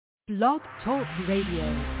Blog Talk Radio.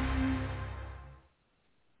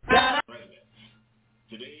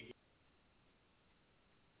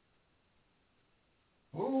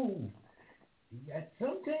 Oh, you got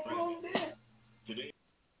something wrong there?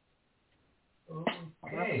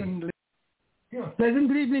 Okay. Pleasant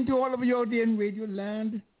good evening to all of you out there in Radio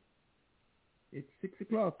Land. It's 6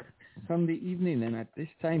 o'clock Sunday evening, and at this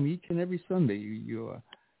time, each and every Sunday, you are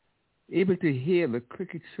able to hear the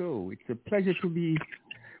Cricket Show. It's a pleasure to be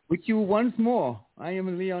with you once more. I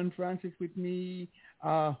am Leon Francis. With me,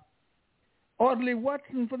 Audley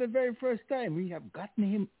Watson for the very first time. We have gotten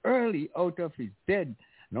him early out of his bed.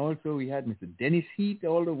 And also we had Mr. Dennis Heath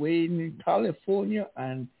all the way in California,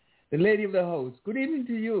 and the lady of the house. Good evening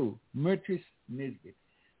to you, Myrtrice Nisbet.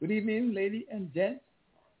 Good evening, lady and gents.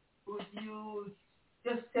 Would you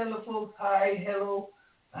just tell the folks hi, hello,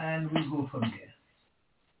 and we'll go from there.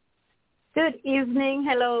 Good evening.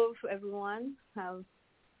 Hello, everyone.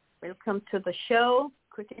 Welcome to the show,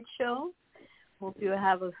 Cricket Show. Hope you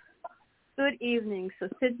have a good evening. So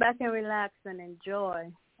sit back and relax and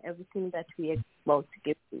enjoy everything that we are about to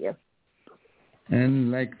give to you.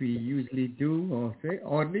 And like we usually do, or say,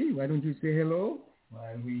 Audley, why don't you say hello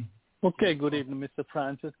while we... Okay, good evening, Mr.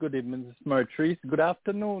 Francis. Good evening, Ms. Myrtrice. Good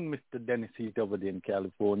afternoon, Mr. Dennis Heath over there in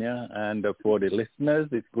California. And for the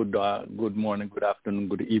listeners, it's good morning, good afternoon,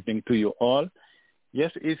 good evening to you all.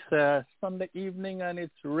 Yes, it's Sunday evening and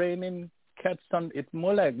it's raining cats on. It's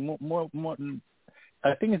more like more.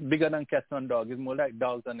 I think it's bigger than cats on dogs. It's more like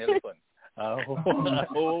dogs and elephants. A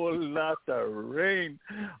whole lot of rain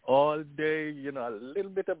all day. You know, a little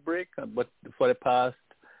bit of break, but for the past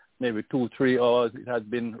maybe 2-3 hours, it has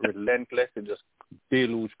been relentless. It just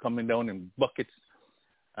deluge coming down in buckets.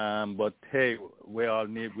 But hey, we all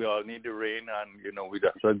need the rain, and you know we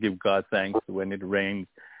just have to give God thanks when it rains.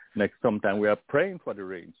 Sometime we are praying for the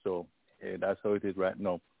rain. So that's how it is right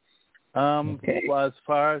now. Okay. Well, as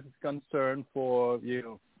far as it's concerned for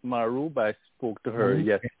Marub, I spoke to her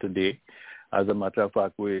yesterday. As a matter of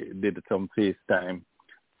fact, we did some FaceTime.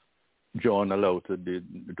 John allowed to do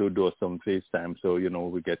some FaceTime, so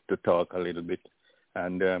we get to talk a little bit,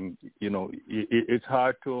 and it's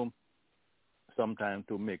hard to sometimes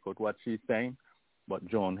to make out what she's saying, but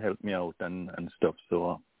John helped me out and stuff.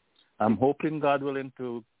 So I'm hoping, God willing,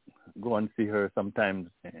 to go and see her sometime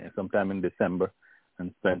in December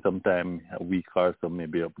and spend some time, a week or so,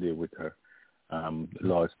 maybe up there with her.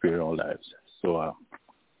 Lord spare our lives. So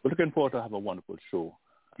we're looking forward to have a wonderful show.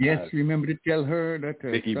 Yes, remember to tell her that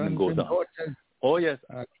her the evening goes on. Daughters, oh yes,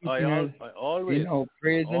 I always,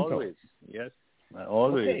 praise always, yes, I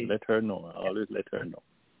always let her know. I always let her know.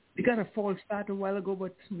 We got a false start a while ago,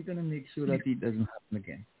 but we're gonna make sure that it doesn't happen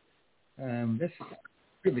again. Let's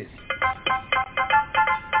do this.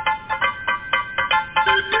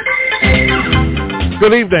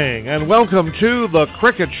 Good evening and welcome to The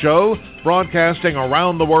Cricket Show, broadcasting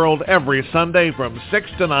around the world every Sunday from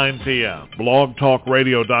 6 to 9 p.m.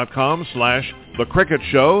 blogtalkradio.com/The Cricket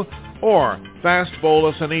Show, or fast bowl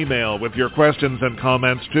us an email with your questions and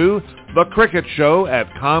comments to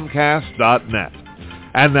thecricketshow@comcast.net.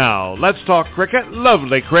 And now, let's talk cricket.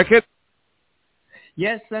 Lovely cricket.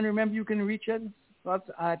 Yes, and remember you can reach us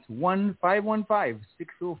at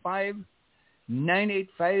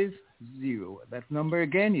 1-515-605-9850. That number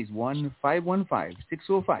again is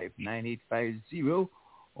 1-515-605-9850,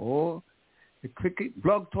 or the cricket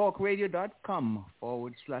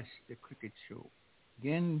blogtalkradio.com/The Cricket Show.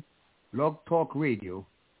 Again, blogtalkradio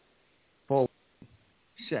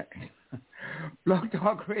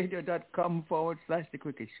blogtalkradio.com/The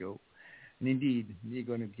Cricket Show. And indeed, we're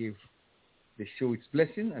going to give the show its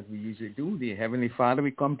blessing, as we usually do. Dear Heavenly Father, we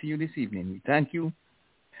come to you this evening. We thank you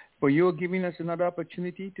for your giving us another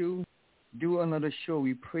opportunity to do another show.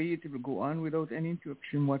 We pray it will go on without any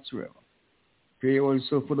interruption whatsoever. Pray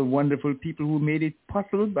also for the wonderful people who made it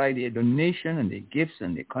possible by their donation and their gifts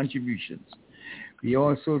and their contributions. We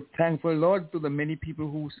also thankful, Lord, to the many people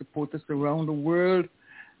who support us around the world,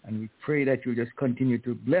 and we pray that you'll just continue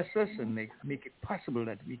to bless us and make it possible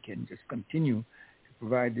that we can just continue to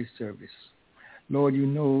provide this service. Lord, you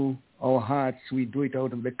know our hearts. We do it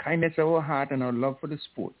out of the kindness of our heart and our love for the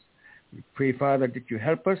sports. We pray, Father, that you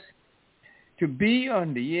help us to be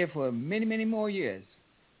on the air for many, many more years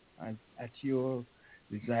at your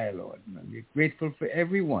desire, Lord. And we're grateful for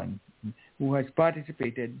everyone who has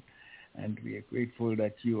participated, and we are grateful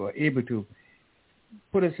that you are able to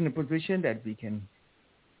put us in a position that we can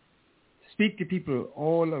speak to people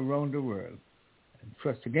all around the world. And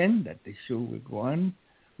trust again that the show will go on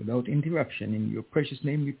without interruption. In your precious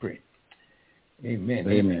name we pray. Amen.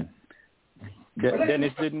 Amen.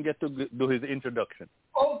 Dennis didn't get to do his introduction.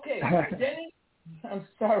 Okay, Dennis, I'm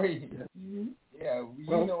sorry. Yeah. Yeah,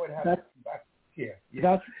 Well, you know what happened back here.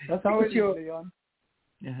 Yeah. That's how it is, Leon.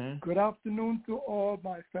 Uh-huh. Good afternoon to all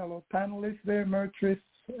my fellow panelists there, Myrtrice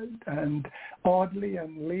and Audley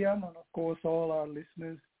and Leon, and of course all our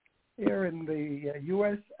listeners here in the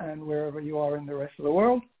U.S. and wherever you are in the rest of the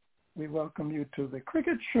world. We welcome you to the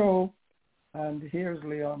Cricket Show, and here's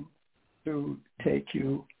Leon to take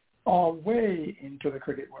you our way into the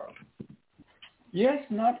cricket world. Yes,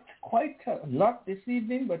 not quite a lot this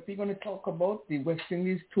evening, but we're going to talk about the West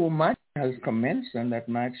Indies tour match has commenced, and that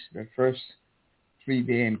match, the first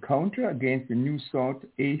 3-day encounter against the New South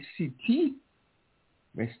ACT,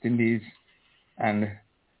 West Indies, and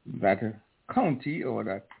that county or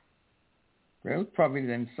that, well,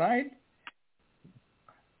 Providence side,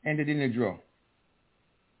 ended in a draw.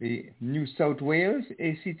 The New South Wales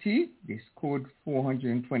ACT, they scored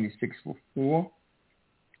 426 for 4.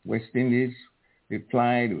 West Indies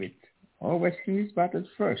replied with, West Indies batted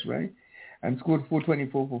first, right? And scored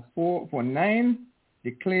 424 for 9,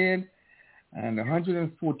 declared, and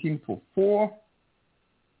 114 for 4.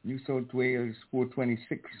 New South Wales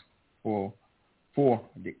 426 for 4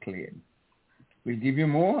 declared. We'll give you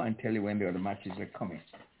more and tell you when the other matches are coming.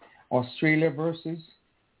 Australia versus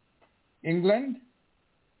England,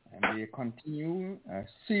 and they continue a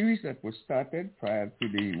series that was started prior to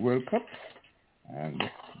the World Cup, and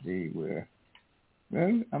they were,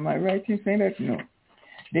 well, am I right in saying that? No.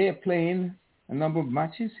 They are playing a number of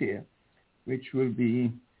matches here, which will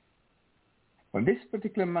be, for this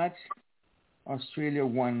particular match, Australia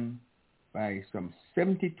won by some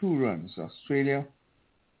 72 runs. Australia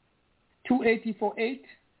 280 for 8,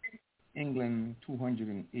 England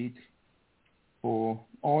 208 for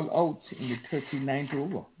all out in the 39th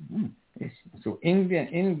over. Yes. So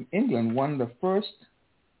England won the first,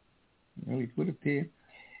 well, it would appear,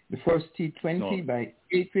 the first T20 by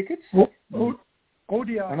 8 wickets.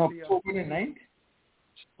 ODI. On October the 9th.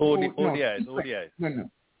 ODIs.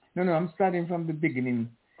 No, I'm starting from the beginning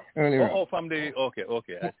earlier. From the, okay,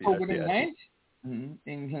 I see. October the 9th,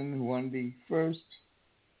 England won the first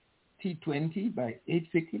T20 by 8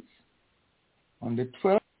 wickets. On the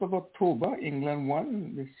 12th of October, England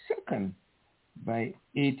won the second by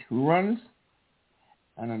 8 runs.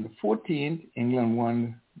 And on the 14th, England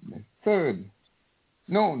won the third.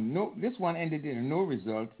 No, this one ended in a no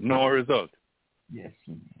result. No result. Yes,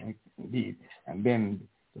 indeed. And then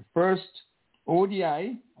the first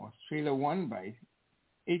ODI, Australia won by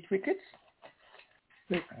 8 wickets.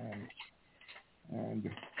 And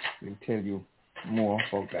we'll tell you more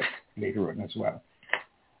about that later on as well.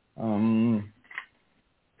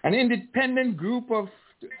 An independent group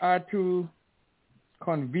are to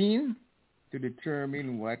convene to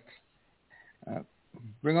determine what,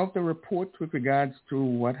 bring out the report with regards to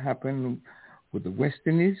what happened with the West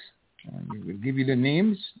Indies. And we'll give you the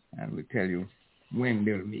names and we'll tell you when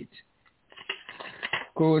they'll meet.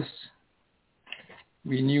 Of course,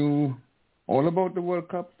 we knew all about the World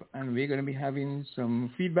Cup, and we're going to be having some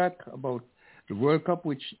feedback about the World Cup,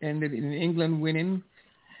 which ended in England winning,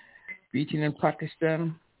 beating in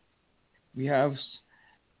Pakistan.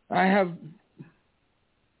 I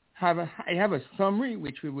have a summary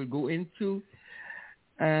which we will go into,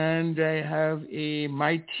 and I have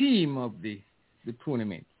my team of the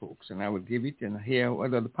tournament, folks, and I will give it and hear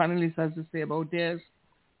what the panelists has to say about theirs.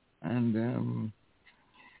 And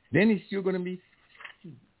Dennis, you're going to be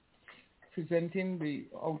presenting the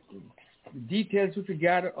details with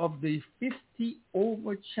regard of the 50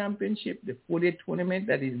 over championship, the 4-day tournament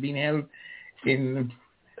that is being held in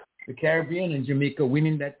the Caribbean and Jamaica,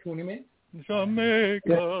 winning that tournament. Jamaica,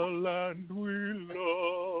 land we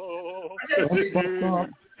love.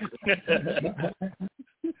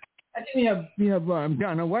 I think we have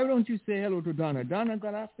Donna. Why don't you say hello to Donna? Donna,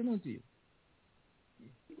 good afternoon to you.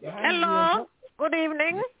 Hello. Good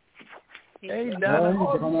evening. Hey, Donna.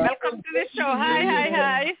 Welcome to the show.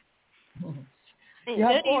 Hi. How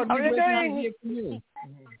are you doing?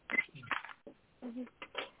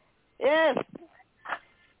 Yes.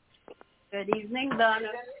 Good evening,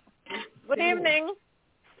 Donna. Good evening.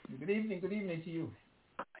 Good evening to you.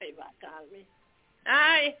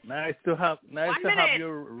 Hi. Nice to have you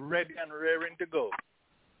ready and raring to go.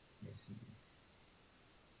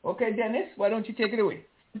 Okay, Dennis, why don't you take it away?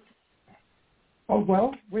 Oh,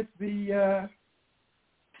 well, with the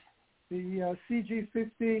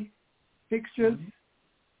CG50 fixtures,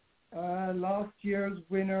 last year's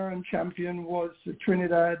winner and champion was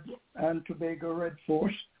Trinidad and Tobago Red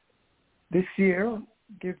Force. This year,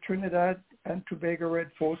 give Trinidad and Tobago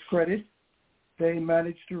Red Force credit. They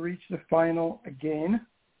managed to reach the final again.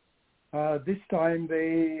 This time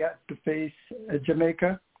they had to face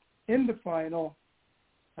Jamaica, in the final.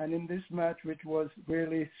 And in this match, which was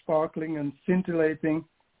really sparkling and scintillating,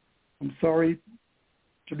 I'm sorry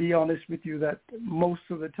to be honest with you that most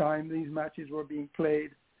of the time these matches were being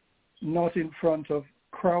played not in front of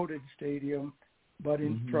crowded stadium, but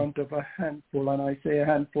in front of a handful. And I say a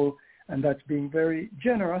handful, and that's being very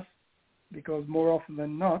generous, because more often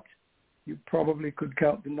than not, you probably could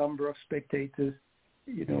count the number of spectators,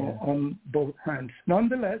 on both hands.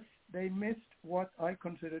 Nonetheless, they missed what I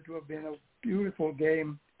consider to have been a beautiful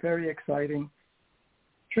game, very exciting.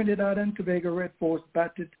 Trinidad and Tobago Red Force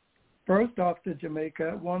batted first after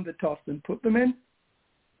Jamaica won the toss and put them in.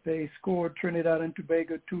 They scored Trinidad and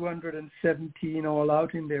Tobago 217 all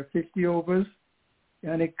out in their 50 overs.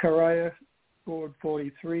 Yannick Caraya scored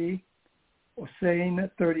 43, Hossein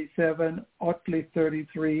 37, Otley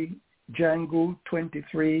 33, Django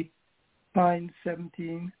 23, Pine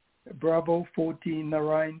 17, Bravo 14,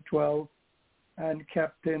 Narayan 12, and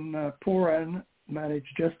Captain Poran managed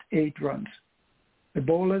just 8 runs. The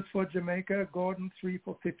bowlers for Jamaica, Gordon 3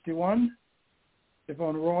 for 51,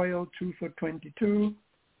 Devon Royal 2 for 22,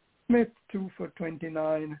 Smith 2 for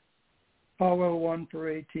 29, Powell 1 for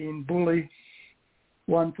 18, Bully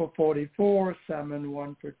 1 for 44, Salmon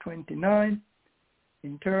 1 for 29.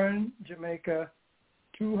 In turn, Jamaica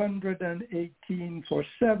 218 for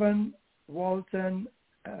 7, Walton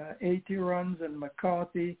 80 runs, and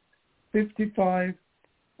McCarthy 55.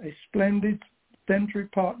 A splendid century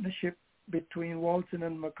partnership between Walton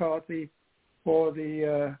and McCarthy for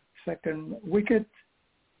the second wicket.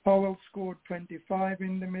 Powell scored 25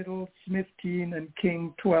 in the middle, Smith 10 and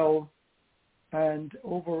King 12. And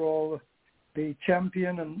overall, the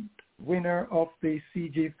champion and winner of the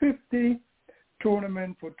CG50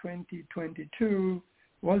 tournament for 2022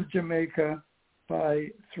 was Jamaica by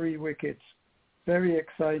 3 wickets. Very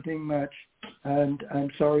exciting match. And I'm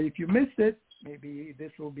sorry if you missed it. Maybe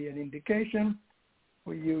this will be an indication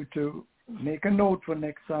for you to make a note for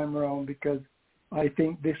next time around, because I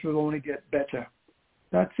think this will only get better.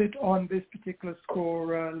 That's it on this particular score,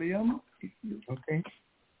 Liam. Okay.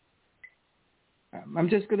 I'm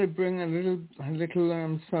just going to bring a little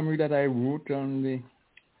summary that I wrote on the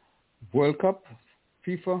World Cup,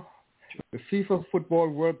 FIFA. The FIFA Football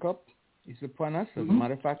World Cup is upon us. As a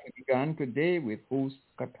matter of fact, it began today with host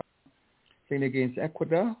Qatar playing against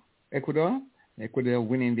Ecuador. Ecuador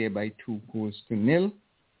winning there by 2-0.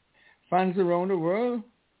 Fans around the world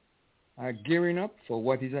are gearing up for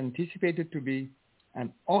what is anticipated to be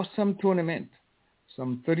an awesome tournament.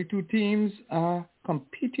 Some 32 teams are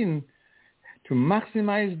competing to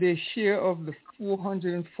maximize their share of the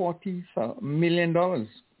 $440 million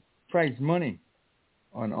prize money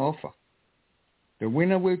on offer. The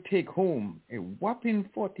winner will take home a whopping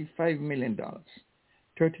 $45 million.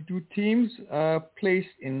 32 teams are placed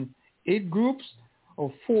in 8 groups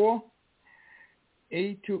of 4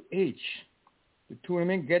 A to H. The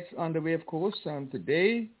tournament gets underway, of course,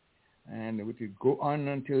 today, and it will go on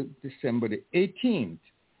until December the 18th.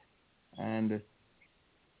 And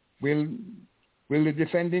will the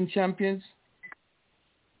defending champions,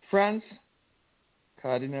 France,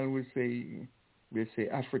 Cardinal will say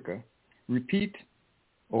Africa, repeat,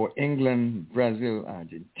 or England, Brazil,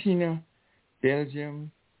 Argentina,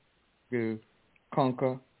 Belgium will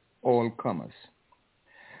conquer all comers.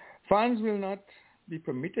 Fans will not be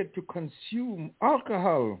permitted to consume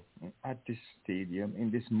alcohol at this stadium in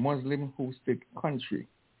this Muslim-hosted country.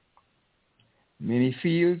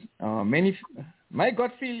 My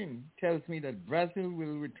gut feeling tells me that Brazil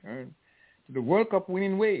will return to the World Cup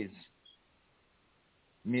winning ways.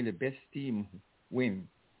 May the best team win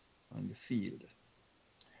on the field.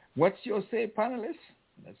 What's your say, panelists?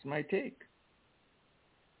 That's my take.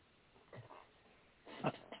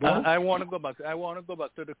 I want to go back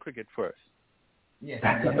to the cricket first. Yes.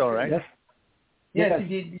 That's all right? Yes,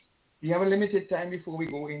 indeed. We have a limited time before we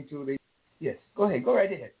go into the... Yes, go ahead. Go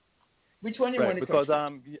right ahead. Which one you want to because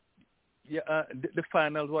touch? The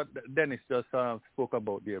finals, what Dennis just spoke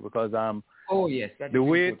about there, because oh yes, that's the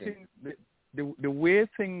way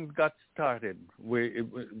things got started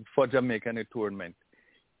for Jamaica in the tournament,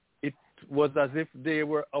 it was as if they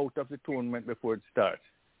were out of the tournament before it started.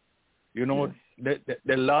 You know, yes.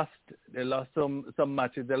 they lost some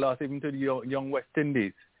matches. They lost even to the young West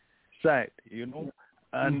Indies side. You know,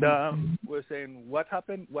 and we're saying what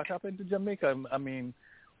happened to Jamaica? I mean,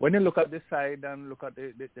 when you look at the side and look at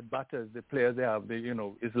the batters, the players they have,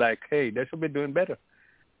 it's like, hey, they should be doing better.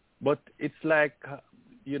 But it's like,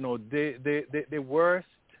 the worst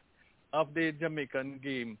of the Jamaican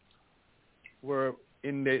game were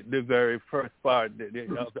in the very first part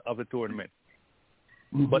of the tournament.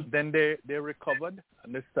 Mm-hmm. But then they recovered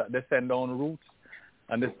and they sent down roots,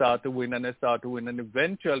 and they start to win, and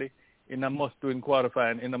eventually in a must-win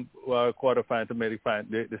quarterfinal, in a quarterfinal to make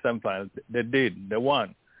the semifinals, they did. They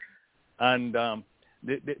won. And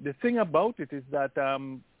the thing about it is that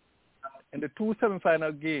in the two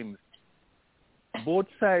semifinal games, both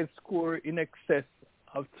sides score in excess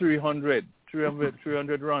of 300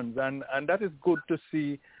 runs, and that is good to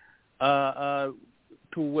see.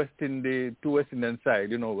 Two West Indian side,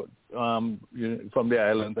 from the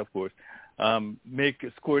islands, of course, make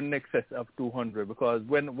score in excess of 200. Because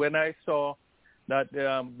when I saw that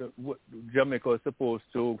Jamaica was supposed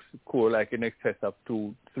to score like in excess of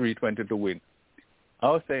 320 to win, I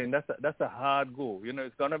was saying that's a hard goal.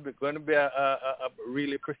 It's gonna be a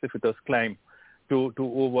really precipitous climb to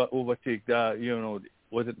overtake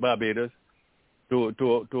was it Barbados to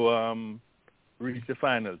reach the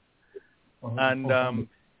finals. And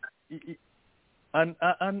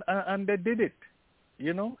they did it,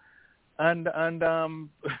 and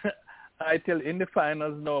I tell in the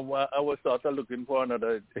finals now I was sort of looking for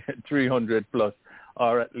another 300 plus,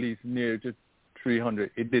 or at least near to 300.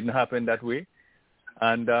 It didn't happen that way,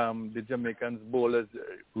 and the Jamaicans bowlers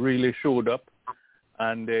really showed up,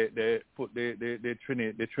 and they put the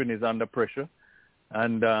Trinis under pressure,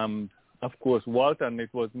 and of course Walton,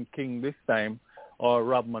 it wasn't King this time or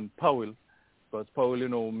Robman Powell. Because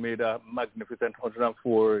Powell, made a magnificent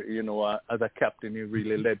 104, as a captain. He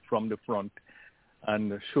really led from the front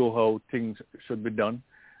and show how things should be done.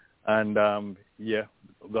 And,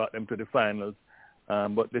 got them to the finals.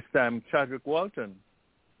 But this time, Chadwick Walton,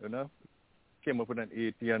 came up with an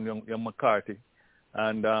 80 and young McCarthy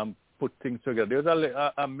and put things together. There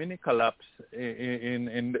was a mini collapse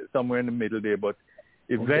in somewhere in the middle there, but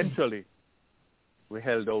eventually we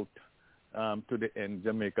held out to the end,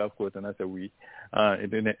 Jamaica, of course, and I said we,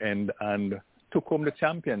 in the end, and took home the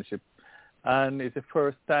championship. And it's the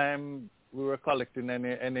first time we were collecting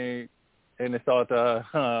any sort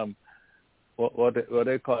of, what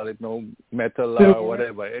they call it, metal or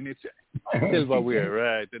whatever, any silverware,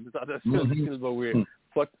 right? And it's other silverware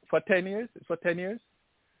for 10 years. For 10 years.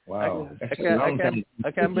 Wow, I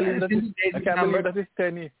can't believe that. I can't believe that it's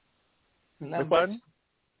 10 years.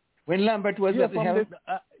 When Lambert was at the helm,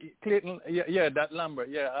 Clayton, that Lambert,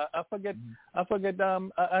 I forget.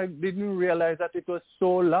 I didn't realize that it was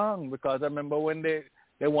so long, because I remember when they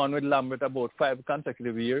won with Lambert about 5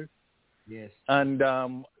 consecutive years. Yes. And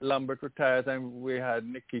Lambert retired, and we had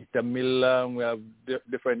Nikita Miller, and we have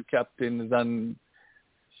different captains, and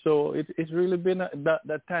so it's really been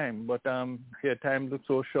that time. But time looks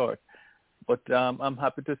so short. But I'm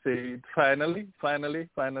happy to say, finally,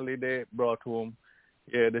 they brought home.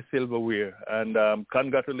 The silverware, and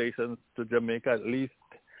congratulations to Jamaica. At least,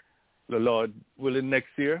 the Lord willing,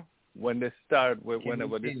 next year when they start,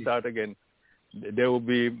 whenever they start again, they will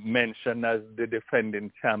be mentioned as the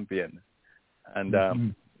defending champion. And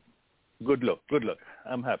good luck.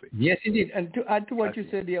 I'm happy. Yes, indeed. And to add to what you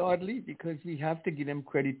said there, Audley, because we have to give them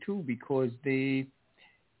credit too, because they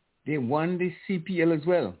won the CPL as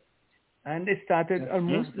well, and they started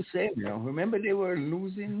almost the same. Remember, they were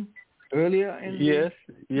losing earlier in the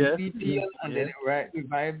CPL, and then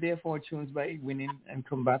revived their fortunes by winning and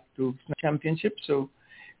come back to championship. So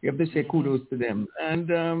we have to say kudos to them.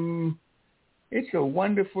 And it's a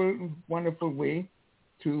wonderful, wonderful way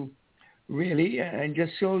to really, and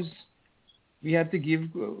just shows we have to give,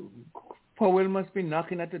 Powell must be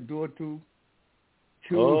knocking at the door to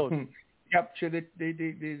capture the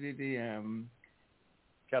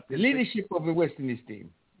leadership of the West Indies team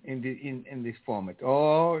in this format.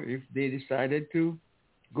 Or if they decided to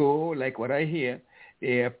go, like what I hear,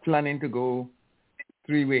 they are planning to go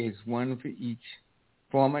 3 ways, one for each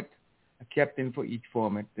format, a captain for each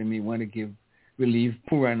format. They may want to relieve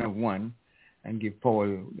Pooran of one and give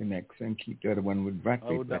Powell the next and keep the other one with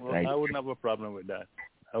Bradley. I wouldn't have a problem with that.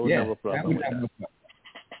 I wouldn't have a problem with that.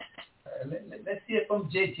 Let's hear from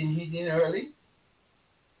Jatin. He's in early.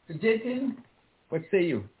 So Jatin, what say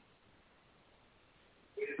you?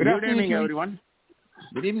 Good evening, everyone.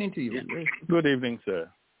 Good evening to you. Good evening, sir.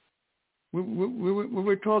 We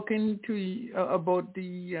were talking to you about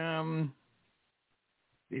the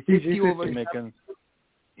 50 overs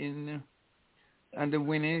and the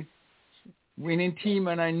winning team,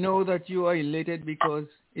 and I know that you are elated because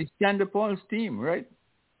it's Chandra Paul's team, right?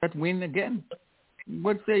 That win again.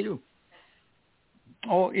 What say you?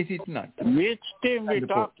 Or is it not? Which team we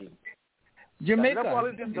talking?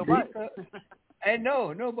 Jamaica. I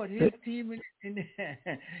know, no, but his team in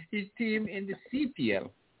the CPL.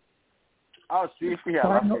 Oh,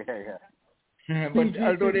 CPL. Okay, but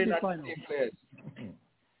although they're not the same players.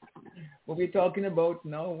 But we're talking about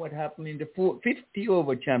now what happened in the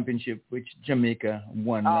 50-over championship, which Jamaica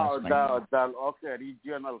won last night. Okay,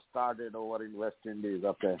 regional started over in West Indies.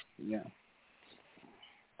 Okay, yeah.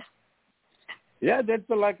 Yeah, that's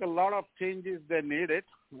like a lot of changes they needed.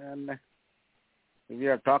 And we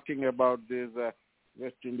are talking about this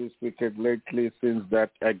West Indies cricket lately since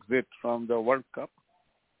that exit from the World Cup.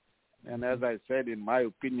 And as I said, in my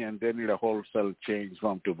opinion, they need a wholesale change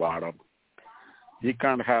from to bottom. You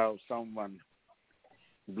can't have someone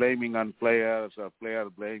blaming on players or player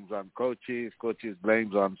blames on coaches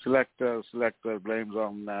blames on selector blames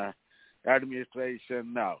on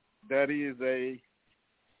administration. No, there is a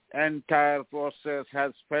entire process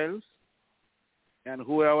has failed, and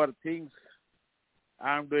whoever thinks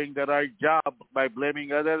I'm doing the right job by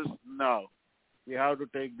blaming others, no. We have to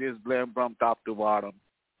take this blame from top to bottom.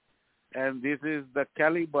 And this is the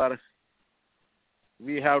caliber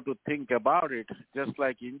we have to think about it, just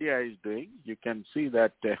like India is doing. You can see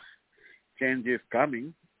that change is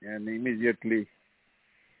coming, and immediately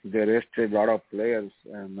they rested a lot of players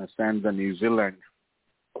and sent the New Zealand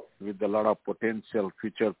with a lot of potential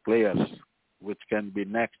future players, which can be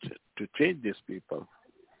next to change these people.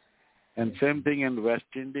 And same thing in West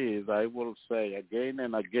Indies, I will say again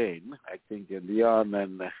and again, I think Leon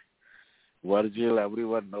and Virgil,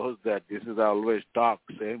 everyone knows that this is always talk,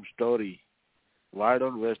 same story. Why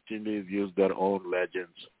don't West Indies use their own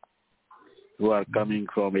legends who are coming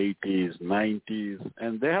from 80s, 90s,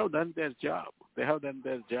 and they have done their job.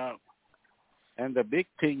 And the big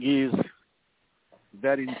thing is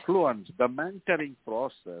their influence, the mentoring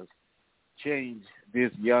process changed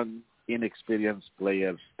these young, inexperienced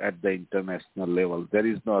players at the international level. There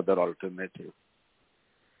is no other alternative.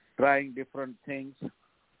 Trying different things,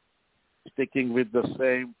 sticking with the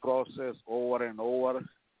same process over and over,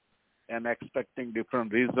 and expecting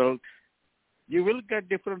different results, you will get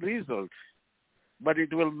different results, but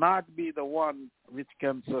it will not be the one which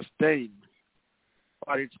can sustain,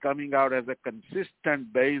 or it's coming out as a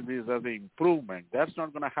consistent basis as an improvement. That's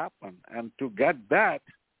not going to happen. And to get that,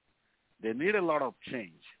 they need a lot of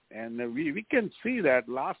change. And we can see that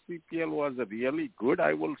last CPL was really good,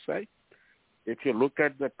 I will say. If you look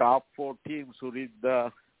at the top 4 teams who reached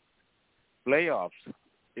the playoffs,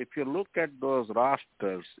 if you look at those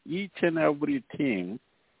rosters, each and every team,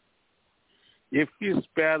 if you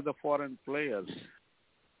spare the foreign players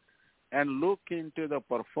and look into the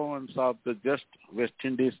performance of the just West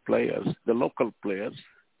Indies players, the local players,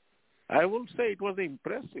 I will say it was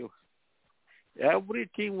impressive. Every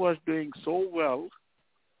team was doing so well,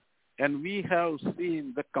 and we have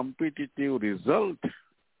seen the competitive result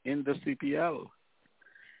in the CPL.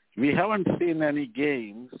 We haven't seen any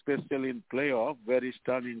game, especially in playoff, where it's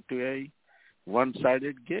turned into a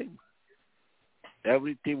one-sided game.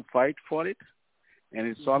 Every team fight for it, and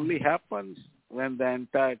it only happens when the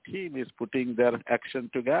entire team is putting their action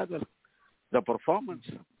together, the performance.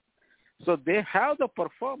 So they have the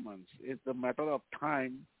performance. It's a matter of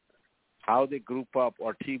time how they group up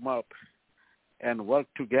or team up and work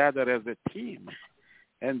together as a team.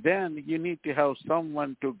 And then you need to have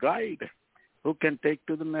someone to guide who can take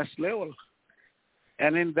to the next level.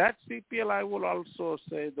 And in that CPL, I will also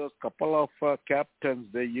say those couple of captains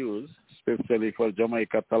they use, especially for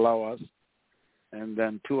Jamaica Talawas, and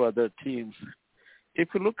then 2 other teams. If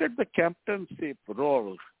you look at the captainship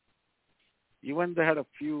role, even they had a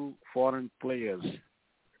few foreign players,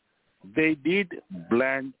 they did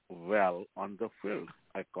blend well on the field,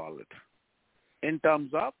 I call it, in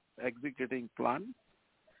terms of executing plan,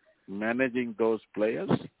 managing those players,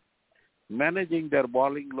 managing their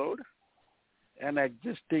bowling load, and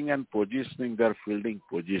adjusting and positioning their fielding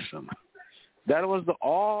position. That was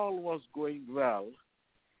all was going well.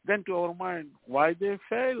 Then to our mind, why they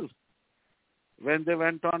failed? When they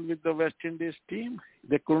went on with the West Indies team,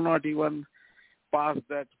 they could not even pass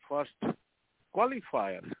that first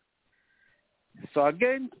qualifier. So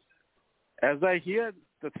again, as I hear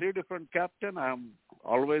the 3 different captains, I'm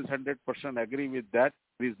always 100% agree with that.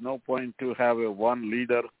 There is no point to have a one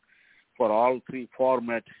leader for all 3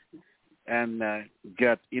 formats and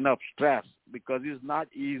get enough stress, because it's not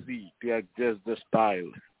easy to adjust the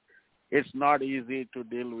style. It's not easy to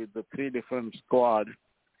deal with the 3 different squad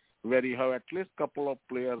where you have at least a couple of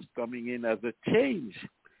players coming in as a change.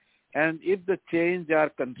 And if the change are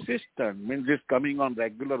consistent, means it's coming on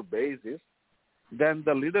regular basis, then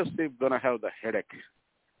the leadership going to have the headache.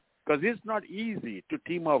 Because it's not easy to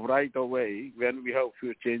team up right away when we have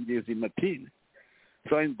few changes in the team.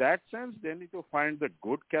 So in that sense, they need to find the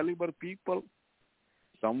good caliber people.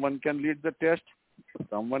 Someone can lead the test,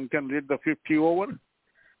 someone can lead the 50 over,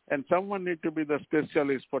 and someone need to be the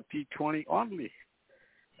specialist for T20 only.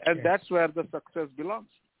 And Yes. that's where the success belongs.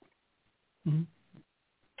 Mm-hmm.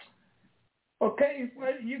 Okay,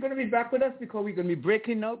 well, you're going to be back with us because we're going to be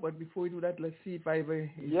breaking now. But before we do that, let's see if Ivor...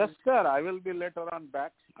 Yes, sir. I will be later on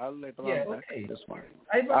back. I'll later on back this morning.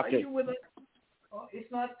 Ivor, are Okay. you with us?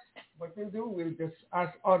 If not, what we'll do, we'll just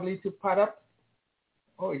ask Audley to pad up.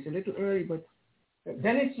 Oh, it's a little early, but...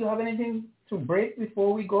 Dennis, you have anything to break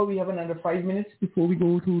before we go? We have another 5 minutes before we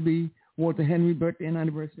go to the Walter Henry birthday and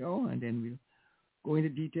anniversary. Oh, and then we'll go into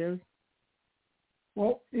details.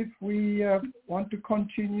 Well, if we want to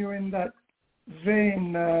continue in that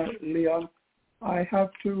vein, Leon, I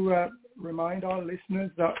have to remind our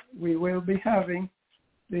listeners that we will be having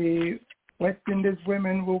the West Indies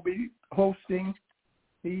women will be hosting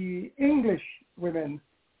the English women,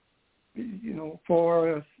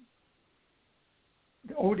 for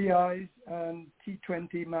the ODIs and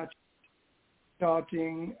T20 match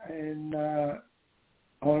starting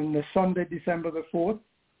on the Sunday, December the 4th.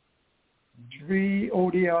 3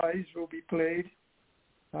 ODIs will be played,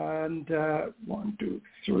 and 5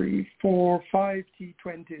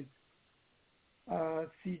 T20s,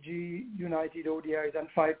 CG United ODIs and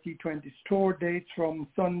 5 T20s. Tour dates from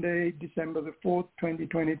Sunday, December the 4th,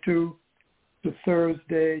 2022 to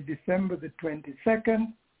Thursday, December the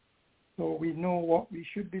 22nd. So we know what we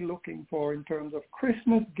should be looking for in terms of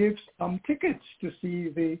Christmas gifts, tickets to see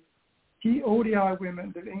the ODI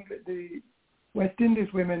women, the West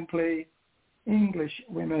Indies women play English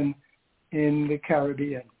women in the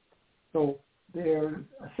Caribbean. So there's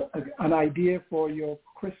an idea for your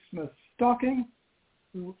Christmas stocking.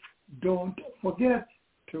 Don't forget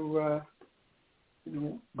to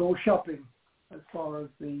go shopping as far as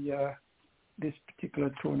this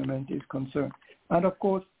particular tournament is concerned. And of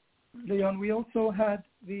course, Leon, we also had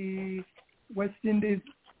the West Indies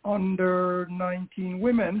under 19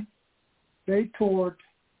 women. They toured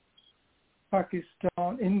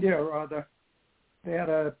India rather. They had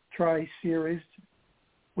a tri-series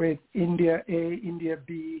with India A, India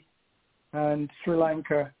B, and Sri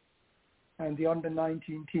Lanka. And the under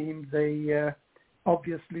 19 teams, they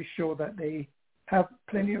obviously show that they have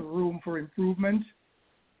plenty of room for improvement.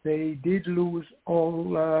 They did lose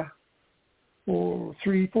all 4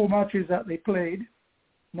 matches that they played.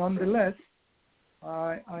 Nonetheless,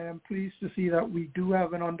 I am pleased to see that we do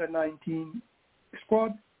have an under 19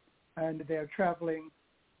 squad, and they're traveling,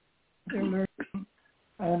 they're learning,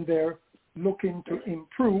 and they're looking to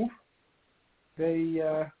improve.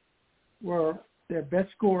 Their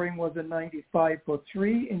best scoring was a 95 for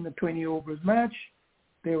 3 in the 20 overs match.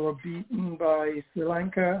 They were beaten by Sri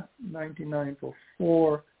Lanka 99 for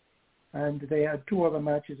 4, and they had 2 other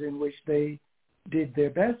matches in which they did their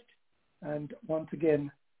best. And once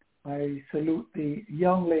again, I salute the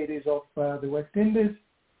young ladies of the West Indies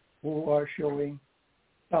who are showing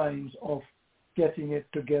signs of getting it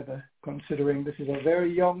together, considering this is a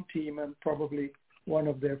very young team and probably one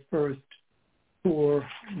of their first tour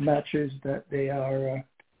matches that they are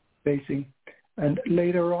facing. And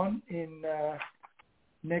later on in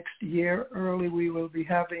next year, early, we will be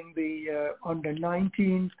having the under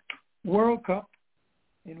 19 World Cup,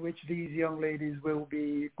 in which these young ladies will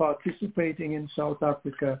be participating in South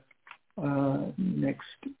Africa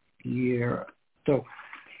next year. So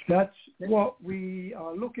that's what we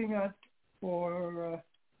are looking at for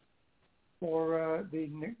the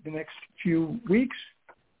next few weeks.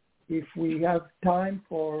 If we have time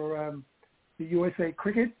for the USA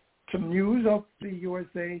Cricket, some news of the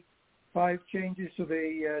USA 5 changes to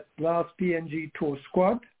the last PNG Tour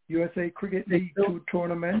squad. USA Cricket League 2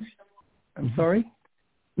 tournaments. I'm sorry?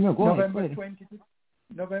 No, go November ahead. 20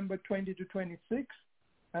 to 26.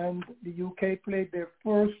 And the UK played their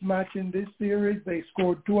first match in this series. They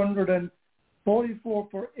scored 244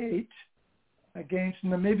 for 8 against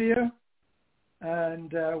Namibia.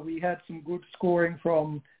 And we had some good scoring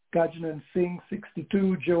from Gajnan Singh,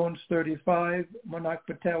 62, Jones, 35, Manak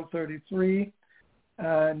Patel, 33,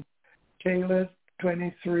 and Taylor,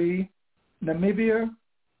 23. Namibia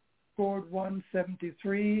scored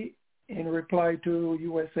 173 in reply to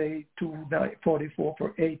USA 244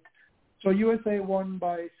 for 8. So USA won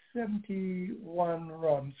by 71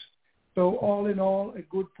 runs. So all in all, a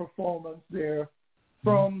good performance there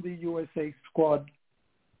from the USA squad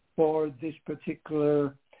for this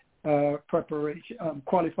particular preparation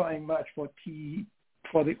qualifying match for the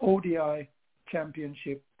ODI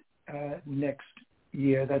championship next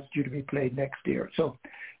year. That's due to be played next year. So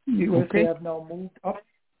USA have now moved up.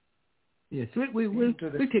 Yes, we'll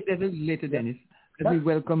take that a little later, Dennis. As we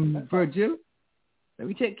welcome Virgil.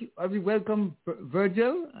 We welcome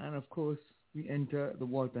Virgil, and of course we enter the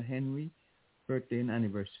Walter Henry birthday and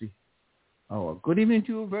anniversary hour. Good evening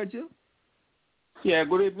to you, Virgil. Yeah,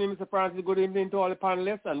 good evening, Mr. Francis. Good evening to all the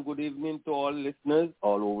panelists, and good evening to all listeners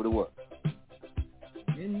all over the world.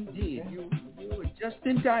 Indeed. You were just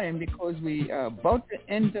in time because we are about to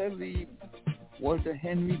enter the Walter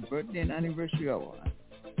Henry birthday and anniversary hour.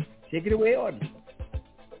 Take it away, Audley.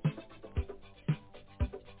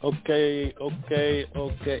 Okay.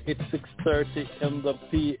 It's 6:30 in the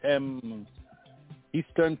p.m.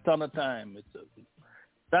 Eastern Standard Time. It's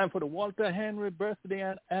time for the Walter Henry birthday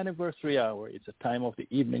and anniversary hour. It's a time of the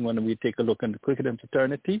evening when we take a look into cricket and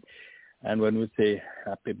fraternity, and when we say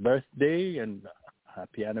happy birthday and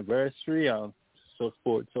happy anniversary and so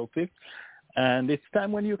forth, so forth. And it's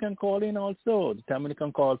time when you can call in also. The time when you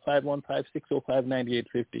can call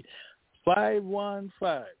 515-605-9850.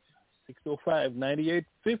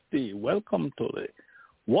 515-605-9850. Welcome to the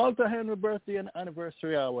Walter Henry birthday and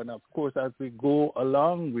anniversary hour. And of course, as we go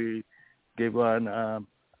along, we give an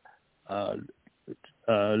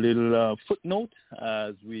little footnote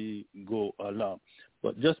as we go along.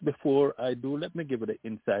 But just before I do, let me give you the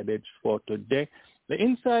inside edge for today. The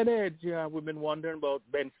inside edge, we've been wondering about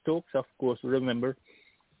Ben Stokes. Of course, remember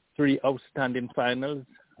 3 outstanding finals,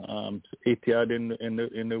 8 yard in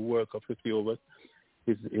the World Cup 50 overs.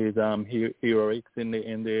 His heroics in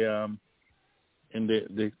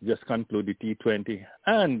the just concluded T20,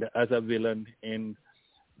 and as a villain in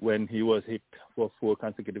when he was hit for 4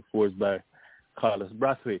 consecutive fours by Carlos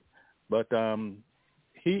Brathwaite. But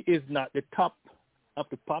he is not the top of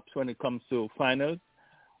the pops when it comes to finals.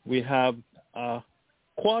 We have a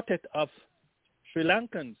quartet of Sri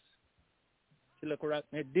Lankans,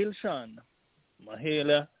 Tilakaratne Dilshan,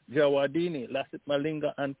 Mahela Jawadini, Lasith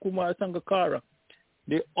Malinga, and Kumar Sangakkara.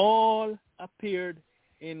 They all appeared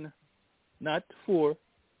in not 4,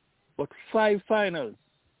 but 5 finals.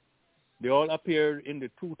 They all appeared in the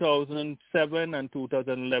 2007 and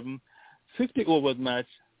 2011 50 overs match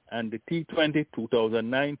and the T20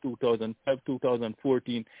 2009, 2005,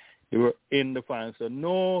 2014. They were in the final. So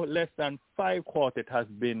no less than 5 quartet has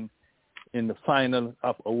been in the final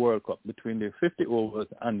of a World Cup between the 50 overs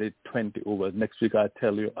and the 20 overs. Next week I'll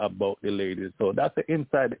tell you about the ladies. So that's the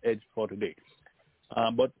inside edge for today.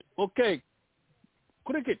 But okay,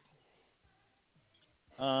 cricket.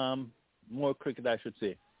 More cricket, I should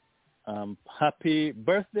say. Happy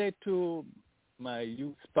birthday to my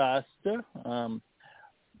youth pastor,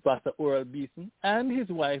 Pastor Oral Beeson, and his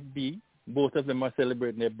wife, Bee. Both of them are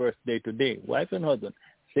celebrating their birthday today. Wife and husband,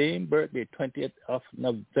 same birthday, 20th of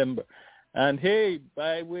November. And hey,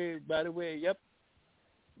 by the way, yep,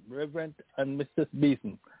 Reverend and Mrs.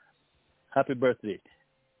 Beeson, happy birthday.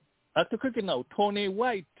 After cricket now, Tony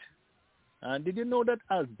White. And did you know that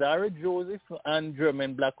Alzara Joseph and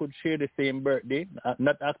Jermaine Blackwood share the same birthday?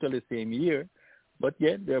 Not actually the same year, but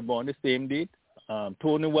yet they're born the same date.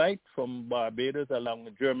 Tony White from Barbados along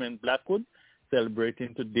with Jermaine Blackwood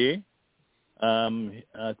celebrating today.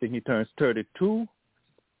 I think he turns 32.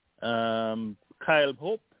 Kyle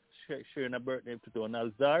Hope sharing a birthday today. And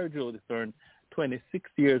Alzara Joseph turned 26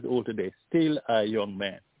 years old today. Still a young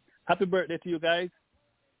man. Happy birthday to you guys.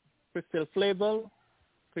 Crystal Flavel,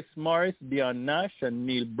 Chris Morris, Dion Nash, and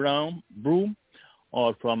Neil Broom,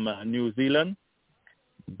 all from New Zealand.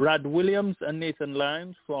 Brad Williams and Nathan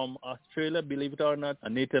Lyons from Australia, believe it or not.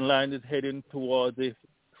 And Nathan Lyons is heading towards the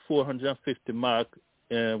 450 mark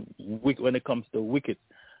when it comes to wickets.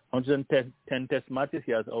 110 test matches,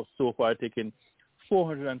 he has so far taken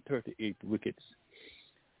 438 wickets.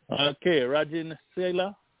 Okay, Rajin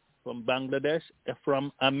Sela from Bangladesh,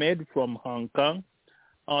 Ephraim Ahmed from Hong Kong,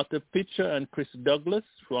 Arthur Pitcher and Chris Douglas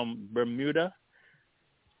from Bermuda,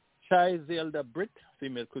 Chai Zelda Britt,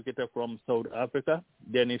 female cricketer from South Africa,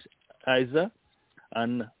 Dennis Isa,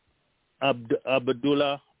 and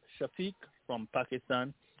Abdullah Shafiq from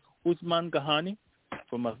Pakistan, Usman Ghani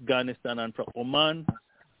from Afghanistan, and from Oman,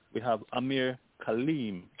 we have Amir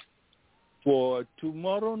Kaleem. For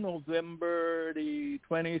tomorrow, November the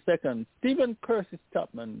 22nd, Stephen Curtis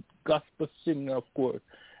Chapman, gospel singer, of course.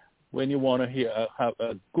 When you want to hear have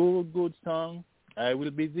a good song, I Will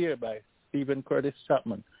Be There by Stephen Curtis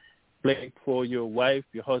Chapman. Play it for your wife,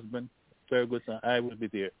 your husband. Very good song, I Will Be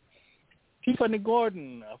There. Tiffany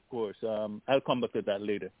Gordon, of course. I'll come back to that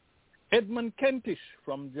later. Edmund Kentish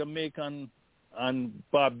from Jamaica and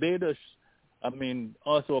Barbados.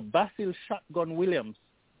 Also Basil Shotgun Williams,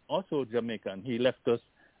 also Jamaican. He left us,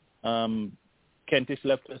 Kentish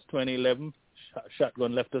left us 2011.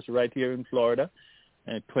 Shotgun left us right here in Florida.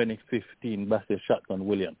 2015, Basil Shotgun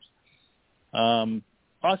Williams.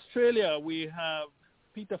 Australia, we have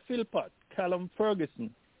Peter Philpott, Callum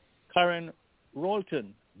Ferguson, Karen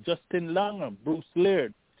Rolton, Justin Langer, Bruce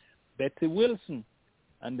Laird, Betty Wilson,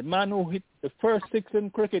 and the man who hit the first 6 in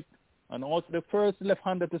cricket and also the first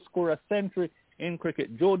left-hander to score a century in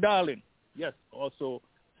cricket, Joe Darling. Yes, also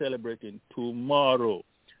celebrating tomorrow.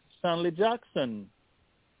 Stanley Jackson,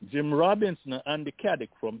 Jim Robinson, and Andy Caddick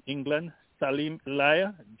from England, Salim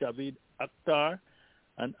Laya, Javed Akhtar,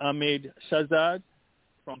 and Ahmed Shahzad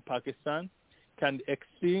from Pakistan, Candy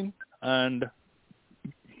Exene, and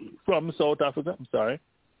from South Africa,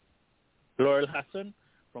 Laurel Hassan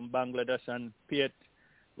from Bangladesh, and Piet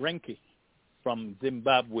Renki from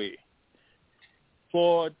Zimbabwe.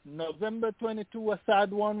 For November 22, a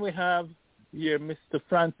sad one, we have here Mr.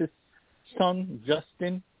 Francis' son,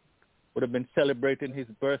 Justin, would have been celebrating his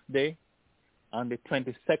birthday on the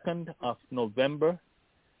 22nd of November.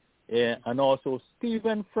 And also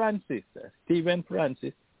Stephen Francis,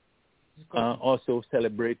 also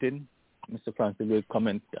celebrating. Mr. Francis will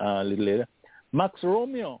comment a little later. Max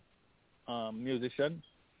Romeo, musician.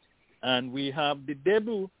 And we have the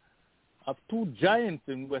debut of two giants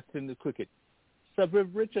in West Indies cricket. Sir Viv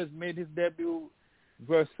Richards made his debut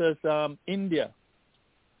versus India,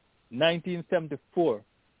 1974.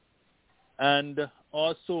 And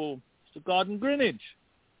also Sir Gordon Greenidge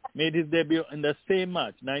made his debut in the same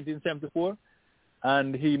match, 1974,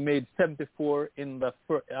 and he made 94 in the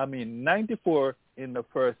 94 in the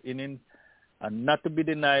first inning, and not to be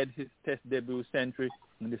denied his Test debut century.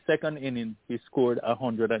 In the second inning, he scored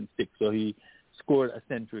 106, so he scored a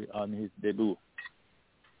century on his debut.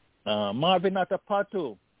 Marvin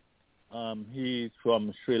Attapato, he's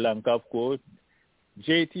from Sri Lanka, of course.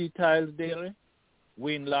 J.T. Tylesdale,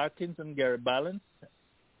 Wayne Larkins, and Gary Balance,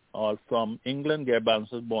 all from England. Gary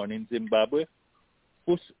Balance was born in Zimbabwe.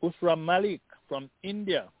 Usra Malik from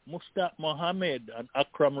India. Mushtaq Mohammed and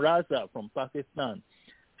Akram Raza from Pakistan.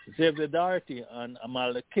 Xavier Doherty and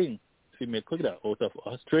Amal King, female cricketer out of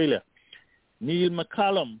Australia. Neil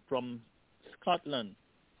McCallum from Scotland.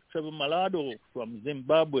 Trevor Malado from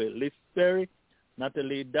Zimbabwe. Liz Perry,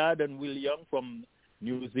 Natalie Dadd, and Will Young from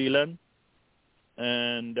New Zealand.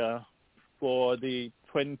 And for the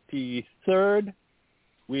 23rd,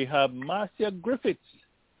 we have Marcia Griffiths.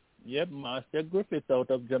 Yep, Marcia Griffiths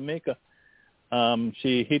out of Jamaica.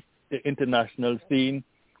 She hit the international scene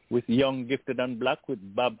with Young, Gifted, and Black with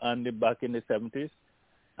Bob Andy back in the 70s.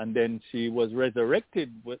 And then she was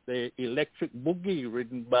resurrected with the Electric Boogie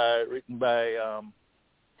written by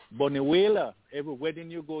Bonnie Whaler. Every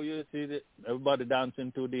wedding you go, you see everybody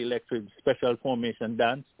dancing to the electric special formation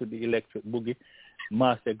dance to the Electric Boogie.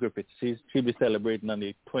 Marcia Griffiths, she'll be celebrating on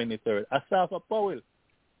the 23rd. Asafa Powell,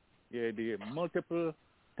 the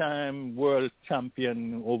multiple-time world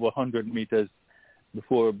champion over 100 meters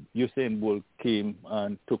before Usain Bolt came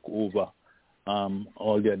and took over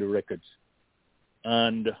all the other records.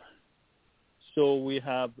 And so we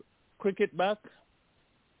have cricket back.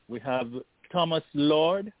 We have Thomas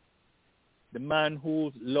Lord, the man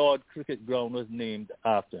whose Lord Cricket Ground was named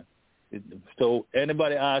after. So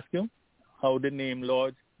anybody ask you how the name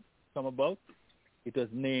Lord come about? It was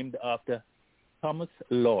named after Thomas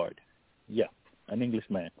Lord. Yeah, an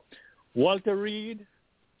Englishman. Walter Reed,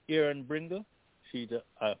 Erin Bringle. She's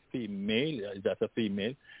a female. That's a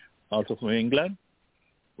female, also from England.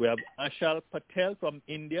 We have Ashal Patel from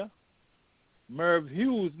India. Merv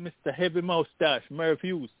Hughes, Mr. Heavy Moustache, Merv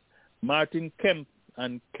Hughes. Martin Kemp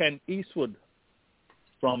and Ken Eastwood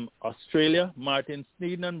from Australia. Martin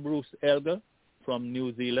Sneeden and Bruce Elgar from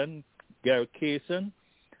New Zealand. Gary Kaysen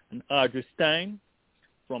and Audrey Stein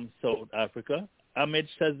from South Africa. Ahmed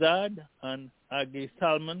Shahzad and Aggie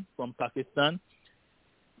Salman from Pakistan.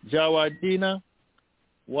 Jawadina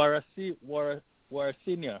Warasirina.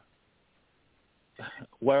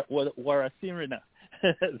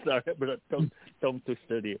 Sorry, but tongue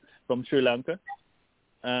twister there. From Sri Lanka.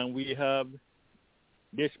 And we have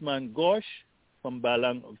Deshman Ghosh from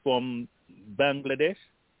Bangladesh.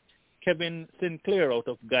 Kevin Sinclair out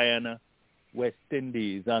of Guyana, West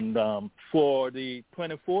Indies. And for the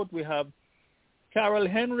 24th, we have Carol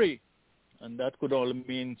Henry. And that could only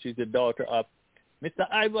mean she's the daughter of Mr.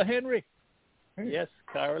 Ivor Henry. Yes,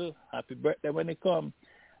 Carol, happy birthday when he comes.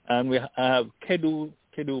 And we have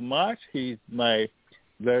Kedu March. He's my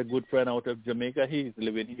very good friend out of Jamaica. He's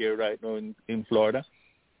living here right now in Florida.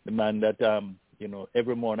 The man that,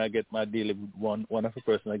 every morning I get my daily, one of the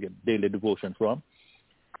person I get daily devotion from.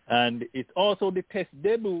 And it's also the Test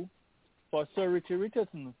debut for Sir Richie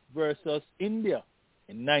Richardson versus India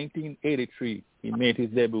in 1983. He made his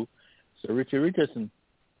debut, Sir Richie Richardson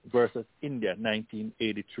versus India,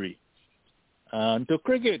 1983. And to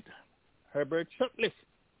cricket, Herbert Sutcliffe,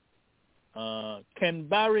 Ken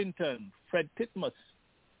Barrington, Fred Titmus,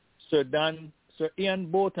 Sir Ian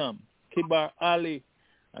Botham, Kibar Ali,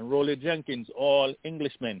 and Rolly Jenkins, all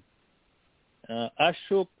Englishmen.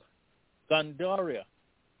 Ashok Gandaria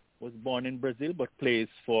was born in Brazil but plays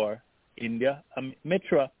for India.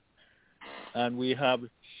 Mitra. And we have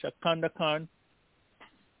Shakandakan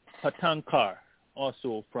Patankar,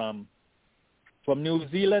 also from New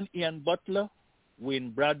Zealand, Ian Butler,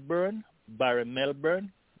 Wayne Bradburn, Barry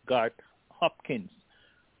Melbourne, Garth Hopkins.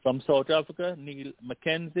 From South Africa, Neil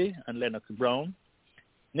Mackenzie and Lennox Brown.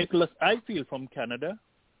 Nicholas Ifield from Canada.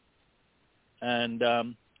 And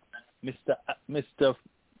Mr.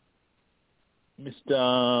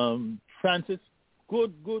 Francis,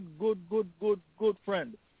 good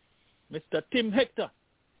friend, Mr. Tim Hector.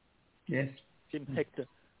 Yes. Tim Hector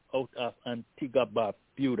out of Antigua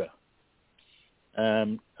Barbuda.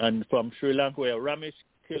 And from Sri Lanka, we have Ramesh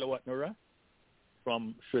Kilawatnara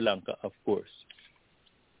from Sri Lanka, of course.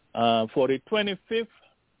 For the 25th,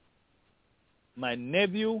 my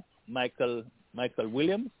nephew, Michael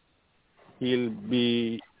Williams, he'll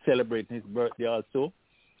be celebrating his birthday also.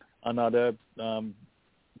 Another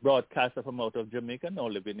broadcaster from out of Jamaica, now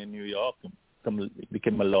living in New York,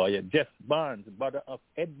 became a lawyer. Jeff Barnes, brother of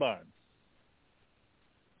Ed Barnes.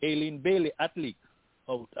 Aileen Bailey, athlete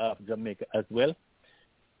out of Jamaica as well.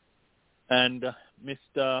 And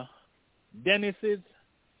Mr. Dennis's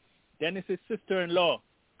sister-in-law,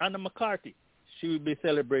 Anna McCarthy. She will be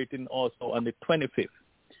celebrating also on the 25th.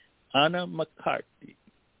 Anna McCarthy.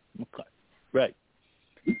 Right.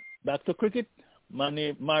 Back to cricket.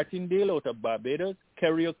 Manny Martindale out of Barbados.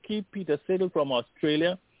 Karaoke, Peter Siddle from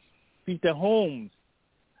Australia. Peter Holmes,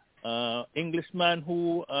 Englishman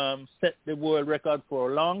who set the world record for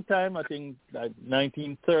a long time, I think like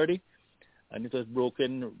 1930, and it was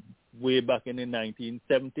broken way back in the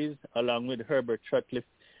 1970s, along with Herbert Sutcliffe.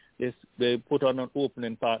 They put on an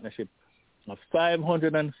opening partnership of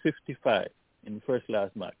 555 in the first class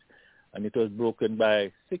match, and it was broken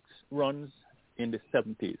by 6 runs in the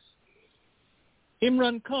 70s.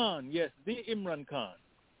 Imran Khan, yes, the Imran Khan,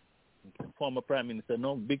 former Prime Minister,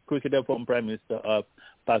 big cricketer, former Prime Minister of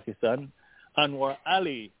Pakistan. Anwar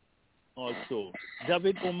Ali also.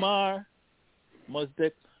 Javid Umar,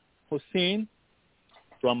 Mosdek Hussain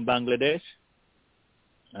from Bangladesh.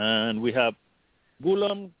 And we have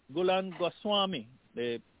Gulan Goswami,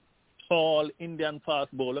 the tall Indian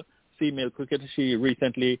fast bowler, female cricketer. She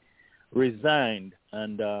recently resigned.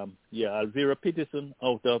 And, Alvira Peterson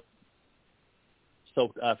out of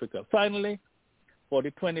South Africa. Finally, for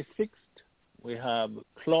the 26th, we have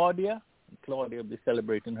Claudia. Claudia will be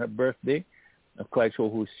celebrating her birthday. I'm quite sure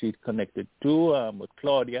who she's connected to, but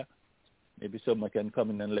Claudia, maybe someone can come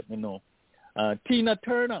in and let me know. Tina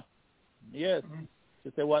Turner, yes.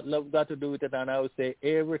 She said, what love got to do with it? And I would say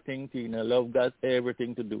everything, Tina. Love got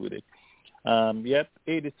everything to do with it.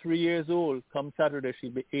 83 years old. Come Saturday,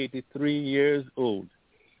 she'll be 83 years old.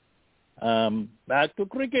 Back to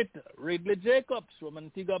cricket. Ridley Jacobs from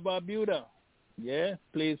Antigua Barbuda. Yeah,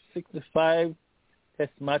 plays 65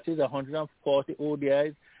 test matches, 140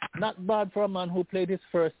 ODIs. Not bad for a man who played his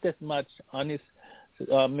first test match on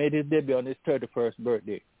made his debut on his 31st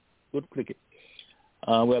birthday. Good cricket.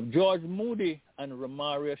 We have George Moody and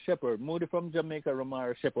Romario Shepherd. Moody from Jamaica,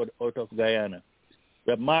 Romario Shepherd out of Guyana.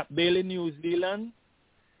 We have Mark Bailey, New Zealand,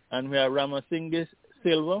 and we have Ramasinghe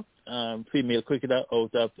Silva, female cricketer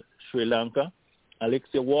out of Sri Lanka.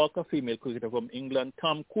 Alexia Walker, female cricketer from England.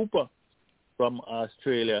 Tom Cooper from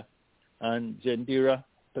Australia, and Jendira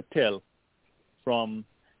Patel from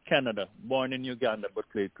Canada, born in Uganda but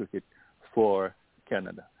played cricket for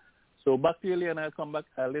Canada. So back to you, Lee, and I'll come back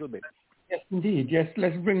a little bit. Yes, indeed. Yes,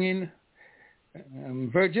 let's bring in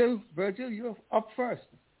Virgil. Virgil, you're up first.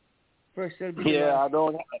 First, I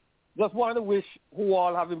just want to wish who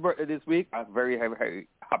all having birthday this week a very, very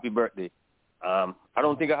happy birthday. I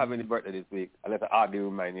don't think I have any birthday this week, unless I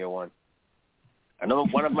remind me of one. I know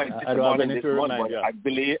one of my sisters born in this month, but I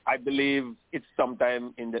believe it's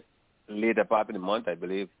sometime in the later part of the month, I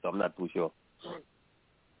believe, so I'm not too sure.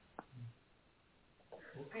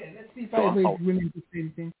 Okay, let's see if Ivor is winning the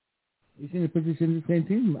same thing. He's in a position the same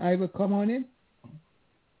thing. Ivor, come on in.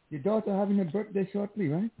 Your daughter having a birthday shortly,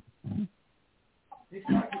 right? Good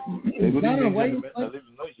evening, gentlemen. I live in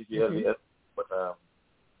Noisy earlier, but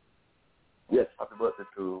yes, happy birthday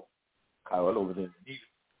to Carol over there in the Needle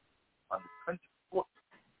on the 24th.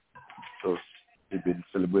 So they've been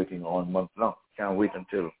celebrating all month long. Can't wait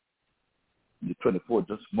until the 24th,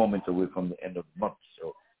 just moments away from the end of the month.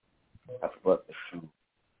 So happy birthday to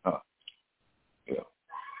her. Yeah.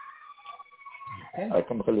 Okay. I'll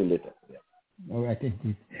come back a little later. Yeah. All right, thank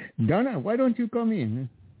you. Donna, why don't you come in?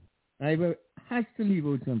 Ivor has to leave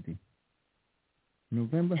out something.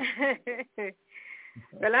 November?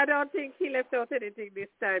 Well, I don't think he left out anything this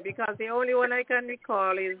time because the only one I can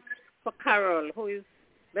recall is for Carol, who is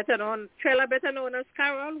Trella, better known as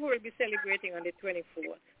Carol, who will be celebrating on the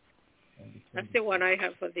 24th. That's the one I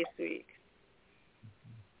have for this week.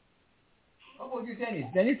 How about you, Dennis?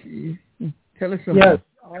 Dennis, tell us something. Yes,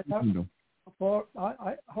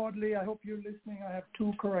 Hardly, I hope you're listening. I have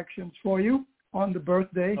 2 corrections for you on the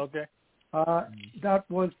birthday. Okay. That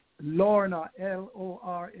was Lorna,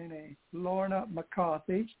 Lorna, Lorna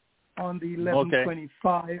McCarthy on the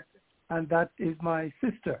 11/25, and that is my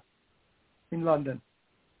sister in London.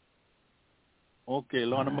 Okay,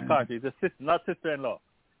 Lorna McCarthy, not sister-in-law.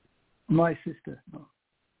 My sister, no.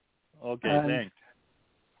 Okay, thanks.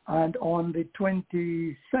 And on the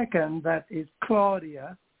 22nd, that is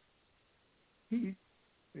Claudia. It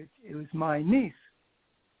was my niece,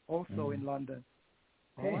 also in London.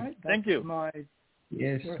 All right. Thank you. My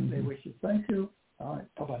Yes. birthday wishes. Thank you. All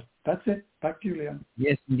right. Bye-bye. That's it. Back to you, Leon.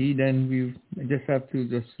 Yes, indeed. And I just have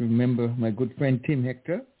to remember my good friend Tim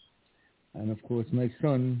Hector, and of course my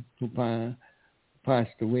son who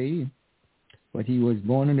passed away, but he was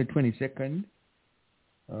born on the 22nd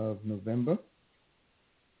of November.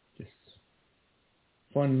 Just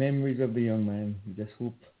fond memories of the young man. We just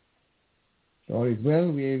hope all is well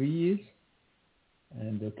where he is.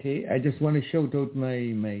 And okay, I just want to shout out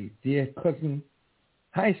my dear cousin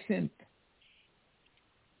Hyacinth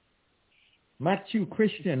Matthew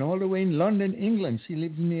Christian, all the way in London, England. She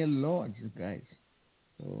lives near Lords, guys.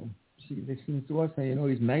 So she listens to us, and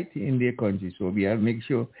it's night in their country. So we have to make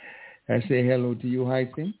sure I say hello to you,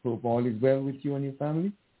 Hyacinth. Hope all is well with you and your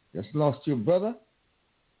family. Just lost your brother.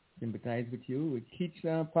 Sympathize with you with Keith's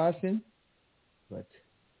passing. But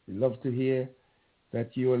we love to hear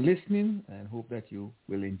that you are listening and hope that you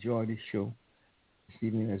will enjoy the show this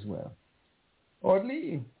evening as well.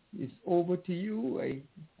 Audley, it's over to you.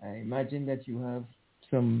 I imagine that you have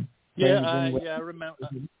some... I remember.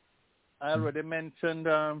 I already mentioned,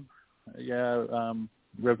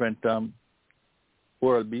 Reverend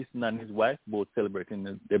World Beast and his wife, both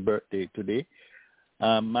celebrating their birthday today.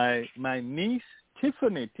 My niece,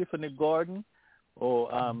 Tiffany Gordon,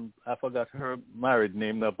 I forgot her married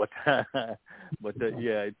name now, but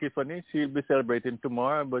Tiffany, she'll be celebrating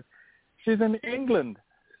tomorrow, but she's in England,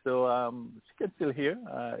 so she can still hear.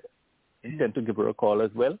 I intend to give her a call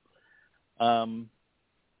as well.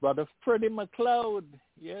 Brother Freddie McLeod,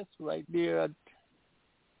 yes, right there at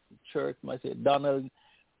church, I say Donald,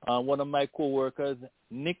 one of my co-workers,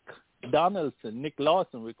 Nick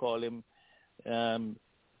Lawson, we call him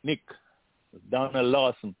Nick, Donald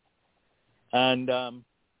Lawson. And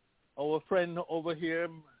our friend over here,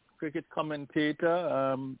 cricket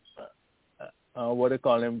commentator, what do you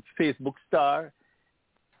call him, Facebook star,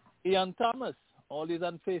 Ian Thomas. All is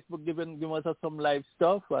on Facebook giving us some live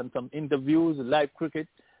stuff and some interviews, live cricket,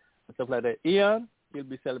 and stuff like that. Ian, he'll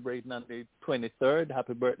be celebrating on the 23rd.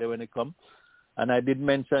 Happy birthday when it comes. And I did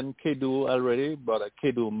mention Kedu already, brother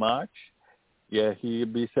Kedu March. Yeah, he'll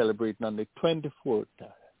be celebrating on the 24th.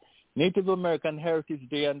 Native American Heritage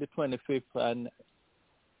Day on the 25th, and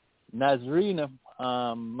Nazrina,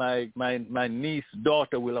 my niece's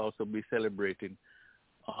daughter, will also be celebrating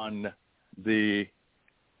on the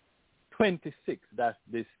 26th. That's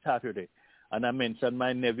this Saturday. And I mentioned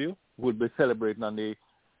my nephew will be celebrating on the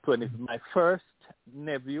 20th. My first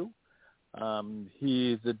nephew,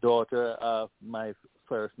 he is the daughter of my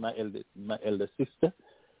elder sister.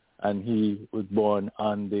 And he was born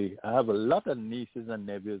I have a lot of nieces and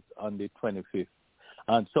nephews on the 25th,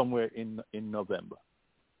 and somewhere in November.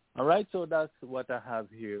 All right, so that's what I have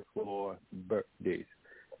here for birthdays.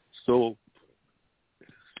 So,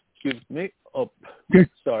 excuse me.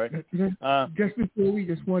 Sorry. Just before, we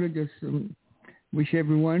just want to wish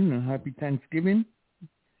everyone a happy Thanksgiving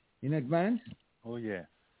in advance. Oh, yeah.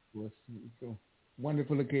 It's a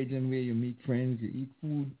wonderful occasion where you meet friends, you eat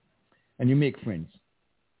food, and you make friends.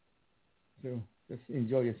 So just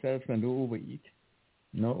enjoy yourself and don't overeat,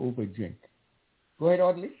 no overdrink. Go ahead,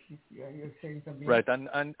 Audley. You're saying something. Right,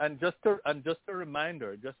 and just a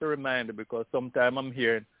reminder, because sometimes I'm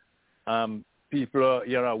hearing people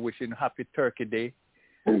are wishing Happy Turkey Day.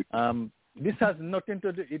 This has nothing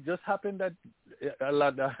to do. It just happened that a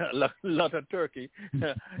lot of turkey,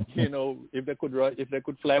 if they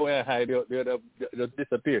could fly away high, they would have just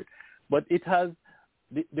disappeared. But it has.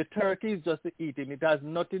 The turkey is just eating. It has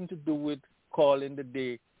nothing to do with calling the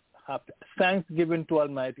day Thanksgiving to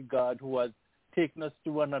Almighty God who has taken us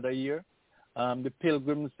to another year. The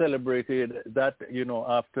pilgrims celebrated that,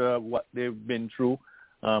 after what they've been through,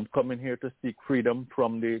 coming here to seek freedom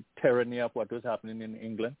from the tyranny of what was happening in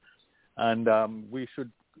England. And we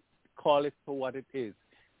should call it for what it is.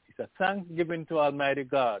 It's a thanksgiving to Almighty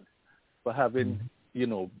God for having,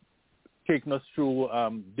 taken us through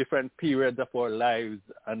different periods of our lives,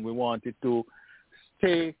 and we wanted to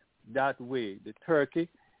stay that way. The turkey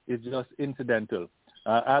is just incidental.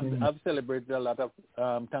 I've celebrated a lot of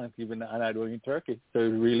Thanksgiving, and I don't eat turkey, so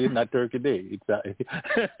it's really not Turkey Day.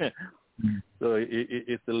 So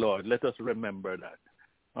it's the Lord. Let us remember that.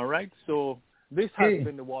 All right. So this has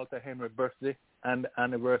been the Walter Henry birthday and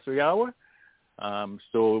anniversary hour.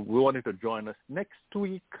 So we wanted to join us next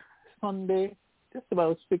week, Sunday, just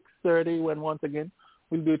about 6:30, when once again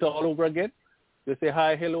we'll do it all over again. We'll say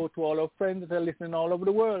hi, hello to all our friends that are listening all over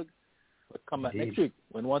the world. But come back next week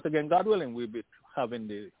when once again, God willing, we'll be having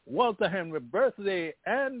the Walter Henry birthday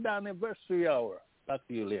and anniversary hour. Back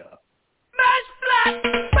to you, Leah. Match flat!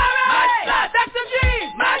 Match flat! Dr. G!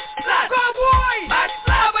 Match flat! Cowboy! Match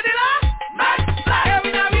flat! Abadilla! Match flat! Here we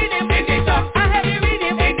now read him in the top. I have you read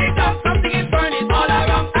him in the top. Something is burning all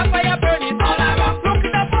around. A fire burning all around. Look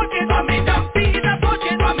at the fortune coming down. See the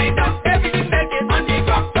fortune coming down. Everything making on the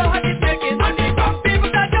ground. So hot it's making on the ground.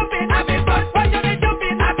 People are jumping, having fun. Watch them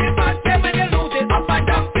jumping, having fun. Then when they lose it, up and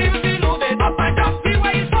down. People be losing, up and down. See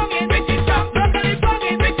why it's songing, which is strong. Locally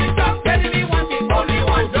songing, which is strong. Telling me one thing, only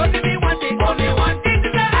one. Don't me one thing, only one. This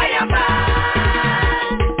is the I am man.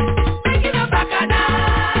 Making a bacchanal.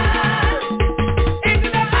 Into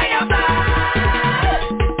the I am man.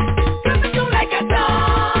 Coming to like a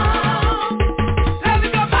song. Let me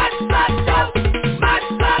go mad, flat out. Mad,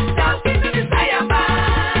 flat out. Into this I am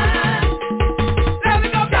man. Let me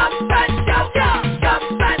go jump and shout,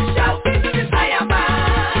 jump and shout. Into this I am man.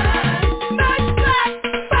 Mad, flat,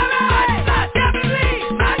 parade.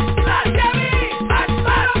 Mad, flat, Jeremy. Mad, flat, Jeremy. Mad,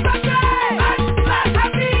 flat, O'Brien. Mad, flat,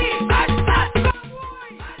 Happy. Mad, flat, Cowboy.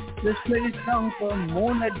 Let's play this song for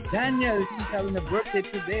Mona Daniel. She's having a birthday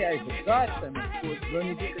today. I forgot. And of course,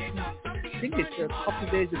 Bernie Dickerson. I think it's a couple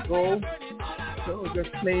days ago. So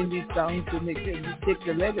just playing these songs to make you take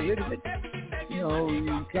the leg a little bit. You know,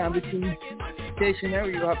 you can't be too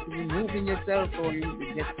stationary. You have to be moving yourself or you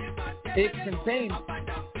get aches and pains.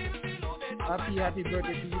 Happy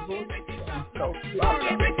birthday to you both. And South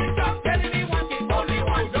Florida.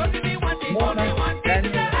 Mona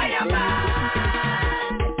Daniel and Bernie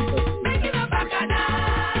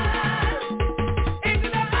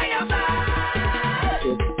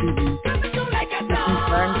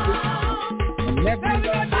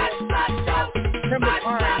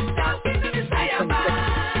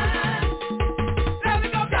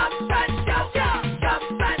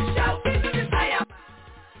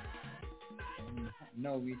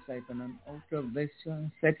Now we siphon out of this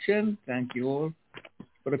section. Thank you all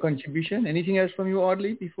for the contribution. Anything else from you,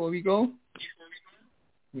 Audley, before we go?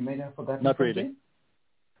 We might have forgotten Not something. really.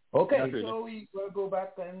 Okay, Not really. so we will go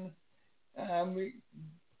back and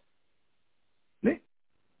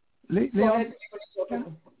Leon,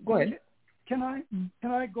 go ahead. Can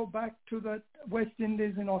I go back to that West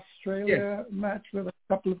Indies in Australia match with a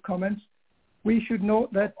couple of comments? We should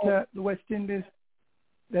note that the West Indies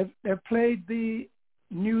they've played the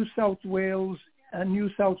New South Wales and New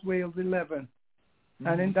South Wales 11,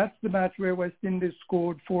 and that's the match where West Indies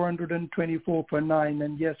scored 424 for 9.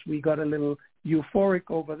 And yes, we got a little euphoric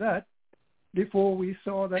over that. Before we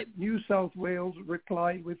saw that New South Wales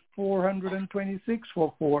replied with 426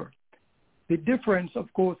 for 4. The difference,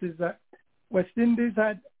 of course, is that West Indies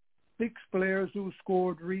had 6 players who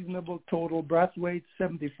scored reasonable total. Brathwaite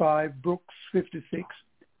 75, Brooks 56,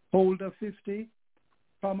 Holder 50,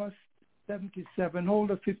 Thomas 77,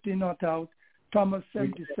 Holder 50 not out, Thomas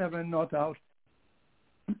 77 not out,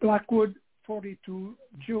 Blackwood 42,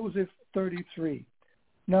 Joseph 33.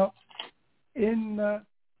 Now, in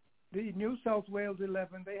the New South Wales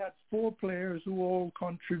 11, they had 4 players who all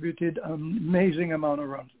contributed an amazing amount of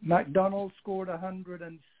runs. McDonald scored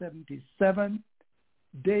 177,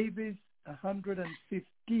 Davis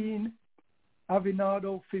 115,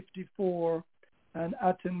 Avinado 54, and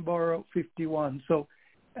Attenborough 51. So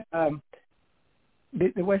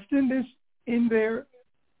the West Indies in their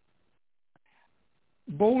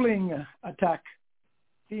bowling attack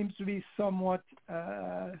seems to be somewhat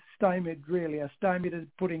stymied, really. Stymied is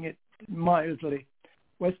putting it mildly.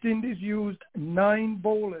 West Indies used 9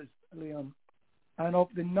 bowlers, Leon. And of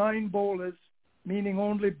the 9 bowlers, meaning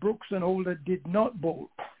only Brooks and Holder did not bowl,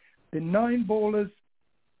 the 9 bowlers,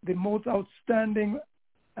 the most outstanding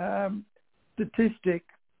statistic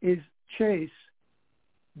is Chase,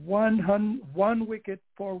 1 wicket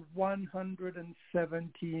for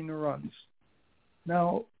 117 runs.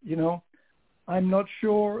 Now, you know, I'm not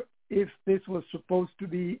sure if this was supposed to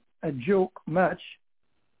be a joke match,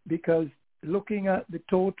 because looking at the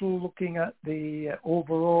total, looking at the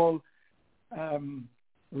overall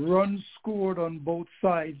runs scored on both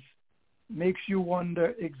sides, makes you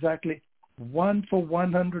wonder exactly 1 for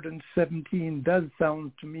 117 does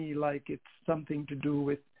sound to me like it's something to do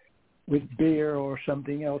with beer or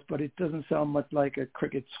something else, but it doesn't sound much like a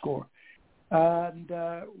cricket score. And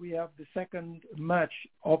we have the second match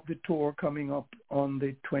of the tour coming up on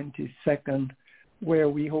the 22nd, where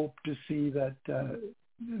we hope to see that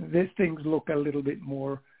these things look a little bit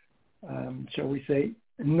more, shall we say,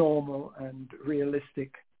 normal and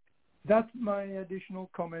realistic. That's my additional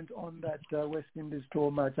comment on that West Indies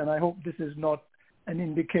tour match, and I hope this is not an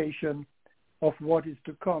indication of what is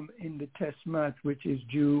to come in the test match, which is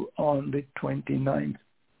due on the 29th.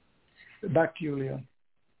 Back to you, Leon.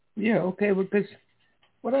 Yeah, okay, because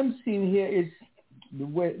what I'm seeing here is the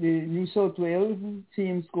New South Wales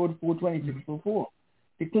team scored 426 for 4,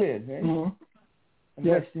 declared, right? Mm-hmm. And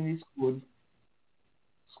West Indies scored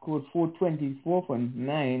 424 for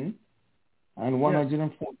 9 and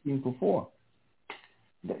 114 for 4.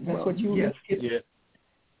 That's what you yes. get? Yeah.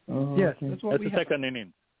 Yes, okay. that's what That's we the have. second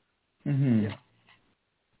inning. Mm-hmm. Yeah.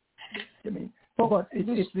 I mean, but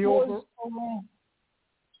it's the over.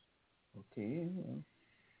 Okay.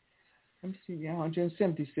 Let me see. Yeah,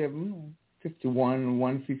 177, 51,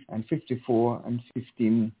 150, and 54, and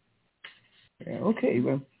 15. Yeah, okay.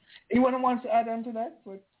 Well, anyone wants to add on to that?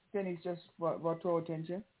 But then it's just brought to our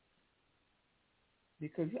attention.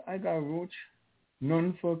 Because I got Roach,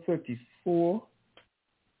 none for 34.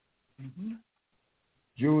 Mm-hmm.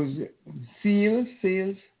 Joseph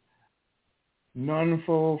Seals, none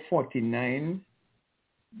for 49.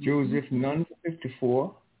 Joseph, none for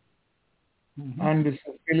 54. Mm-hmm.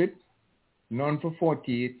 Anderson Phillip, none for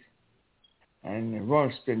 48. And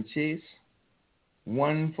Ralston Chase,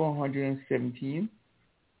 1 for 117.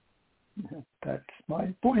 That's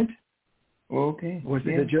my point. Okay. Was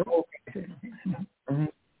it a joke? Mm-hmm.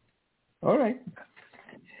 All right.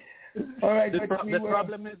 All right. The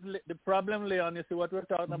problem, Leon, you see what we're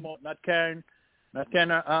talking about, not carrying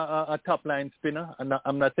a top line spinner. And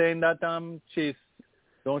I'm not saying that Chase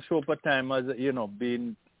don't show up at time as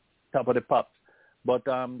being top of the pops, but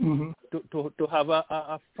to have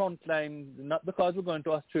a front line, not because we're going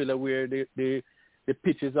to Australia where the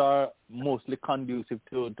pitches are mostly conducive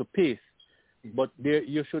to pace, but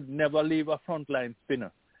you should never leave a front line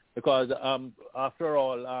spinner because after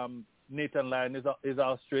all, Nathan Lyon is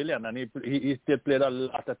Australian and he still played a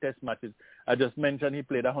lot of test matches. I just mentioned he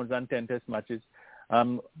played 110 test matches,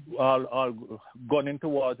 all going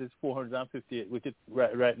towards his 458, which is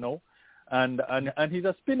right now, and he's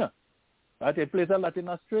a spinner. Right? He plays a lot in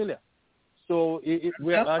Australia, so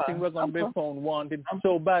I think we're going to be found wanting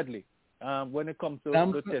so badly when it comes to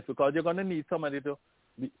the test because you're going to need somebody to.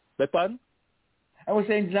 Pardon? I was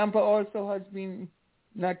saying Zampa also has been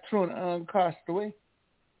not thrown cast away.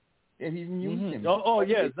 Yeah, he's used him.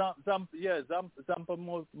 Zampa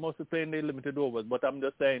mostly playing the limited overs, but I'm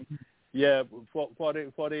just saying, for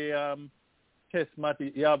the test match,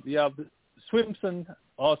 you have Swimson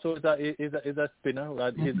also is a spinner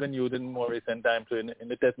that he's been used in more recent times in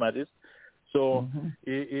the test matches. So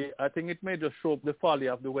I think it may just show up the folly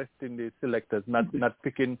of the West Indies selectors not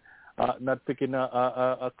picking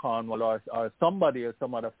a Cornwall or somebody or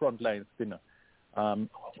some other frontline spinner.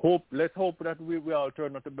 Let's hope that we all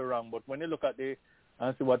turn out to be wrong. But when you look at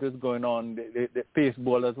and see what is going on, the pace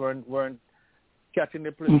bowlers weren't catching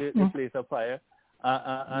the place of fire,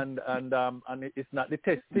 and it's not the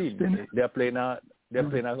test team. They're playing a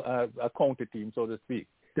county team, so to speak.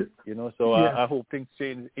 So I hope things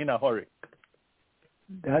change in a hurry.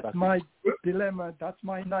 That's my dilemma. That's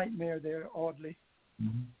my nightmare there, Audley.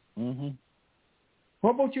 Mm-hmm.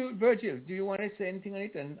 What about you, Virgil? Do you want to say anything on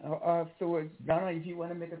it? And afterwards, Donna, if you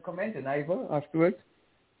want to make a comment, and Ivor afterwards.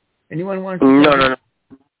 Anyone wants to? No.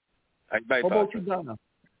 What about you, Donna?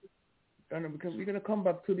 Donna, because we're going to come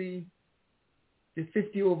back to the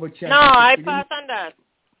 50 over challenge. No, I pass on that.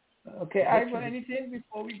 Okay, Ivor, anything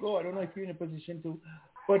before we go? I don't know if you're in a position to,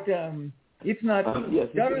 but if not, yes,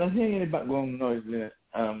 if you're not hearing any background noise,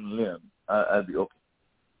 Liam, I'll be okay.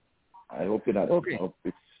 I hope you're not. Okay. I hope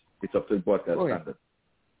it's up to the broadcast standard.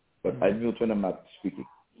 But I mute when I'm not speaking.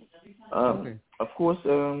 Of course,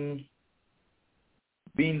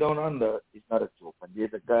 being down under is not a joke. And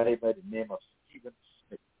there's a guy by the name of Stephen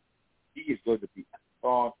Smith. He is going to be a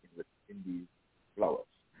thorn in these flowers.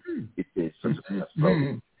 It is such a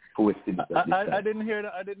problem for West Indies. I didn't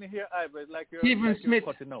hear Ivor. Like Stephen Smith.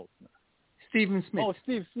 Cutting out. Stephen Smith. Oh,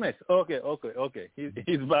 Steve Smith. Okay.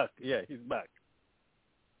 He's back. Yeah, he's back.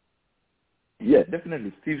 Yeah,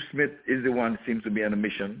 definitely. Steve Smith is the one who seems to be on a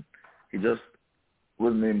mission. He just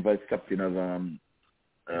was named vice captain of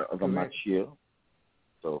a match here.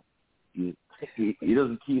 So he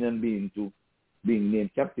doesn't keen on being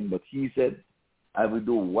named captain, but he said I will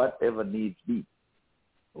do whatever needs be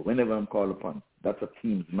whenever I'm called upon. That's a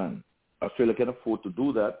team's man. Australia can afford to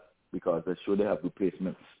do that because they're sure they have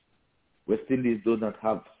replacements. West Indies do not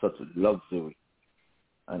have such luxury.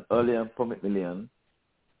 And earlier, Pomit Million,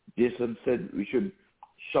 Jason said we should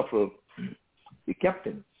shuffle the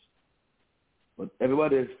captains. But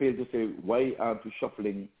everybody has failed to say, why aren't we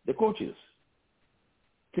shuffling the coaches?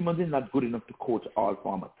 Timmons is not good enough to coach all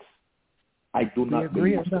formats. I do not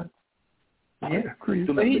agree believe on that. Yeah, agree.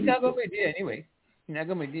 But he's not going to be there anyway. He's not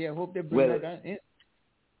going to be there. I hope they bring that in.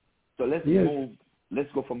 So let's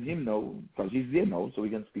go from him now, because he's there now, so we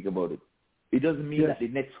can speak about it. It doesn't mean that the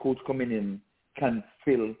next coach coming in can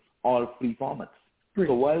fill all three formats.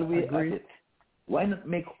 So while we're at it, why not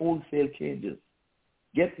make wholesale changes?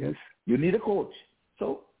 You need a coach.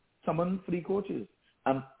 So summon 3 coaches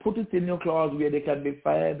and put it in your clause where they can be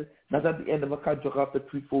fired, not at the end of a contract after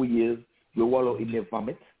 3-4 years, you wallow in their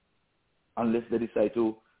vomit, unless they decide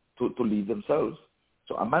to leave themselves.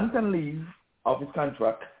 So a man can leave off his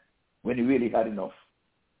contract when he really had enough.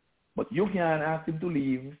 But you can't ask him to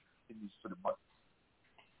leave for the money.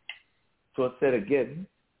 So I said again,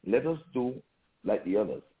 let us do like the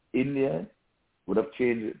others. India would have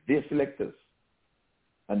changed their selectors,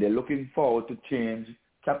 and they're looking forward to change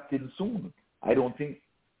captain soon. I don't think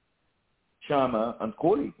Sharma and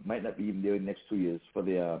Kohli might not be even there in the next 2 years for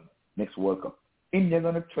their next World Cup. India are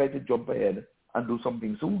going to try to jump ahead and do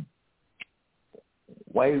something soon.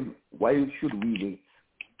 Why should we wait?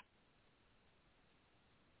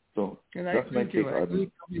 So that's my take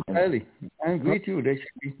on it. I agree too. They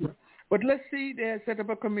should be. But let's see, they have set up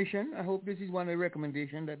a commission. I hope this is one of the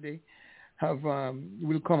recommendations that they have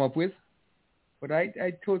will come up with. But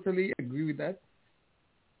I totally agree with that.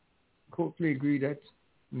 Totally agree that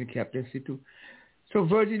in the captaincy too. So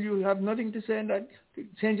Virgil, you have nothing to say on that?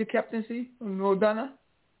 Change the captaincy? No, Donna?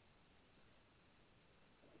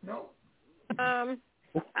 No? I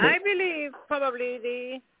believe probably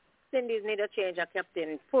the Indies need a change of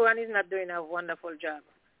captain. Puran is not doing a wonderful job.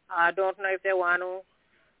 I don't know if they want to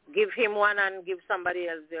give him one and give somebody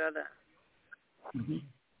else the other. Mm-hmm.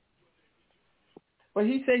 Well,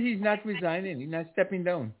 he said he's not resigning. He's not stepping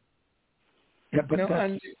down. Yeah, but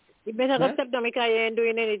he better not step down because he ain't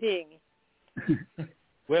doing anything.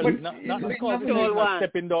 Well, not because he's not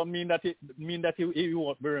stepping down mean that he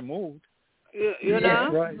won't be removed. You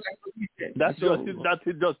know? Right. That's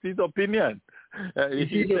just his opinion.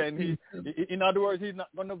 He's saying in other words, he's not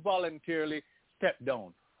going to voluntarily step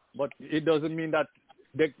down, but it doesn't mean that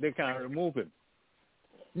they can't remove him.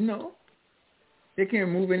 No, they can't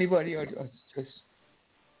remove anybody or just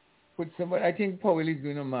put somebody. I think Powell is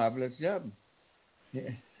doing a marvelous job.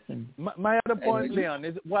 Yeah. My other point, Leon,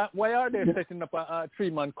 is why are they setting up a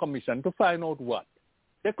 3-man commission to find out what?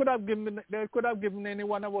 They could have given any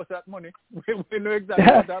one of us that money. We know exactly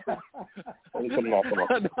what happened.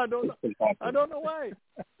 I don't know why.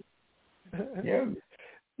 Yeah.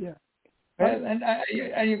 Yeah. Well,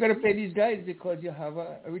 and you got to pay these guys because you have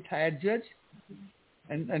a retired judge,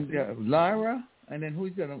 and Lara, and then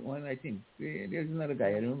who's the other one? I think there's another guy.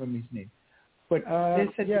 I don't remember his name. But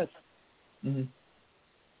yes. Mm-hmm.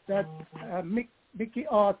 That's Mickey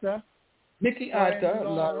Arthur.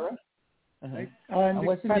 Lara. Uh-huh. And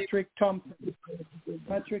Patrick Thompson.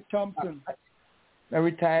 A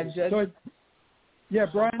retired judge? So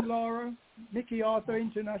Brian Lara, Mickey Arthur,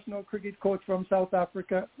 international cricket coach from South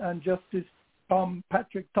Africa, and Justice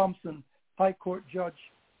Patrick Thompson, High Court judge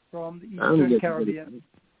from the Eastern Caribbean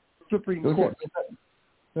Supreme Court.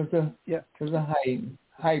 There's a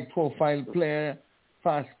high profile player,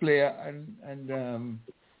 fast player, and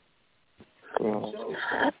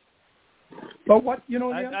but what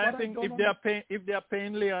I think if they are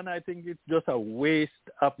paying Leon, I think it's just a waste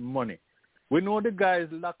of money. We know the guys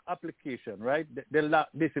lack application, right? They lack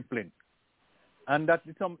discipline, and that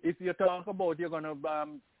if you talk about you're gonna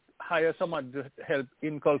hire someone to help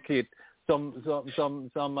inculcate some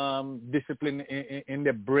discipline in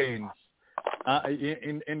the brains,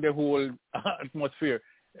 in the whole atmosphere.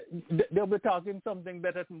 They'll be talking something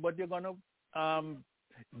better, but you're gonna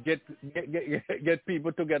get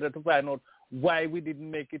people together to find out why we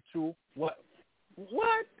didn't make it through. What?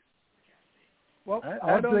 Well,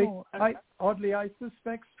 oddly, I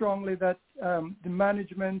suspect strongly that the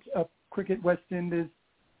management of Cricket West Indies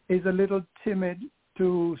is a little timid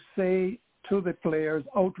to say to the players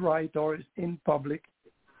outright or in public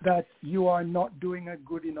that you are not doing a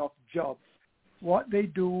good enough job. What they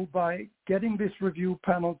do by getting this review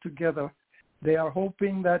panel together, they are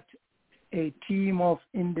hoping that a team of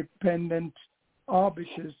independent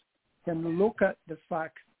arbiters can look at the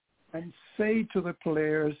facts and say to the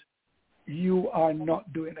players, you are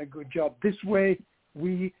not doing a good job. This way,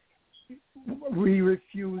 we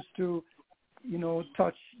refuse to,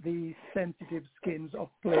 touch the sensitive skins of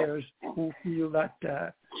players who feel that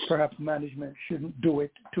perhaps management shouldn't do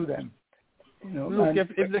it to them. Look,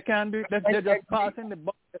 if they can't do it, they're just passing the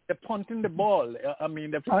ball, they're punting the ball. I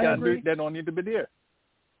mean, if they can't do it, they don't need to be there.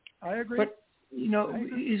 I agree. But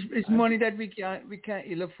it's money that we can't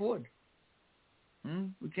ill afford.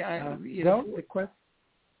 We can't. We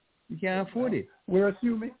can't afford it. We're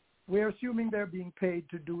assuming they're being paid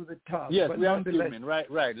to do the task. Yes, but we are assuming.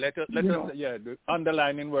 Right. Let us the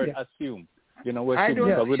underlining word assume. We're assuming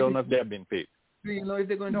because we don't know if they're being paid. Do you know if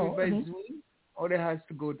they're going to do it by Zoom or they has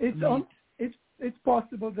to go to It's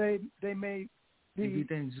possible they may be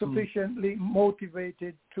sufficiently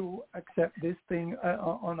motivated to accept this thing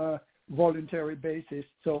on a voluntary basis.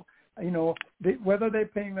 So, whether they're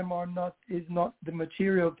paying them or not is not the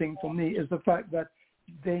material thing for me. Is the fact that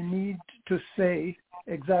they need to say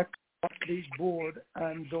exactly what the board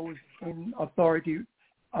and those in authority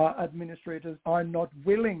administrators are not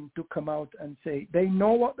willing to come out and say. They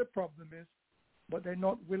know what the problem is, but they're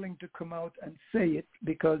not willing to come out and say it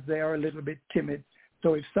because they are a little bit timid.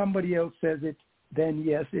 So if somebody else says it, then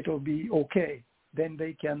yes, it'll be okay. Then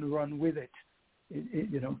they can run with it,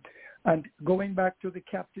 And going back to the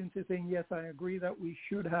captaincy thing, yes, I agree that we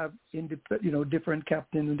should have different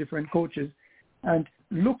captains and different coaches. And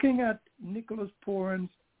looking at Nicholas Pooran's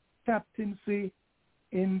captaincy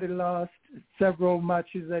in the last several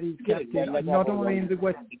matches that he's captained, not only in the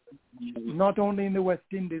West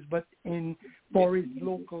Indies, but for his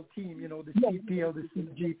local team, the CPL, the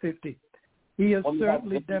CG50. He has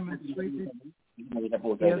certainly demonstrated.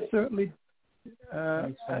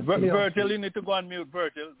 Virgil, you need to go on mute.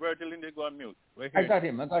 Virgil, you need to go on mute. I got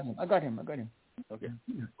him. Okay.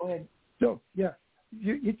 Go ahead. So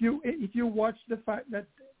if you watch the fact that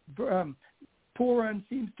Pooran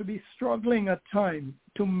seems to be struggling at times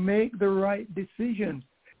to make the right decisions.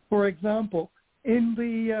 For example, in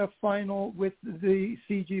the final with the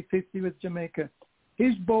CG50 with Jamaica,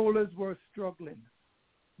 his bowlers were struggling.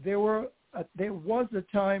 There was a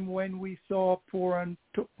time when we saw Pooran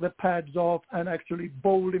took the pads off and actually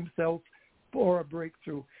bowled himself for a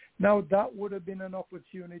breakthrough. Now that would have been an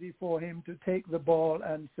opportunity for him to take the ball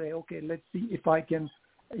and say, okay, let's see if I can,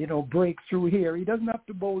 break through here. He doesn't have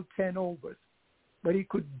to bowl 10 overs, but he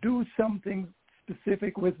could do something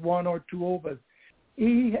specific with 1 or 2 overs.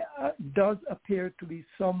 He does appear to be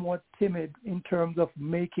somewhat timid in terms of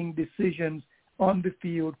making decisions on the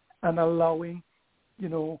field and allowing,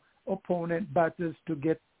 opponent batters to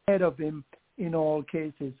get ahead of him in all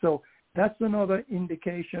cases. So that's another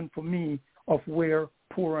indication for me of where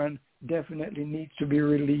Pooran definitely needs to be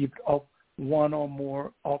relieved of one or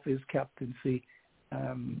more of his captaincy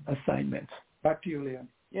assignments. Back to you, Leon.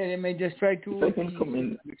 Yeah, they may just try to come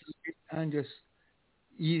in and just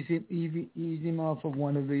ease him off of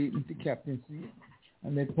one of the captaincy,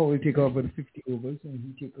 and then probably take over the 50 overs, and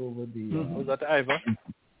he take over the. Was that Ivor?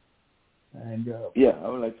 And I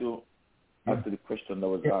would like to answer the question that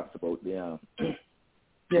was asked about the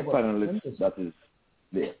panelists that is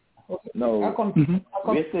there. Okay. Now,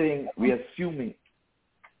 we're assuming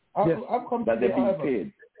that they're being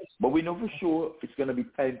paid, but we know for sure it's going to be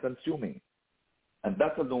time consuming, and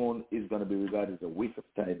that alone is going to be regarded as a waste of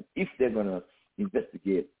time if they're going to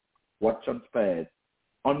investigate what transpired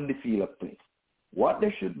on the field of play. What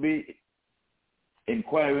they should be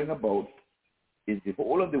inquiring about is the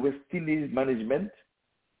whole of the West Indies management,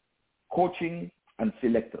 coaching, and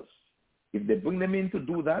selectors. If they bring them in to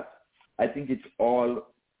do that, I think it's all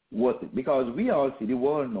worth it, because we all see, the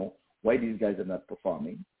world know why these guys are not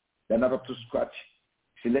performing. They're not up to scratch.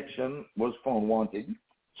 Selection was found wanting.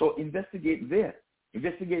 So investigate them,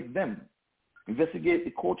 investigate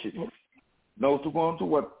the coaches. Now, to go on to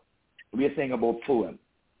what we are saying about Pooran,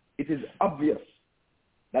 it is obvious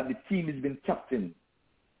that the team has been captained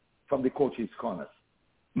from the coach's corners.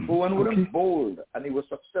 Pooran would have bowled, and he was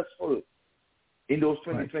successful in those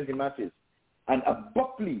 2020 matches. And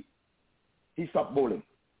abruptly, he stopped bowling.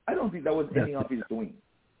 I don't think that was any of his doing.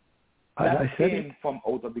 That came from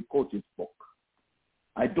out of the coach's book.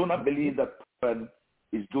 I do not believe that Pooran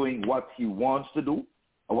is doing what he wants to do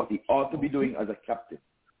or what he ought to be doing as a captain.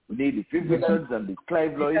 We need the Viv Richards and the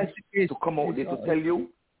Clive Lloyd to come out there to tell you,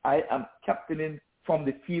 I am captaining from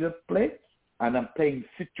the field of play, and I'm playing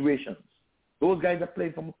situations. Those guys are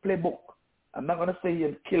playing from a playbook. I'm not going to stay here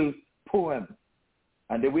and kill Pooran.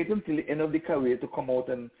 And they wait until the end of the career to come out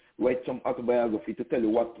and write some autobiography to tell you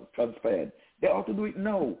what transpired. They ought to do it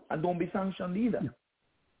now and don't be sanctioned either.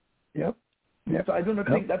 Yep. So I do not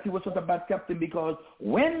think that he was such a bad captain, because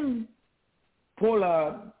when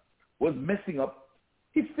Pollard was messing up,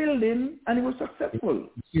 he filled in and he was successful.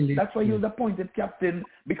 That's why he was appointed captain,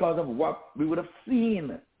 because of what we would have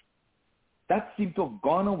seen. That seemed to have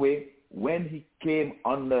gone away when he came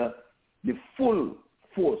under the full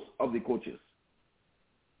force of the coaches.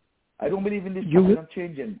 I don't believe in this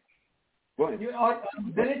changing. Go ahead.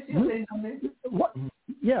 What?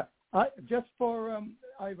 Yeah, just for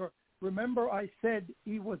Ivor, remember I said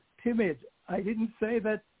he was timid. I didn't say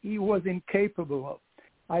that he was incapable.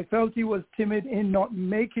 I felt he was timid in not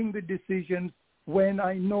making the decisions when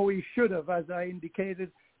I know he should have. As I indicated,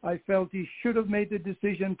 I felt he should have made the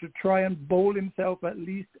decision to try and bowl himself at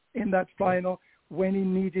least in that final when he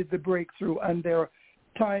needed the breakthrough. And there are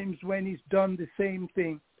times when he's done the same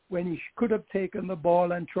thing, when he could have taken the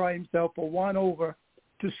ball and tried himself for one over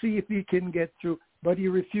to see if he can get through, but he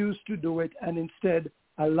refused to do it and instead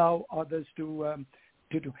allow others to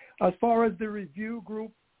do. As far as the review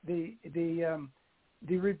group, the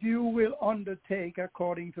review will undertake,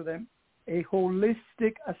 according to them, a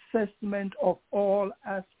holistic assessment of all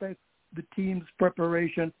aspects of the team's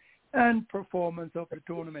preparation and performance of the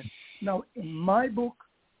tournament. Now, in my book,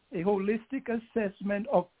 a holistic assessment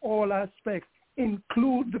of all aspects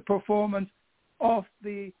include the performance of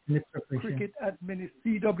the cricket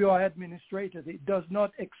CWI administrators. It does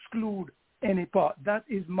not exclude any part. That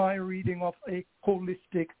is my reading of a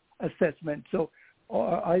holistic assessment. So,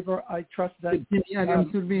 Ivor, I trust that.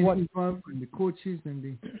 Adams will be involved, and the coaches and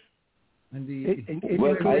the. I think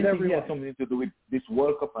it has something to do with this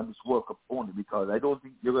World Cup and this World Cup only, because I don't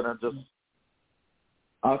think you're gonna just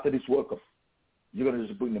after this World Cup you're gonna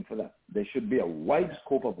just bring them for that. There should be a wide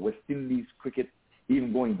scope of West Indies cricket,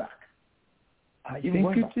 even going back. I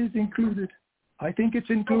think it is included. I think it's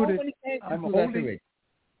included. How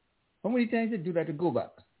many times they do that to go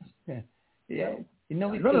back? Yeah.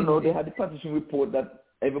 No. They had the partition report that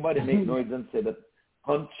everybody made noise and said that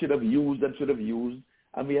Hunt should have used,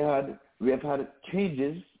 and we have had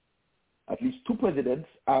changes, at least 2 presidents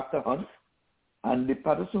after Hunt, and the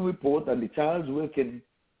Patterson report and the Charles Wilkin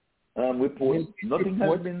report, nothing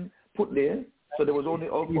has been put there. So there was only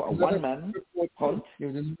a one-man Hunt. There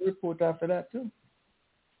was a report after that too.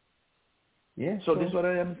 Yeah. So this is what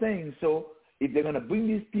I am saying. So if they're going to bring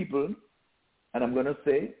these people, and I'm going to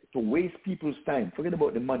say, to waste people's time, forget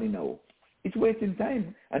about the money now. It's wasting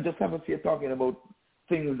time. And just have us here talking about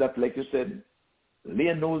things that, like you said,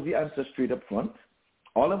 Leah knows the answer straight up front.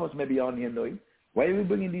 All of us may be on here knowing. Why are we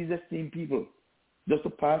bringing these esteemed people? Just to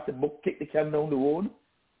pass the book, kick the can down the road?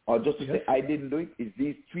 Or just to say, I didn't do it? It's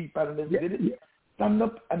these 3 panelists who did it? Stand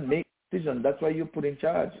up and make a decision. That's why you put in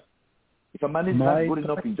charge. If a man is not good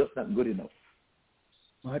enough, he's just not good enough.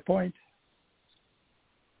 My point.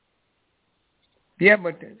 Yeah,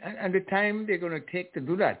 but and the time they're going to take to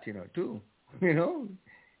do that, too. You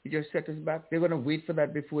just set us back. They're going to wait for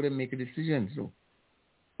that before they make a decision. So,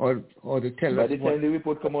 or to tell us. By the time the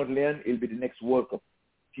report come out, Leon, it'll be the next World Cup,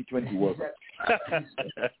 T20 World Cup.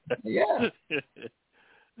 Yeah.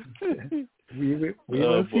 we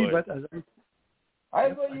will see, but as I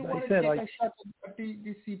want to take a shot at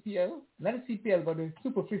the CPL, not the CPL, but the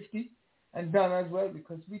Super 50, and Dan as well,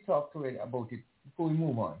 because we talked about it before we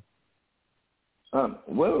move on.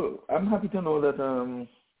 Well, I'm happy to know that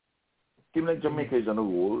team like Jamaica is on a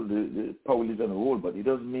roll, the Powell is on a roll, but it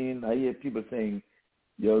doesn't mean I hear people saying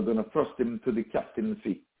you're going to thrust him to the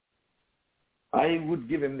captaincy. I would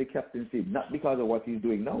give him the captaincy, not because of what he's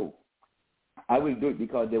doing now. I will do it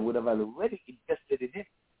because they would have already invested in him.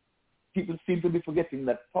 People seem to be forgetting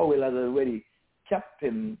that Powell has already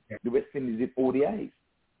captained the West Indies in ODIs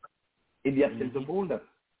in the absence of Holder.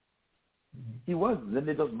 He was. Then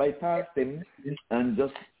they just bypassed him and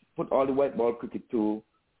just put all the white ball cricket to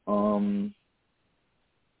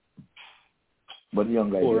but the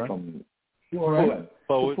young guy from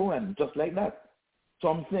Foran, just like that. So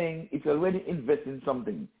I'm saying if you already invest in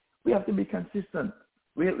something, we have to be consistent.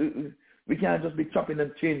 We can't just be chopping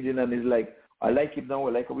and changing and it's like, I like it now,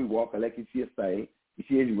 I like how we walk, I like his hairstyle, his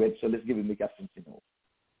hair is wet, so let's give him the captaincy now.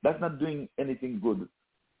 That's not doing anything good.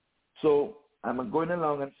 So I'm going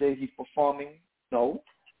along and say he's performing now.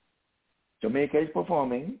 Jamaica is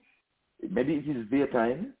performing. Maybe it is their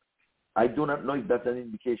time. I do not know if that's an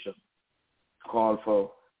indication to call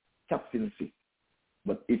for captaincy.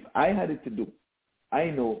 But if I had it to do,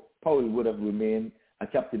 I know Powell would have remained a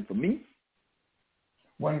captain for me.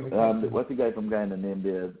 What's the guy from Guyana named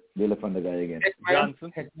the elephant guy again?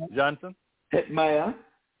 Johnson. Hetmeyer,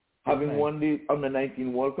 having won the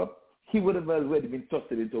Under-19 World Cup, he would have already been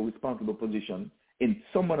thrusted into a responsible position in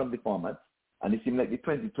some one of the formats, and it seemed like the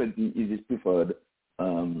 2020 is his preferred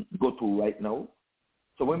go-to right now.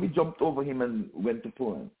 So when we jumped over him and went to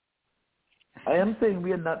Poland, I am saying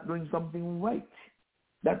we are not doing something right.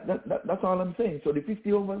 That's all I'm saying. So the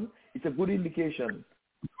 50 overs, it's a good indication.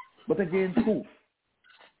 But again, proof.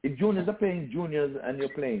 If juniors are playing juniors and you're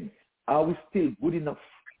playing, are we still good enough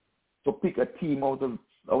to pick a team out of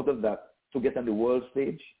that to get on the world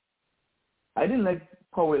stage? I didn't like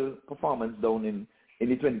Powell's performance down in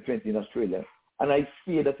the 2020 in Australia, and I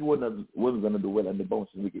fear that he wasn't going to do well on the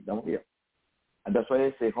bouncing wicket down here. And that's why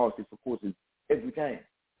I say horses for courses every time.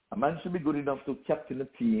 A man should be good enough to captain a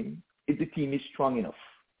team if the team is strong enough,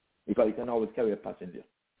 because you can always carry a passenger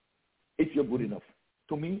if you're good enough.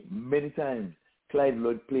 To me, many times, Clive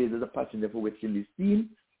Lloyd plays as a passenger for West Indies team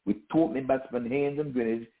with two opening batsmen, Haynes and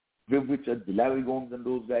Greenwich, Viv Richards, Larry Gomes and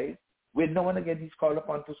those guys, where now and again he's called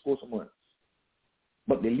upon to score some runs.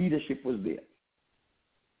 But the leadership was there.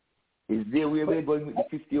 Is there where we're going with the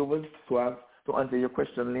 50 overs to answer your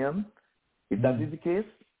question, Liam? If that is the case,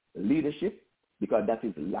 leadership, because that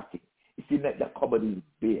is lacking. You see that the cupboard is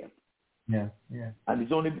bare. Yeah, yeah. And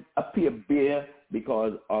it's only appear bare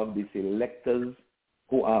because of the selectors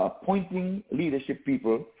who are appointing leadership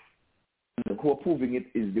people, and who are proving it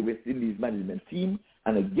is the West Indies management team.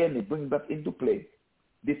 And again, it brings back into play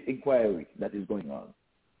this inquiry that is going on.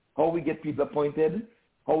 How we get people appointed,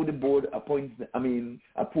 how the board appoints,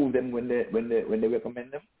 approve them when they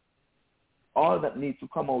recommend them. All that needs to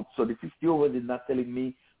come out. So the 50 overs is not telling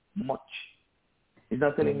me much. It's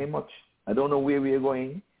not telling me much. I don't know where we are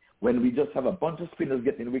going when we just have a bunch of spinners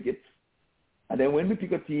getting wickets. And then when we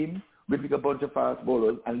pick a team, we pick a bunch of fast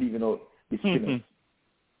bowlers and leaving out the spinners.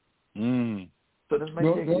 So that's my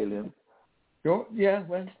take, William. Yeah,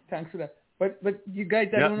 well, thanks for that. But you guys,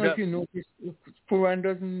 I don't know if you noticed, Pooran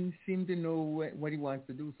doesn't seem to know what he wants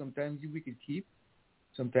to do. Sometimes he wicket keep,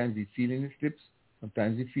 sometimes he's feeling the slips,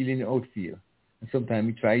 sometimes he's feeling the outfield, and sometimes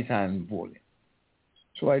he tries hand bowling.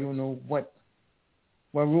 So I don't know what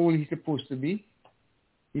role he's supposed to be.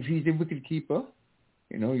 If he's a wicket keeper,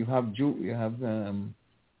 you have John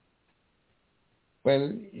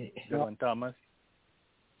Thomas.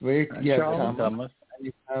 Thomas.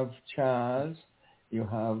 You have Charles. You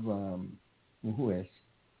have who else?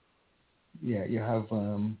 Yeah, you have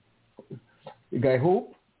the guy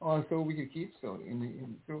Hope also we can keep. So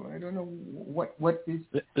so I don't know what is.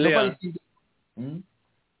 Leon.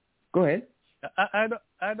 Go ahead. I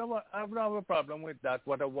don't have a problem with that.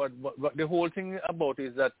 What the whole thing about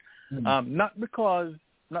is that not because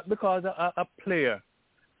a player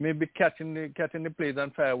may be catching the plays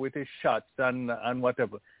on fire with his shots and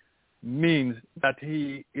whatever means that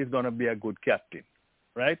he is going to be a good captain,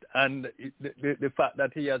 right? And the fact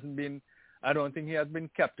that he hasn't been, I don't think he has been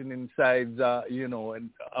captain inside in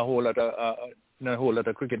a whole lot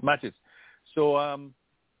of cricket matches. So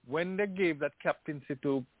when they gave that captaincy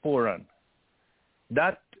to Pooran,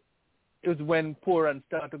 that is when Pooran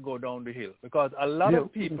started to go down the hill, because a lot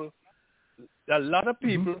of people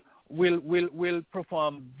will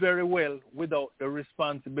perform very well without the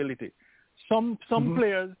responsibility. Some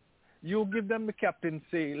players, you give them the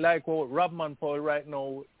captaincy, like Robman Powell right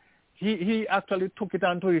now, he actually took it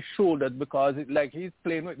onto his shoulders because he's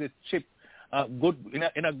playing with this chip, good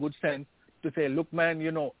in a good sense, to say, look, man,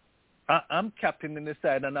 I'm captain in the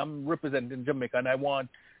side and I'm representing Jamaica, and I want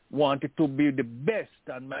it to be the best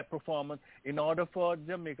and my performance in order for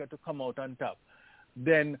Jamaica to come out on top.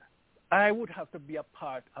 Then I would have to be a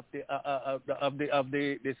part of the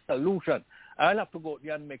solution. I'll have to go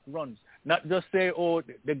there and make runs, not just say, oh,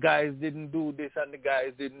 the guys didn't do this and the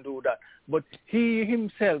guys didn't do that. But he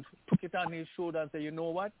himself took it on his shoulder and said, you know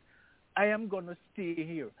what, I am going to stay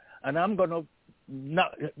here and I'm going to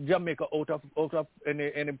knock Jamaica out of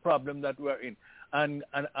any problem that we're in. And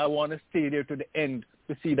I want to stay there to the end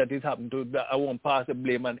to see that it happened. I won't pass the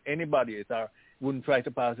blame on anybody else, or wouldn't try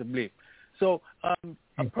to pass the blame. So a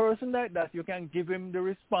person like that, you can give him the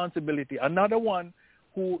responsibility. Another one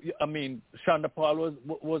who, Shanda Paul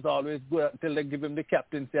was always good until they give him the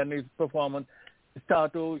captaincy and his performance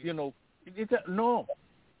start to, no.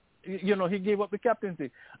 He gave up the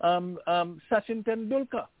captaincy. Sachin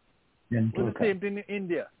Tendulkar was the same thing in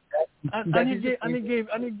India. And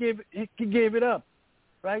he gave it up,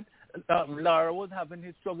 right? Lara was having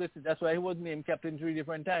his struggles. That's why he was named captain 3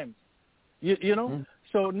 different times.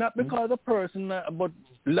 So not because the person, but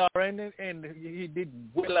Lara in the end, he did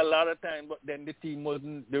well a lot of times, but then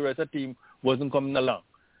the rest of the team wasn't coming along.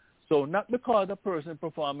 So not because the person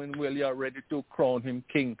performing well, you're ready to crown him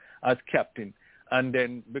king as captain, and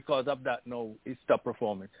then because of that, no, he stopped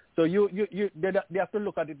performing. So they have to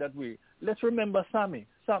look at it that way. Let's remember Sammy.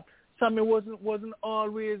 Sammy wasn't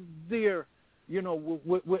always there,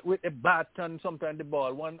 with a bat and sometimes the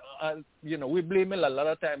ball. We blame him a lot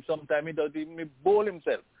of times. Sometimes he doesn't even bowl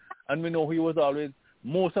himself. And we know he was always,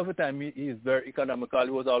 most of the time, he is very economical. He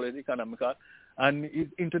was always economical. And he's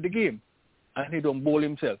into the game. And he don't bowl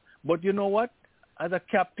himself. But you know what? As a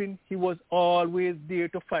captain, he was always there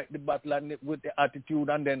to fight the battle and with the attitude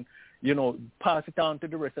and then, pass it on to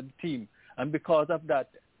the rest of the team. And because of that,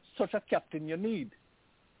 such a captain you need,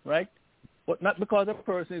 right? But not because a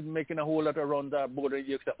person is making a whole lot of runs or border,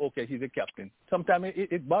 you say, okay, he's a captain. Sometimes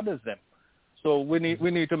it bothers them. So we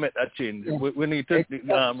need to make that change. Yeah. We need to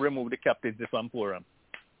remove the captaincy from Pooran.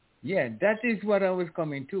 Yeah, that is what I was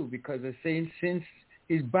coming to, because I'm saying since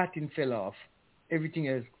his batting fell off, everything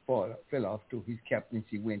else fell off too. His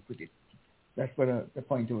captaincy went with it. That's what the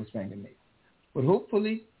point I was trying to make. But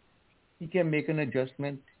hopefully he can make an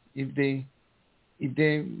adjustment if they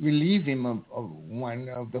relieve him of one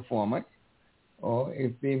of the formats, or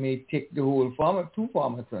if they may take the whole format, 2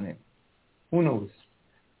 formats on him. Who knows?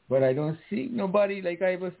 But I don't see nobody, like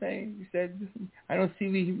I was saying, he said, I don't see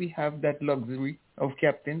we have that luxury of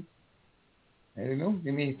captain. I don't know.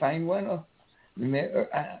 They may find one, or they may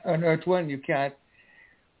unearth one. You can't.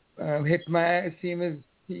 Hetmyer seems as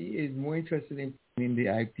he is more interested in the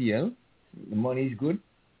IPL. The money is good.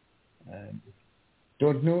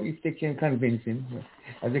 Don't know if they can convince him.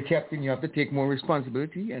 As a captain, you have to take more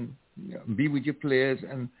responsibility and be with your players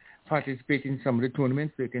and participate in some of the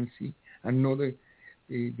tournaments so you can see and know the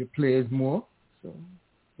players more. So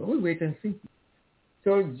we'll wait and see.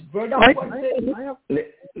 So, brother,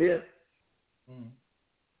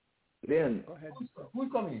 Leon, go ahead.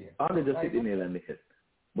 Who's coming here? I'm just hitting nail on the head,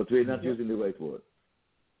 but we're not using the right word.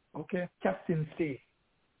 Okay. Captaincy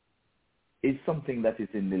is something that is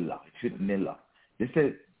in Nilla. It's with Nilla. They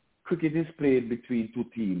said cricket is played between 2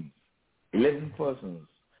 teams, 11 persons,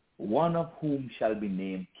 one of whom shall be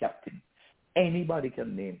named captain. Anybody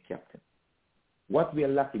can name captain. What we are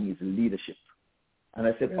lacking is leadership. And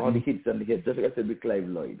I said all the hits on the head, just like I said with Clive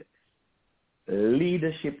Lloyd.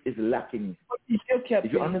 Leadership is lacking.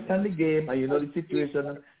 If you understand the game and you know the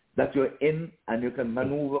situation that you're in and you can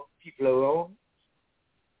maneuver people around.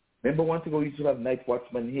 Remember once ago you used to have night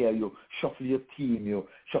watchmen here, you shuffle your team, you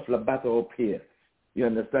shuffle a batter up here. You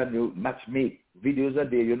understand, you match make. Videos are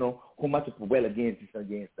there, who match up well against this and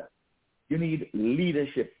against that. You need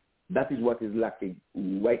leadership. That is what is lacking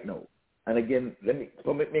right now. And again,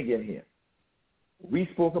 permit me again here. We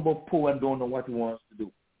spoke about Pooran don't know what he wants to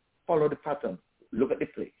do. Follow the pattern. Look at the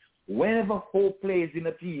play. Whenever Hope plays in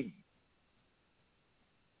a team,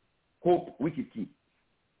 Hope wicket keep.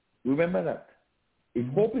 Remember that. If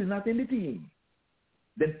Hope is not in the team,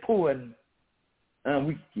 then Pooran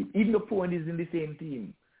wicket keep. Even though Pooran is in the same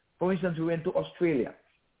team. For instance, we went to Australia.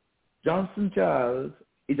 Johnson Charles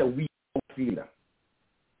is a weak outfielder.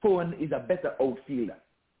 Pooran is a better outfielder.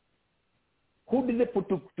 Who did they put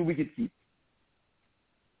to wicket keep?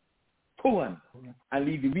 Pooran, and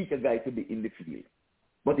leave the weaker guy to be in the field.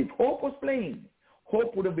 But if Hope was playing,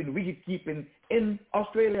 Hope would have been wicket keeping in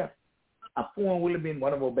Australia. And Pooran would have been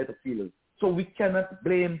one of our better fielders. So we cannot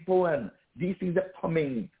blame Pooran. These things are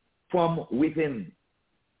coming from within.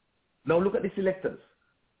 Now look at the selectors.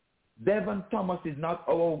 Devon Thomas is not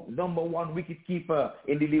our number 1 wicket keeper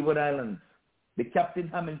in the Leeward Islands. The Captain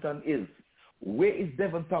Hamilton is. Where is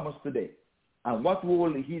Devon Thomas today? And what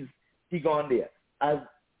role he gone there? As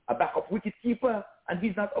a backup wicket keeper, and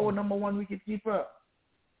he's not our number 1 wicket keeper.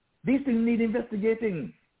 These things need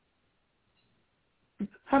investigating.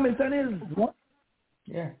 Hamilton is. What?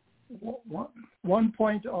 Yeah. One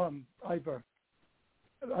point on, Ivor.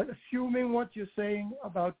 Assuming what you're saying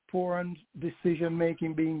about Pooran's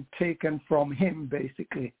decision-making being taken from him,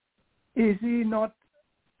 basically, is he not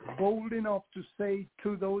bold enough to say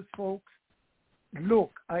to those folks,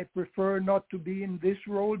 look, I prefer not to be in this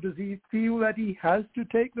role? Does he feel that he has to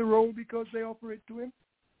take the role because they offer it to him?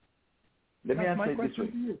 Let me answer it this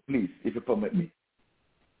way, please, if you permit me.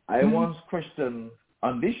 I once questioned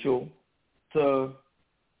on this show to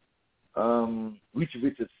Richard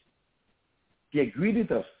Richards. He agreed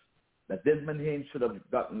with us that Desmond Haynes should have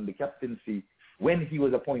gotten the captaincy when he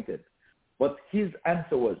was appointed. But his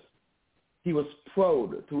answer was, he was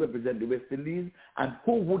proud to represent the West Indies, and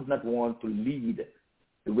who would not want to lead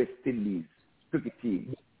the West Indies cricket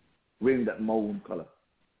team wearing that maroon color?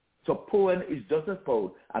 So Pooran is just as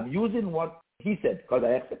proud. I'm using what he said because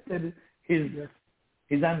I accepted his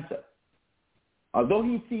answer. Although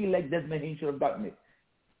he feels like Desmond Haynes should have gotten it,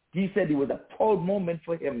 he said it was a proud moment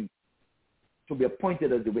for him to be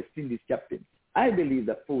appointed as the West Indies captain. I believe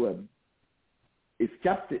that Pooran is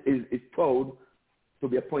proud to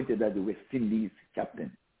be appointed as the West Indies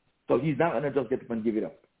captain. So he's not going to just get up and give it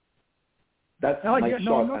up. That's my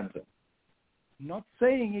short answer. Not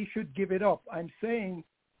saying he should give it up. I'm saying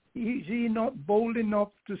is he not bold enough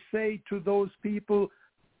to say to those people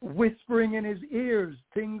whispering in his ears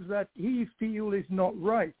things that he feels is not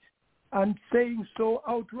right and saying so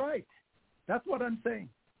outright? That's what I'm saying.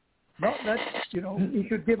 Not that, he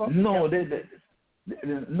should give up. No, they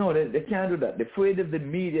can't do that. They're afraid of the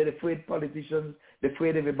media, they're afraid of politicians, they're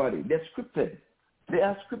afraid of everybody. They're scripted. They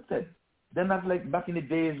are scripted. They're not like back in the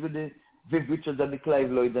days with the Viv Richards and the Clive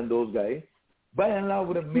Lloyds and those guys. By and large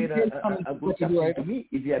would have made a good captain to me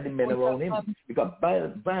if he had the men around him. Because by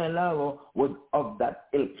and large was of that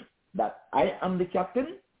ilk, that I am the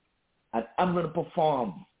captain and I'm going to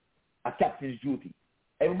perform a captain's duty.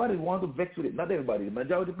 Everybody wants to vex with it. Not everybody. The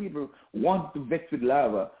majority of people want to vex with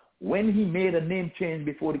Lara when he made a name change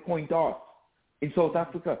before the coin toss in South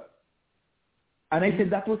Africa. And I said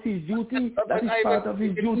that was his duty. That is part of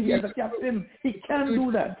his duty as a captain. He can't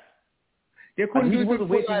do that. And he was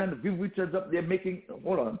waiting and Viv Richards up there making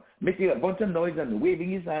a bunch of noise and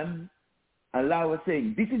waving his hand. And Lara was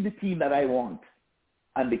saying, this is the team that I want.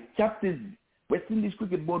 And the captain, West Indies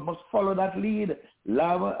Cricket Board must follow that lead.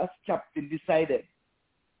 Lara as captain decided,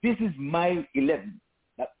 this is my 11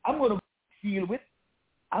 that I'm going to deal with.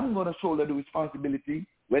 I'm going to shoulder the responsibility,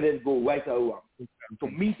 whether it go right or wrong. To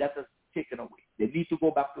me, that is taken away. They need to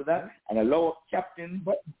go back to that and allow a captain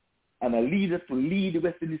and a leader to lead the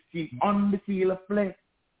West Indies team on the field of play.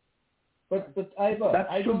 But Ivor, that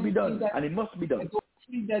should be done, and it must be done. I don't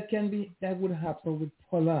think that would happen with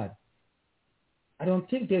Pollard. I don't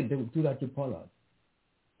think they would do that to Pollard.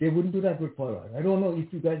 They wouldn't do that with Pollard. I don't know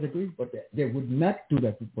if you guys agree, but they would not do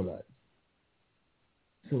that with Pollard.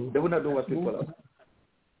 So they would not do what with Pollard.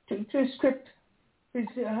 To script his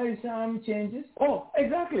changes. Oh,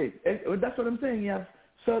 exactly. That's what I'm saying. You have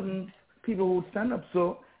certain people who stand up.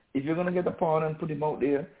 So if you're going to get a pawn and put him out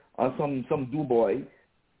there or some do-boy,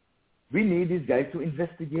 we need these guys to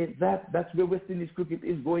investigate that. That's where West Indies cricket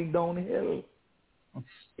is going downhill.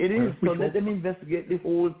 It is. So let them investigate the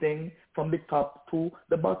whole thing from the top to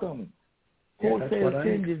the bottom. Wholesale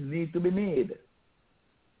changes need to be made.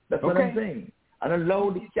 That's what I'm saying. And allow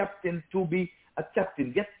the captain to be a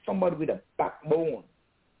captain. Get somebody with a backbone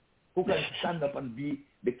who can stand up and be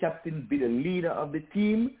the captain, be the leader of the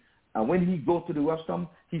team. And when he goes to the rostrum,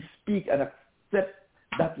 he speak and accept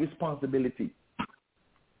that responsibility.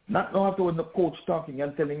 Not now after when the coach talking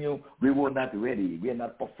and telling you, we were not ready, we are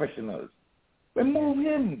not professionals. Remove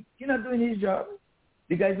him. He's not doing his job.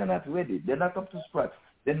 The guys are not ready. They're not up to scratch.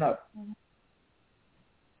 They're not.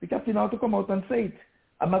 The captain ought to come out and say it.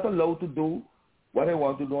 I'm not allowed to do what I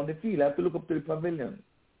want to do on the field. I have to look up to the pavilion.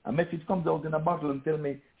 A message comes out in a bottle and tell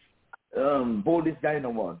me, bowl this guy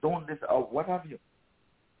no more. Don't this, what have you.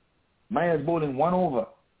 Maya's bowling 1 over.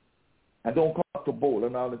 And don't come up to bowl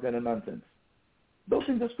and all this kind of nonsense. Those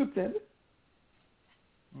things are scripted.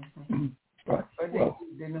 Mm-hmm. Right. But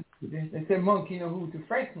they say monkey know who to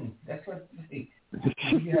frighten. That's what they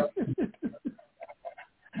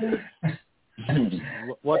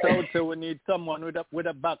What I would say, we need someone with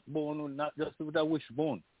a backbone, not just with a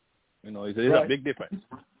wishbone. It's a big difference.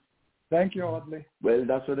 Thank you, Audley. Well,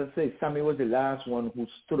 that's what I say. Sammy was the last one who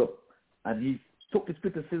stood up, and he took his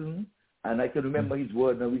criticism, and I can remember his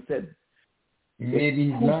words, and we said,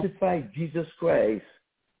 maybe crucified Jesus Christ.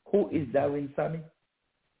 Who is Darwin, Sammy?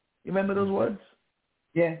 You remember those words?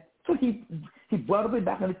 Yeah. So he brought it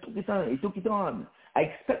back and he took it on. I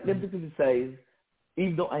expect them to criticize,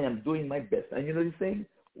 even though I am doing my best. And you know the saying?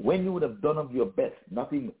 When you would have done of your best,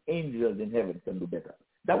 not even angels in heaven can do better.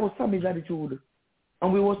 That was Sammy's attitude.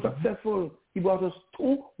 And we were successful. He brought us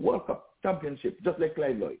 2 World Cup championships, just like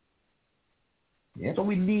Clive Lloyd. Yeah. So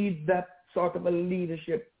we need that sort of a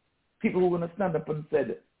leadership. People who are going to stand up and say,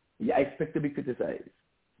 yeah, I expect to be criticized,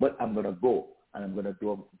 but I'm going to go and I'm going to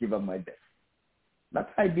give them my best. Not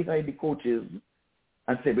hide behind the coaches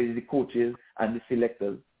and say, well, the coaches and the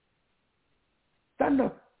selectors. Stand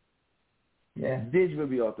up. Yeah. This is where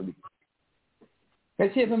we ought to be.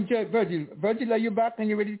 Let's hear from Virgil. Virgil, are you back and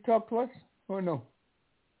you ready to talk to us or no?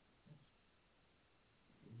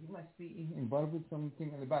 He must be involved with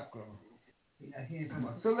something in the background.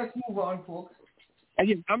 So let's move on, folks.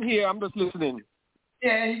 I'm here. I'm just listening.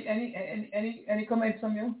 Yeah. Any comments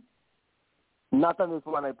from you? Not on this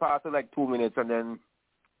one. I pass it like 2 minutes, and then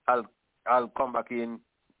I'll come back in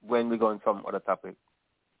when we go on some other topic.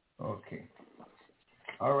 Okay.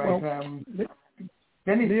 All right. Well,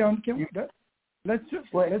 Leon, let's just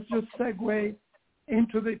segue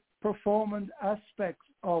into the performance aspects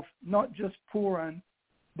of not just Pooran,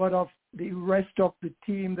 but of the rest of the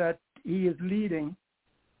team that he is leading,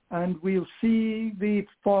 and we'll see the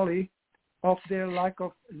folly of their lack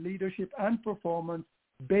of leadership and performance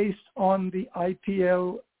based on the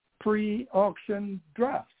IPL pre-auction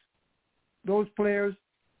drafts. those players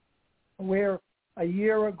where a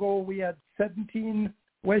year ago we had 17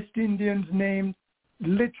 West Indians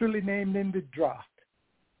literally named in the draft.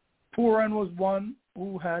 Pooran was one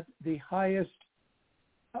who had the highest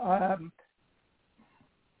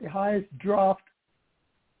draft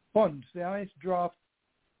funds, the highest draft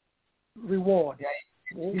reward,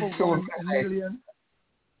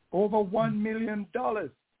 over $1 million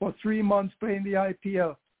for 3 months playing the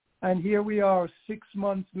IPL. And here we are 6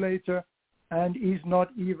 months later, and he's not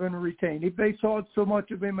even retained. If they thought so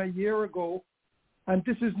much of him a year ago, and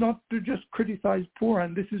this is not to just criticize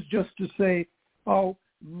Pooran, this is just to say how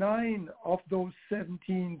 9 of those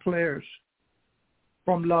 17 players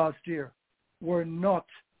from last year were not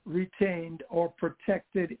retained or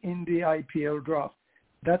protected in the IPL draft.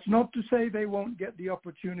 That's not to say they won't get the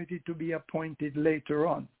opportunity to be appointed later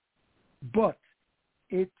on, but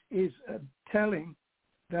it is telling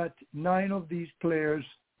that 9 of these players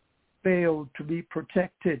failed to be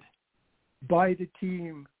protected by the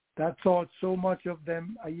team that thought so much of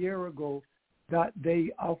them a year ago that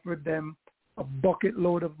they offered them a bucket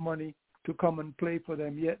load of money to come and play for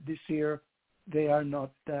them. Yet this year they are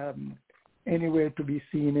not anywhere to be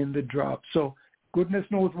seen in the draft. So goodness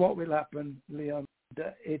knows what will happen, Leon.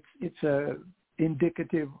 It's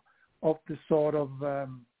indicative of the sort of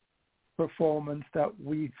performance that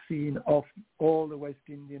we've seen of all the West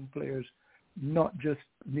Indian players, not just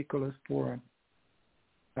Nicholas Pooran.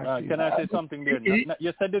 Can I say something there?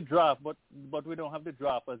 You said the draft, but we don't have the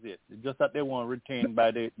draft as yet. It's just that they weren't retained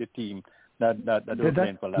by the team that they were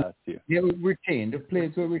playing for last year. They were retained. The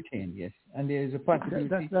players were retained, yes. And there is a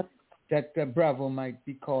possibility that Bravo might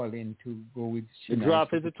be called in to go with Chennai. The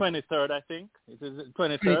draft is the 23rd, I think. It is the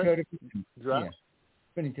 23rd draft?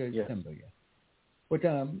 Yeah. 23rd December, yeah.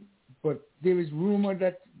 But there is rumor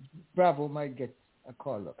that Bravo might get a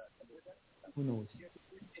call up. Who knows?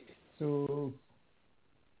 So,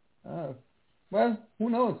 well, who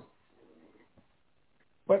knows?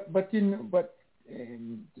 But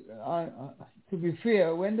to be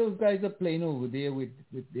fair, when those guys are playing over there with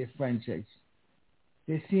their franchise,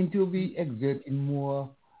 they seem to be exerting more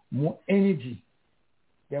energy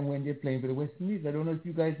than when they're playing for the West Indies. I don't know if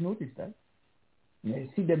you guys noticed that. I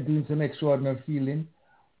see them doing some extraordinary fielding,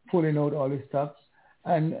 pulling out all the stops,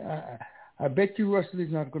 and I bet you Russell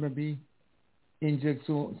is not going to be injured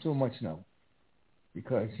so much now,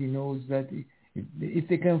 because he knows that if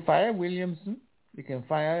they can fire Williamson, they can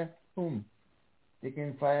fire whom? They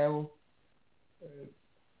can fire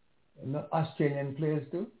Australian players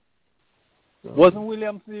too. So, wasn't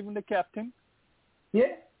Williamson even the captain?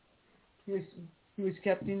 Yeah, he was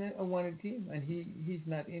captain of one team, and he's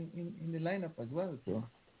not in the lineup as well. So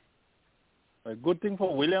a good thing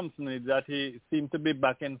for Williamson is that he seemed to be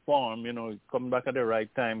back in form. Coming back at the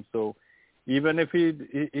right time. So even if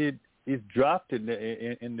he's drafted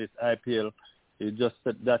in this IPL, it's just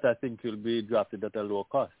that I think he'll be drafted at a low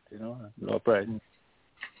cost. Low price.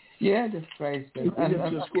 Yeah, the price.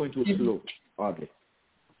 And just going too slow, hardly.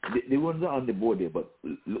 The ones are on the board there, but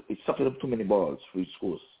look, it's sucking up too many balls for his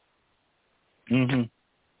scores. Mm-hmm.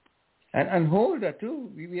 And Holder too.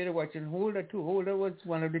 We were watching Holder too. Holder was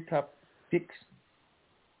one of the top picks.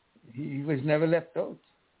 He was never left out.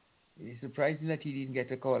 It's surprising that he didn't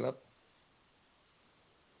get a call up.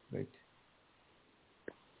 But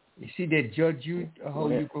you see, they judge you how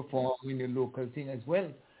you perform in the local thing as well.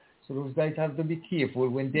 So those guys have to be careful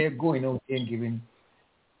when they're going out and giving.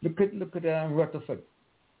 Look at Rutherford.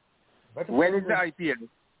 When is the IPL?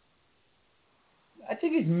 I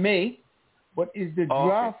think it's May, but it's the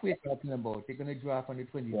draft we're talking about. They're going to draft on the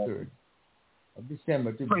 23rd of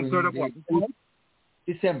December. 23rd of what?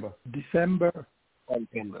 December. December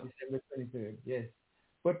 23rd, yes.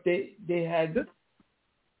 But they had,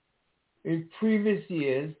 in previous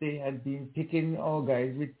years, they had been picking all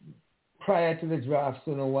guys prior to the draft,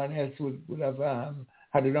 so no one else would have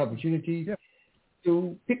had an opportunity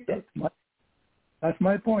to pick them. That's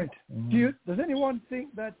my point. Mm-hmm. Does anyone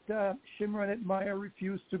think that Shimron Hetmyer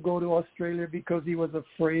refused to go to Australia because he was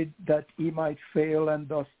afraid that he might fail and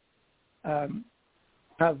thus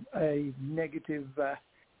have a negative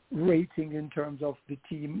rating in terms of the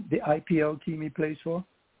team, the IPL team he plays for?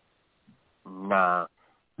 Nah.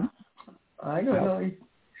 I don't know.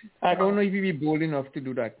 I don't know if he'd be bold enough to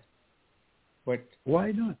do that. But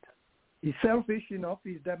why not? He's selfish enough.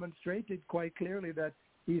 He's demonstrated quite clearly that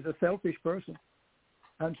he's a selfish person.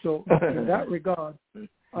 And so in that regard,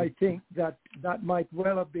 I think that might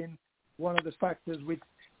well have been one of the factors which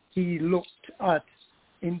he looked at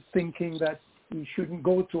in thinking that he shouldn't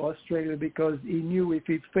go to Australia, because he knew if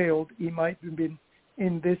he failed, he might have been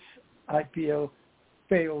in this IPL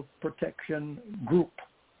failed protection group.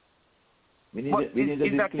 We need a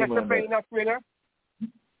is that test disclaimer the play in Australia?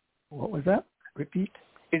 What was that? Repeat.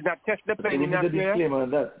 Is that test the play We in need a Australia? disclaimer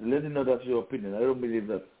on that. Let him know that's your opinion. I don't believe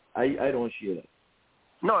that. I don't share that.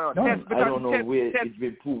 No, test, I don't know where test. it's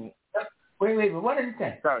been proven. Wait, what is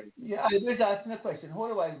that? Sorry. Yeah, I was asking a question. How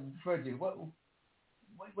do I, Virgil? What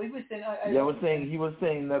you were saying? He was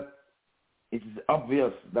saying that it's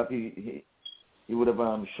obvious that he would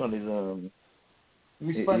have shown his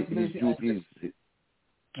duties.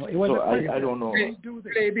 I don't know.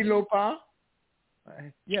 Play below par?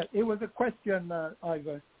 Yeah, it was a question,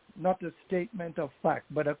 Ivor, not a statement of fact,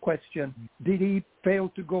 but a question. Did he fail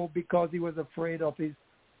to go because he was afraid of his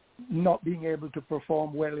not being able to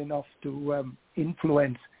perform well enough to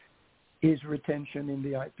influence his retention in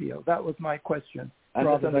the IPL? That was my question. I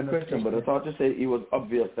understand the question, but I thought you say it was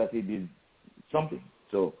obvious that he did something.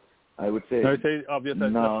 So I would say... No, it's obvious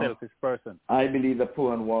as a selfish person. I believe that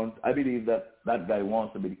I believe that guy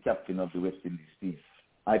wants to be the captain of the West Indies team.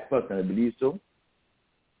 I personally believe so.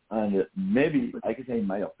 And maybe, I can say in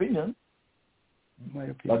my opinion,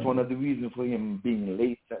 that's one of the reasons for him being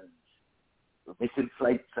late and missing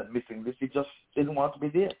flights and missing this. He just didn't want to be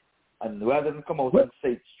there. And rather than come out and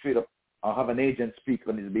say it straight up or have an agent speak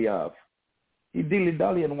on his behalf, he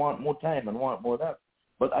dilly-dally and want more time and want more of that.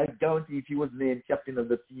 But I guarantee if he was named captain of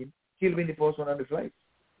the team, he'll be the first one on the flight.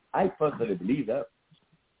 I personally believe that.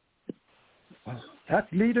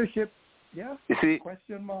 That's leadership. Yeah. You see?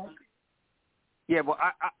 Question mark. Yeah, but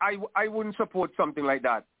I wouldn't support something like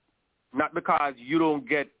that. Not because you don't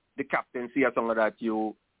get the captaincy or something that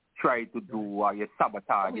you try to do or you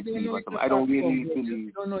sabotage the team or something. I don't really believe.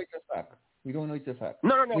 We don't know it's a fact. We don't know it's a fact.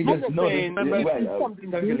 No. I'm just saying.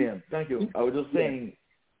 Thank you. I was just saying,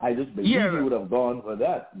 I just believe he would have gone for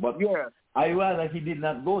that. But I rather he did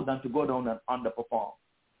not go than to go down and underperform.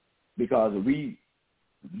 Because we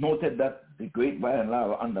noted that the great Brian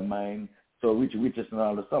Lara undermined so Richardson and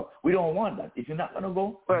all the stuff. We don't want that. If you're not going to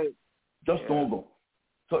go, just don't go.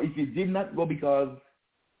 So if he did not go because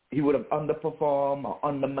he would have underperformed or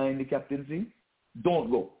undermined the captaincy, don't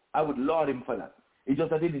go. I would laud him for that. It's just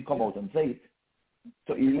that he didn't come out and say it.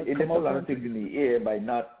 So he left a lot of things in the air by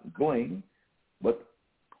not going. But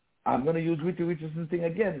I'm going to use Richie Richardson thing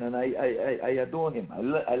again, and I adore him.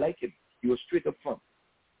 I like him. He was straight up front.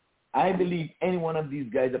 I believe any one of these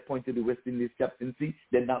guys appointed to West Indies captaincy,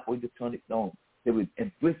 they're not going to turn it down. They will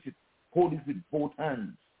embrace it, hold it with both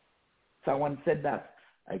hands. Someone said that.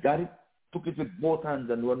 I got it, took it with both hands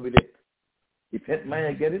and run with it. If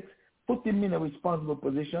Hetmeyer get it, put him in a responsible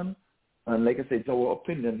position. And like I said, it's our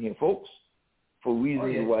opinion here, folks, for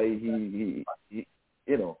reasons why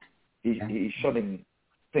he's shunning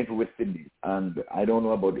things for West Indies. And I don't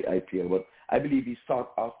know about the IPL, but I believe he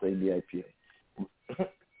sought after in the IPL.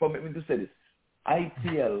 Permit me to say this.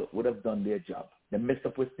 IPL would have done their job. They messed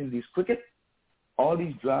up West Indies cricket. All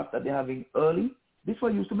these drafts that they're having early, this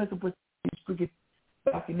one used to mess up West Indies cricket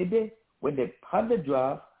back in the day. When they had the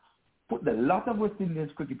draft, put a lot of West Indies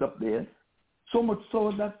cricket up there, so much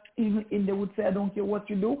so that even India would say, I don't care what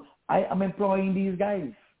you do, I am employing these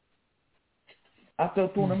guys. After a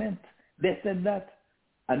tournament, they said that.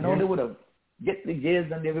 And now they would have get the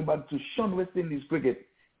Jays and everybody to shun West Indies cricket,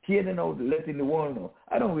 hearing out, letting the world know.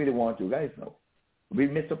 I don't really want you guys now. We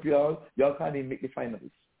mess up y'all can't even make the finals.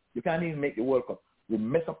 You can't even make the World Cup. We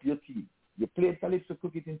mess up your team. You played Calypso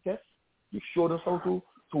cricket in test. You showed us how to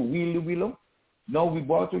wheel the wheel. Now we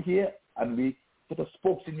brought you here and we put a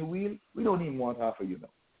spokes in your wheel. We don't even want half of you now.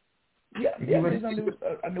 Yeah, it's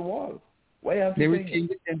on the wall. Why aren't they you will change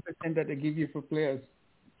the 10% that they give you for players.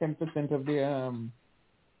 10% of their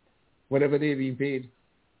whatever they've been paid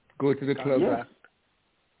go to the club.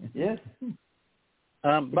 Yes.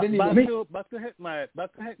 Back to Hetmeyer.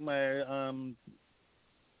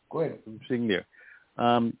 Go ahead. Sitting there.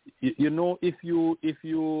 If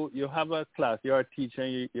you have a class, you're a teacher,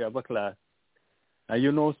 and you have a class, and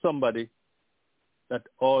you know somebody that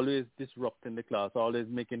always disrupting the class, always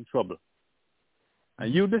making trouble,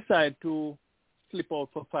 and you decide to slip out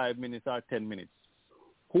for 5 minutes or 10 minutes,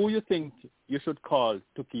 who you think you should call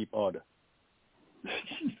to keep order?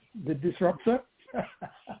 The disruptor?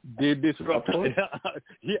 The disruptor.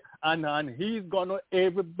 And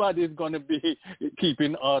everybody's gonna be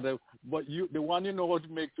keeping order. But the one you know how to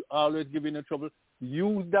make always giving you trouble,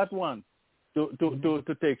 use that one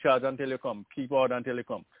to take charge until you come. Keep order until you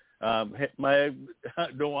come. Hetmeyer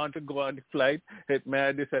don't want to go on the flight.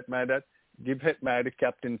 Hetmeyer this, Hetmeyer that. Give Hetmeyer the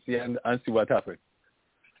captaincy and see what happens.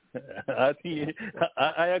 I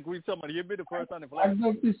agree with somebody. You be the first on the flight. I'd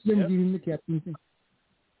love to see him give him the captaincy.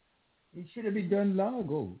 It should have been done long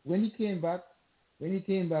ago. When he came back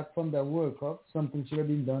from the World Cup, something should have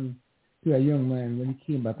been done to a young man when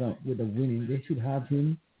he came back with a winning. They should have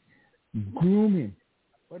him, groom him.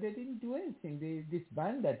 But they didn't do anything. They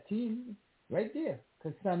disbanded that team right there.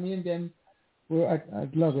 Because Sammy and them were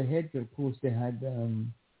at loggerheads. Of course, they had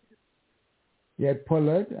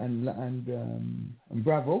Pollard and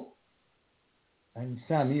Bravo and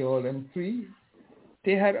Sammy, all them three.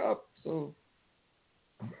 They had up. So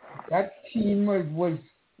that team was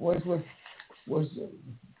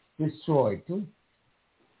destroyed too.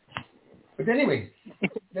 But anyway,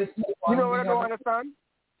 let's move on. You know what I don't understand?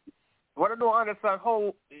 What I don't understand,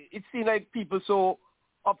 how it seems like people so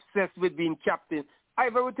obsessed with being captain. I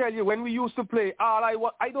will tell you, when we used to play, I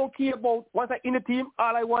don't care about, once I'm in a team,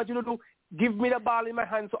 all I want you to do, give me the ball in my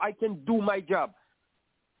hand so I can do my job.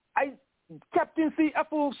 Captaincy are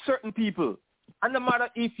for certain people. And no matter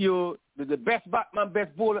if you're the best batsman,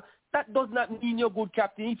 best bowler, that does not mean you're a good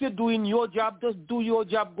captain. If you're doing your job, just do your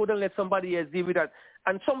job good and let somebody else deal with that.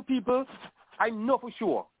 And some people, I know for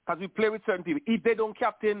sure, because we play with certain people, if they don't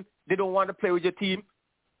captain, they don't want to play with your team,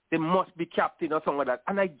 they must be captain or something like that.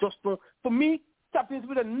 And I just don't, for me, captains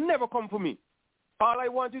will never come for me. All I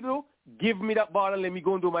want you to do, give me that ball and let me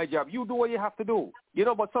go and do my job. You do what you have to do. You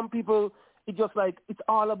know, but some people, it's just like, it's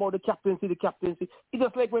all about the captaincy. It's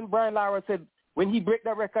just like when Brian Lara said, when he break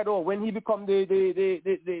that record or when he become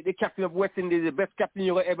the captain of West Indies, the best captain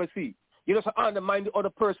you'll ever see. You just undermine the other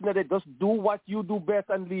person that they just do what you do best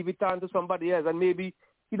and leave it on to somebody else. And maybe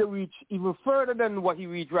he'll reach even further than what he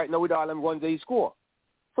reached right now with all them runs that he score.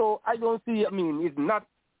 So I don't see, it's not,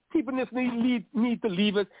 people just need to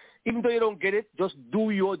leave it. Even though you don't get it, just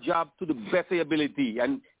do your job to the best of your ability.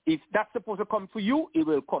 And if that's supposed to come for you, it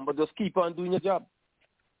will come. But just keep on doing your job.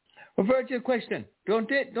 A virtual question. Don't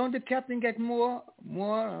the captain get more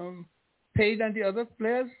pay than the other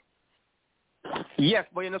players? Yes,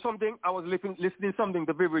 but you know something? I was listening something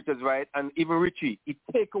to Beverages, right? And even Richie, it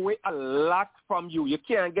take away a lot from you. You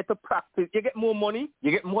can't get to practice. You get more money,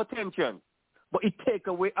 you get more attention, but it take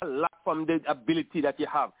away a lot from the ability that you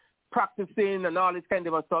have. Practicing and all this kind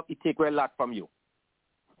of stuff, it take away a lot from you.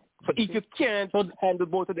 So if you can't handle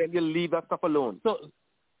both of them, you leave that stuff alone.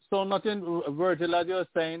 So nothing, Virgil, as you're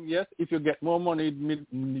saying, yes, if you get more money,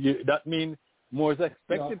 that means more is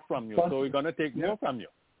expected from you. So we're going to take more from you.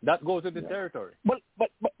 That goes with the territory. But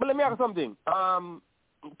let me ask you something.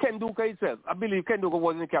 Ken Duka himself, I believe Ken Duka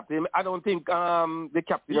wasn't the captain. I don't think the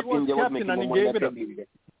captain of India was making more money than Ken.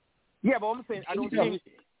 Yeah, but I'm saying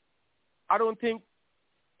I don't think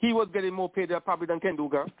he was getting more paid probably than Ken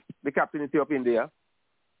Duka, the captain of India.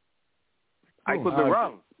 I could be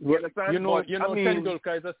wrong. You understand? Ken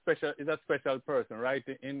Duka is a special person, right?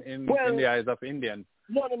 In the eyes of Indians.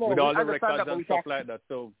 No. With all the records and stuff like that.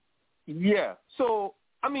 So yeah. So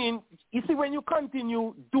you see, when you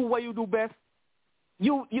continue do what you do best,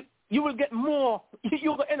 you will get more.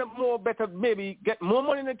 You will end up more better. Maybe get more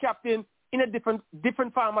money than the captain in a different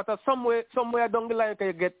format or somewhere down the line.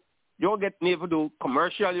 You'll get never do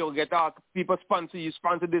commercial. You'll get people sponsor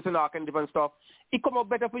this and all kind of different stuff. It come out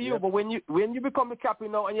better for you. Yep. But when you become the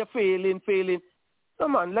captain now and you're failing, no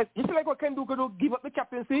man, you see like what Ken Duka do, give up the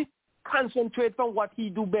captaincy, concentrate on what he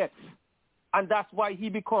do best, and that's why he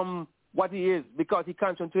become what he is, because he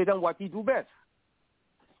concentrate on what he do best.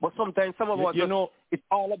 But sometimes some of us, it's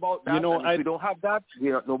all about that. If we don't have that,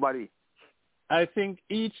 we're not nobody. I think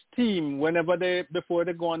each team, before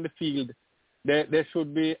they go on the field, they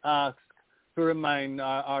should be asked to remind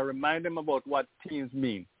them about what teams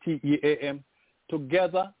mean. TEAM.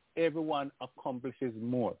 Together, everyone accomplishes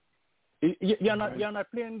more. You're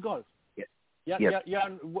not playing golf.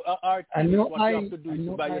 Our team, what you have to do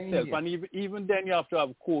is by yourself, and even then you have to have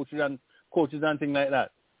coaches and things like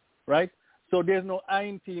that, right? So there's no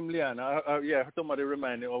iron team, Leon. Somebody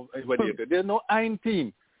remind me of what you do. There's no iron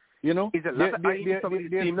team. You know,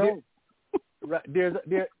 right.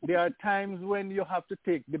 There are times when you have to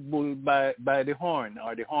take the bull by the horn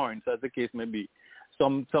or the horns, as the case may be.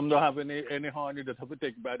 Some don't have any horn. You just have to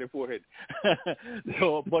take by the forehead.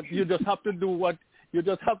 So, but you just have to do what you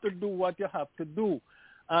have to do,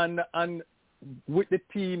 and with the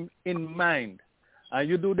team in mind. And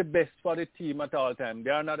you do the best for the team at all times.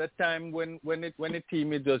 There are not a time when the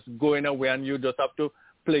team is just going away and you just have to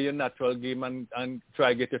play your natural game and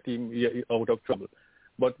try to get your team out of trouble.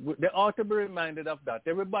 But they ought to be reminded of that.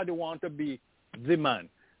 Everybody wants to be the man,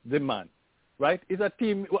 right? It's a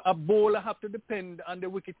team, a bowler have to depend on the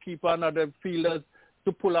wicketkeeper and other fielders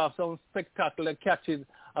to pull off some spectacular catches.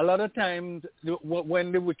 A lot of times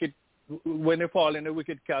when they fall in the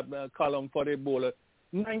wicket column for the bowler,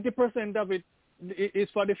 90% of it is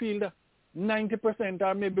for the fielder. 90%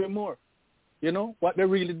 or maybe more. You know, what they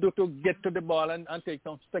really do to get to the ball and take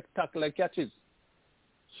some spectacular catches.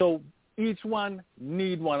 So each one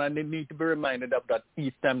need one, and they need to be reminded of that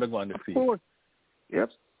each time they go on the field. Of course.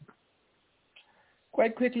 Yep.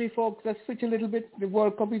 Quite quickly, folks, let's switch a little bit. The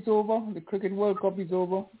World Cup is over. The Cricket World Cup is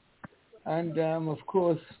over. And, of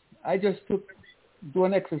course, I just do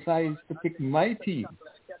an exercise to pick my team.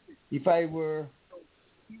 If I were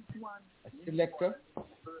a selector,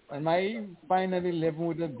 and my final 11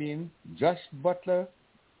 would have been Josh Butler,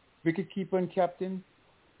 wicketkeeper and captain,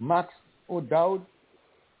 Max O'Dowd,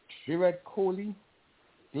 Virat Kohli,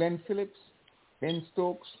 Glenn Phillips, Ben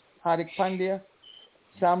Stokes, Hardik Pandya,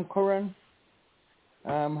 Sam Curran,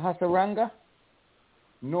 Hasaranga,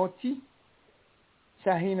 Nortje,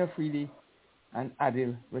 Shaheen Afridi, and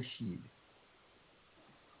Adil Rashid.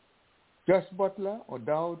 Josh Butler,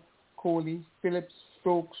 O'Dowd, Kohli, Phillips,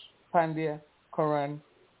 Stokes, Pandya, Curran,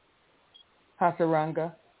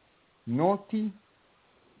 Hasaranga, Nortje,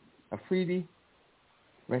 Afridi,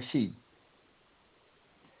 Rashid.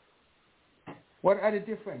 What are the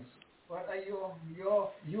difference? What are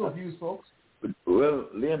your views, folks? Well,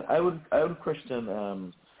 Leon, I would question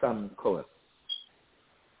Sam Curran.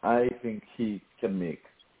 I think he can make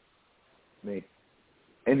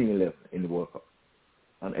any 11 in the World Cup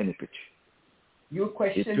on any pitch. You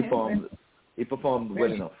question him? He performed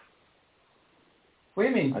well enough. What do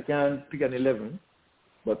you mean? I can't pick an 11,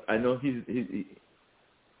 but I know he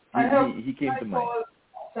came to mind.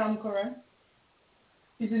 Sam Curran.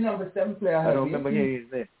 He's the number 7 player. I don't remember hearing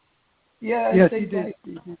his name. Yeah, yes, he did.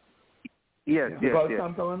 Yes, you called yes.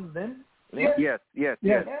 Sam Curran's name? Yes,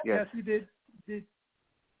 he did.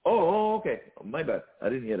 Oh, okay. My bad. I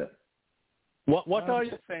didn't hear that. What are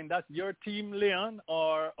you saying? That's your team, Leon,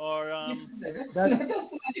 or That's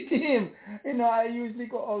my team. You know, I usually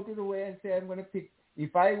go out of the way and say I'm going to pick.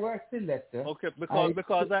 If I were a selector, okay,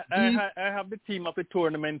 because I have the team of the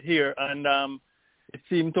tournament here, and it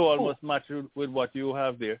seemed to almost match with what you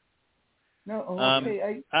have there. No,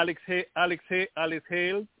 okay. Alex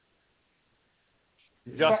Hales,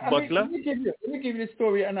 Josh Butler. Let me give you the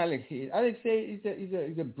story on Alex Hales. Alex Hales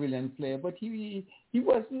is a brilliant player, but he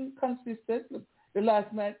wasn't consistent. The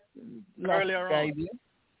last match, earlier on.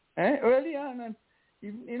 Early on,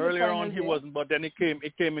 earlier on he wasn't, but then it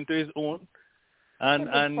came into his own,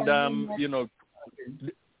 and you know,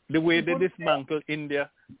 the way they dismantle India.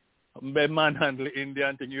 Manhandle India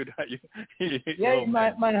and thing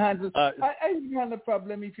manhandle. I wouldn't have a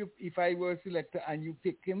problem if I were a selector and you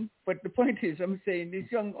pick him. But the point is, I'm saying this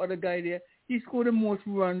young other guy there, he scored the most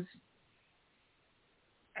runs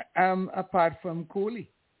apart from Kohli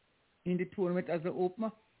in the tournament as an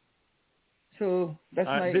opener. So that's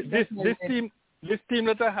This team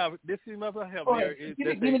that I have here is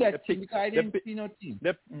give me that team. I didn't see no team.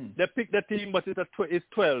 They pick the team, but it's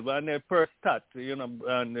 12 and per stat, you know,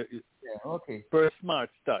 and per smart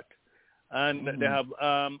stat, and they have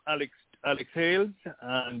Alex Hales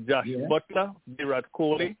and Josh Butler, Virat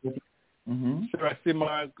Kohli,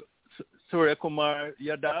 Surya Kumar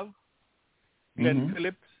Yadav, Glenn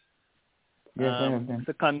Phillips,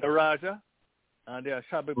 Sikandar Raja, and they are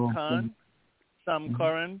Shabib Khan, Sam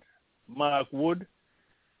Curran, Mark Wood,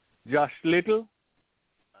 Josh Little,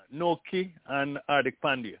 Nortje, and Hardik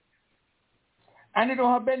Pandya. And you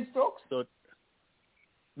don't have Ben Stokes?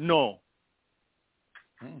 No.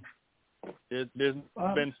 There's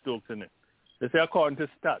Ben Stokes in it. They say according to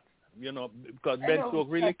stats, you know, because Ben Stokes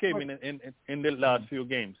really came in the last few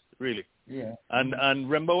games, really. Yeah. And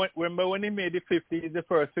remember when he made the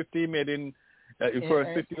first 50 he made in first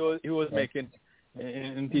 50 he was making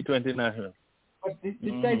in T20 National. But this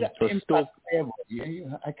guy's an impact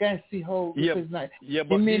player. I can't see how this is not. Yeah,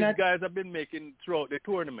 but these guys have been making throughout the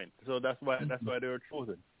tournament, so that's why they were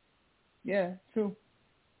chosen. Yeah, true.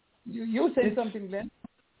 You saying something, Glenn?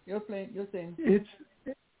 You're saying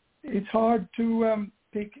it's hard to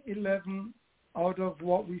pick 11 out of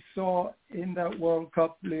what we saw in that World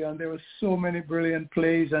Cup, Leon. There were so many brilliant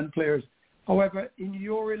plays and players. However, in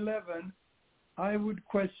your 11, I would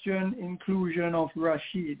question inclusion of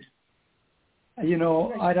Rashid. You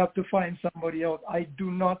know, I'd have to find somebody else. I do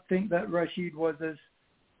not think that Rashid was as...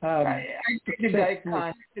 I think the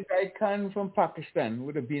guy Khan from Pakistan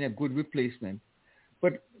would have been a good replacement.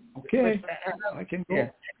 But I can go. Yeah.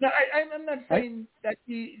 No, I'm not saying that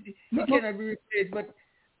he cannot be replaced, but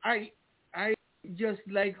I just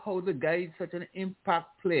like how the guy is such an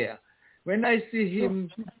impact player. When I see him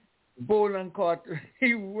bowl and caught,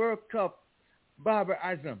 he worked up Babar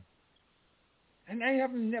Azam. And I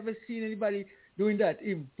have never seen anybody doing that.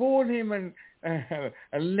 He bowled him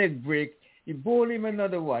a leg break. He bowled him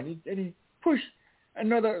another one. And he pushed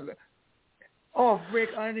another off break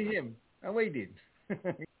onto him. And waited.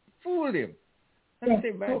 Fooled him.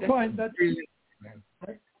 Fine. That's brilliant.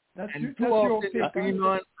 That's and your, too often pick. they bring him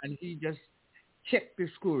on and he just checked the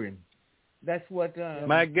scoring. That's what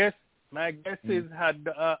my guess is had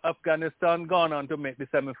Afghanistan gone on to make the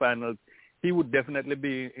semifinals, he would definitely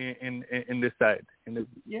be in the side in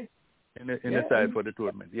the side for the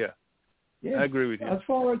tournament. Yeah, I agree with you. As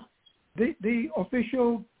far as the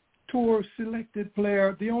official tour selected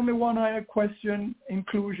player, the only one I question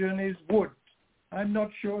inclusion is Wood. I'm not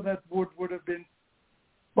sure that Wood would have been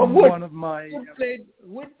one of my.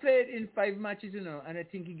 Wood played in 5 matches, and I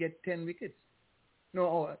think he get 10 wickets.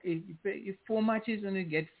 No, he played 4 matches and he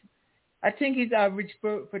gets. I think his average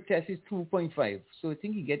per test is 2.5, so I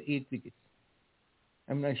think he get 8 wickets.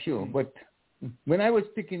 I'm not sure, but when I was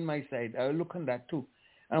picking my side, I look on that too,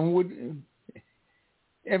 and Wood.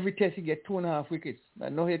 Every test he get 2.5 wickets. I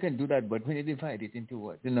know he can do that, but when you divide it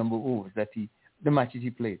into the number of overs the matches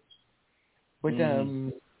he played. But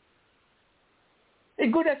a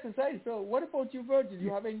good exercise. So what about you, Virgil? Do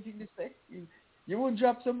you have anything to say? You won't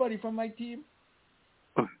drop somebody from my team?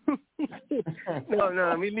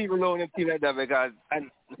 No, we leave alone a team like that because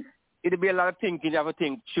it'll be a lot of thinking. You have to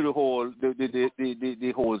think through the whole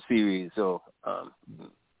the whole series. So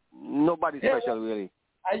nobody special really.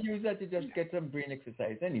 I use that to just get some brain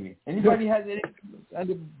exercise. Anyway, anybody has any?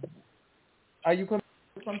 Are you coming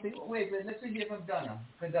with something? Wait, let's hear from Donna.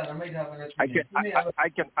 Because Donna might have an opinion. I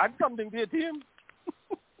can add something to your team.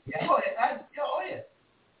 Yeah,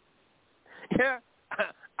 Yeah,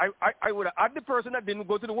 I would have add the person that didn't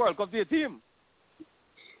go to the World Cup to your team.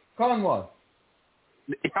 Cornwall.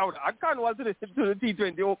 I would add Cornwall to the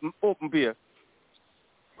T20 Open pair.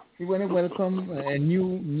 We want to welcome a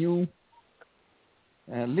new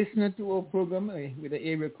listener to our program with the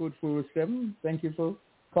area code 407. Thank you for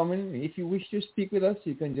coming. If you wish to speak with us,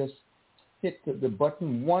 you can just hit the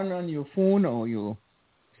button 1 on your phone or your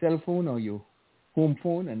cell phone or your home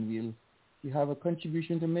phone, and you have a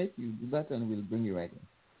contribution to make. You do that, and we'll bring you right in.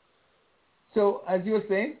 So, as you were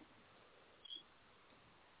saying,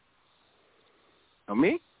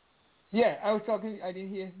 me? Yeah, I was talking. I didn't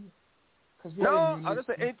hear. No, I just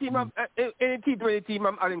say any T20 team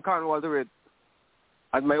I'm adding Cornwall to it.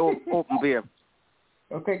 As my open pair.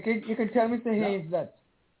 Okay, you can tell Mr. Haynes that.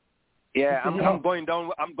 Yeah, I'm going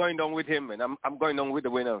down. I'm going down with him, and I'm going down with the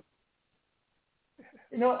winner.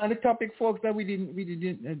 On the topic, folks, that we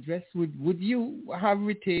didn't address. Would you have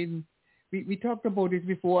retained? We talked about it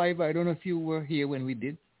before, Ivor. I don't know if you were here when we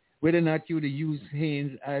did. Whether or not you would use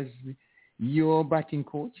Haynes as your batting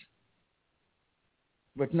coach.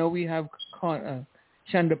 But now we have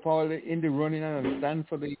Chandapal in the running and stand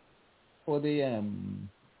for the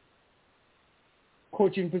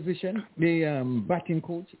coaching position, the batting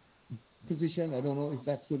coach position. I don't know if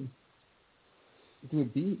that would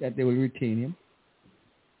be that they will retain him.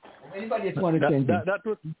 Anybody else want to change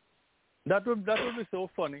that would be so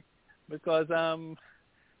funny because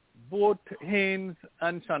both Haynes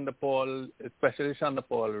and Chandapal, especially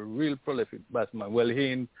Chandapal, are real prolific batsmen. Well,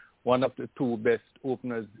 Haynes, one of the 2 best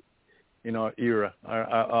openers in our era,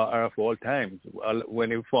 are of all times.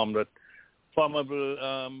 When he formed that formidable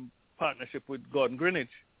partnership with Gordon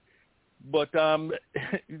Greenwich, but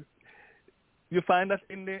you find that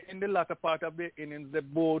in the latter part of the innings, they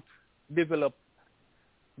both develop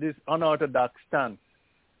this unorthodox stance,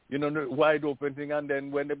 the wide open thing, and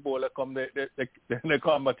then when the bowler come, they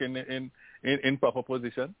come back in proper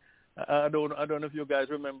position. I don't know if you guys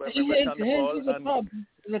remember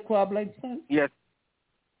the club like stance. Yes.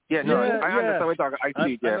 Yeah, no, I understand what you're talking. I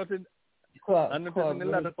see, yeah. And in the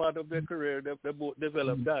latter part of their career, they both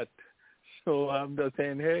developed that. So I'm just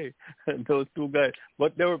saying, hey, those 2 guys.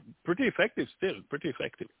 But they were pretty effective still,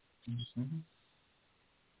 Mm-hmm.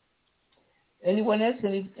 Anyone else?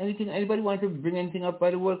 Anything? Anybody want to bring anything up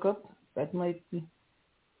by the World Cup? That might be.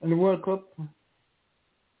 And the World Cup?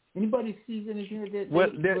 Anybody sees anything like that?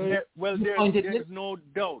 There's no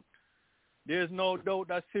doubt. There's no doubt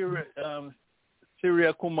that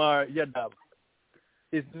Surya Kumar Yadav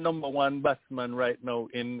is number 1 batsman right now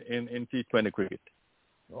in T20 cricket.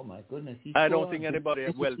 Oh my goodness! I don't think anybody.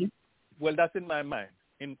 Well, that's in my mind,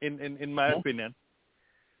 in my opinion,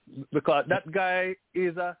 because that guy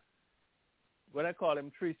is what I call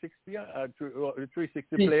him 360,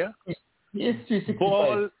 360 player. Yes, 365.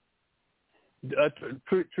 Ball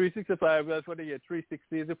 365. That's what the year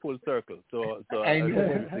 360 is a full circle. So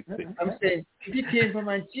I'm saying if he came from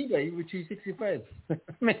Antigua, he was 365.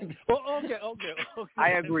 Okay. I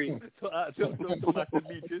agree. So match the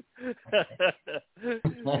beaches.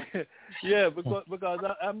 Yeah, because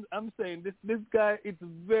I'm saying this guy, it's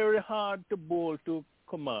very hard to bowl to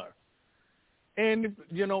Kumar, and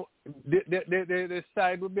the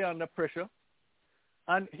side will be under pressure.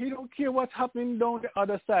 And he don't care what's happening down the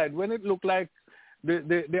other side. When it look like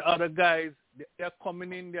the other guys, they're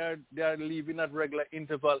coming in, they're leaving at regular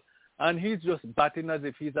interval, and he's just batting as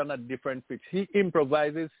if he's on a different pitch. He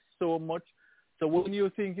improvises so much. So when you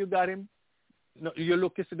think you got him, you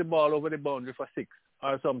look to see the ball over the boundary for 6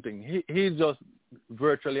 or something. He's just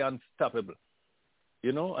virtually unstoppable,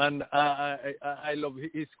 you know. And I love.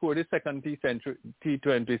 He scored his second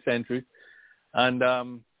T20 century, and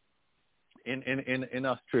in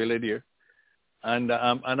Australia there. And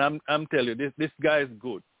I'm telling you, this guy is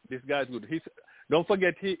good. This guy is good. Don't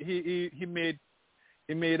forget he made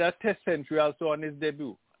a Test century also on his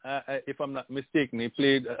debut. If I'm not mistaken, he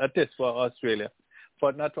played a Test for Australia,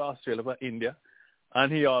 not for Australia, for India,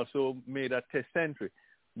 and he also made a Test century.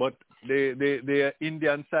 But the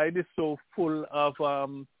Indian side is so full of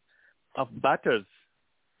batters,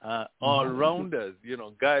 all rounders. You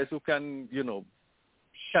know, guys who can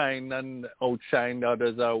shine and outshine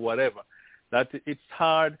others or whatever. That it's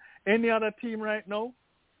hard. Any other team right now,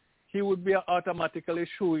 he would be automatically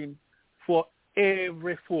showing for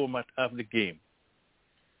every format of the game.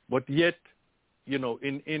 But yet,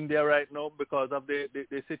 in India right now, because of the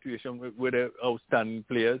situation with the outstanding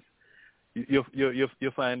players, you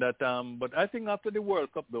find that. But I think after the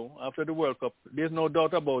World Cup, there's no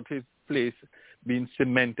doubt about his place being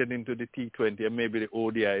cemented into the T20 and maybe the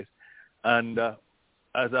ODIs. And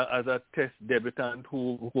as a Test debutant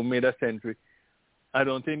who made a century, I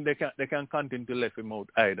don't think they can continue to leave him out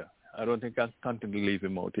either. I don't think they can continue to leave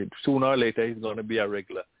him out. Sooner or later, he's going to be a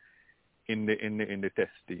regular in the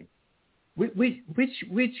Test team.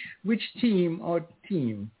 Which team or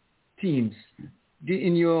teams,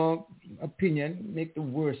 in your opinion, make the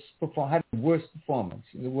worst had the worst performance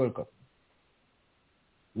in the World Cup?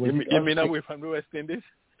 You mean away from the West Indies?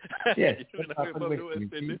 Yes.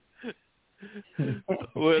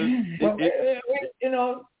 Well,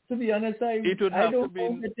 to be honest, I don't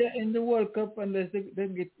think that they're in the World Cup unless they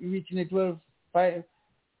get reaching the 12-5.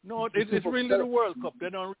 No, it's really the World Cup. They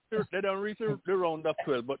don't reach the round of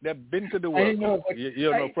 12, but they've been to the World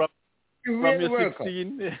Cup. From your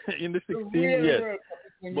 16 in the 16, yes. World Cup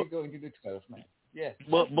is when you're going to the 12, man. Yes.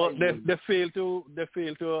 But they fail to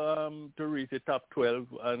reach the top 12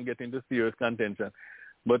 and get into serious contention.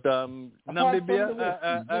 But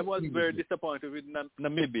Namibia, I was very disappointed with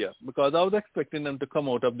Namibia because I was expecting them to come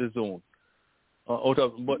out of the zone,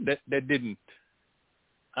 but they didn't.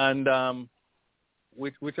 And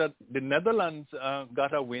which the Netherlands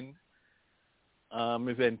got a win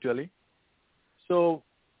eventually. So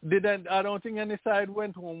I don't think any side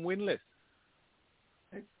went home winless.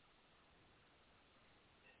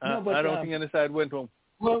 I don't think any side went home.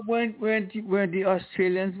 Well, when the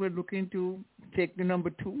Australians were looking to take the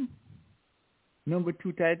number two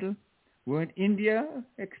title, weren't India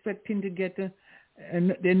expecting to get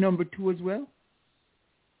their number 2 as well?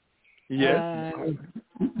 Yes.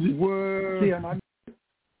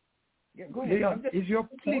 Go ahead. Leon, is your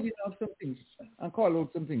point? I'll call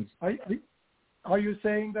out some things. Are you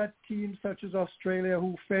saying that teams such as Australia,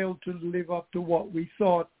 who failed to live up to what we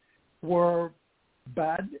thought were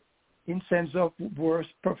bad in sense of worst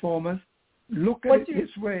performance? Look at it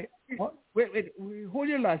this way. Wait, hold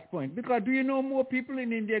your last point. Because do you know more people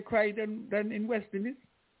in India cry than in West Indies?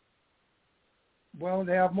 Well,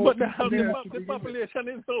 they have more. But the population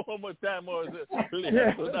is so much time or so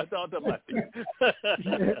that's automatic.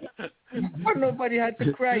 But nobody had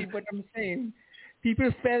to cry, but I'm saying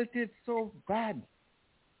people felt it so bad.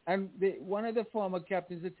 And one of the former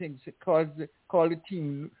captains, I think, called the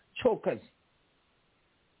team chokers.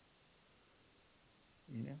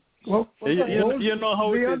 Well, you know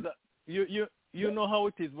how it is. You know how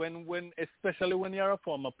it is when especially when you're a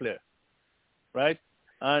former player, right?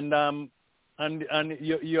 And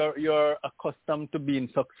you're accustomed to being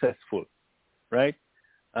successful, right?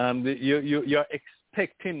 You're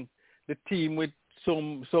expecting the team with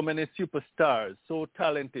so many superstars, so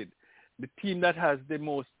talented, the team that has the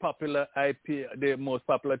most popular the most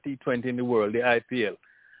popular T20 in the world, the IPL,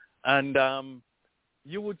 and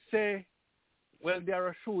you would say, well, they are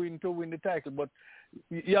a shoo-in to win the title, but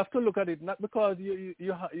you have to look at it not because you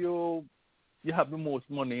have the most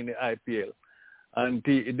money in the IPL and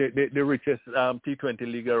the richest T20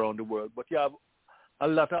 league around the world, but you have a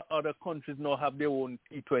lot of other countries now have their own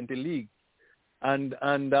T20 league, and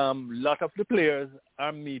lot of the players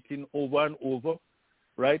are meeting over and over,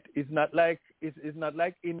 right? It's not like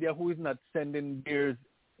India, who is not sending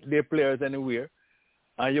their players anywhere,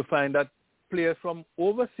 and you find that players from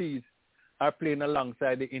overseas are playing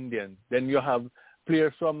alongside the Indians. Then you have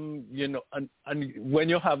players from, and when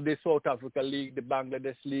you have the South Africa League, the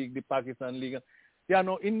Bangladesh League, the Pakistan League, there are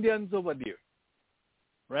no Indians over there.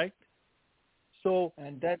 right? So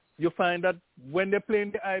and that's, you find that when they play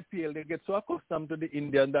in the IPL, they get so accustomed to the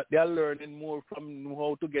Indian that they are learning more from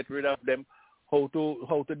how to get rid of them, how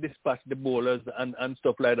to dispatch the bowlers and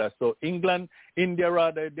stuff like that. So India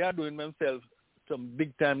rather, they are doing themselves some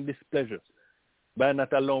big time displeasures by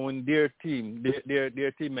not allowing their team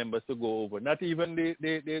members to go over. Not even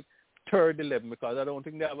the third 11, because I don't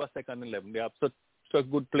think they have a second 11. They have such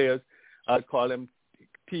good players. I'll call them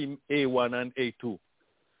team A1 and A2.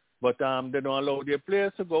 But they don't allow their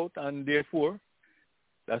players to go out, and therefore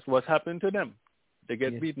that's what's happened to them. They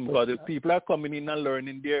get beaten because the people are coming in and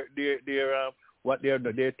learning their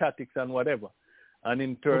tactics and whatever, and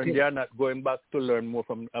in turn they are not going back to learn more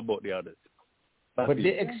about the others. But the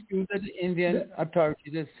excuse that the Indian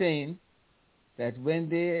authorities are saying that when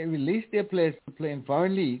they release their players to play in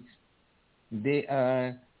foreign leagues, they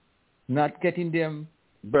are not getting them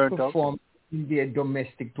perform in their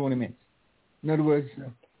domestic tournaments. In other words,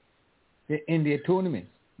 in their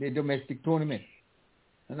tournaments, their domestic tournaments.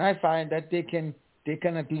 And I find that they can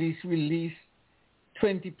at least release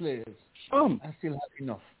 20 players and still have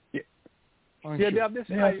enough. Yeah, they have this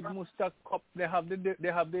Syed Mushtaq Cup. They have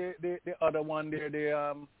the other one there.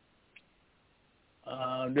 The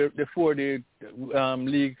 4-day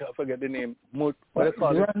league. I forget the name. What they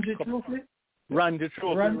call it? Ranji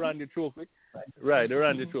Trophy. Right, the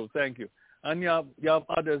Ranji Trophy. Thank you. And you have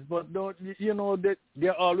others, but don't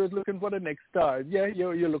they're always looking for the next star. Yeah,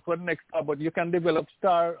 you look for the next star, but you can develop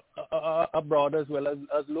star abroad as well as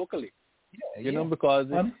locally. You know, because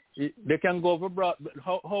they can go abroad. But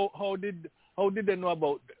how did they know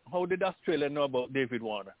about? How did Australia know about David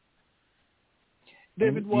Warner?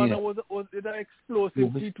 David Warner was an explosive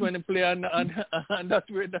T20 player, and that's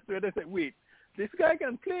where they said, wait, this guy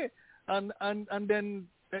can play, and then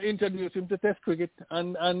introduce him to Test cricket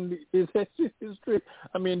and his history.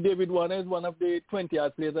 I mean, David Warner is one of the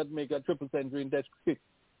 20-odd players that make a triple century in Test cricket.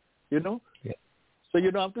 You know, so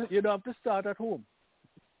you don't have to start at home.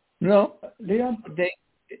 No, Leon.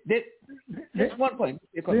 That's one point.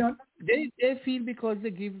 Leon. They feel because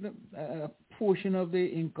they give them a portion of the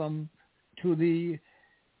income to the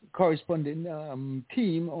corresponding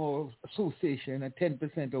team or association at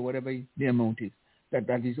 10% or whatever the amount is,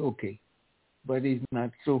 that is okay. But it's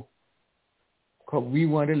not so. We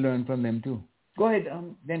want to learn from them too. Go ahead,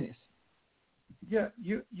 Dennis. Yeah,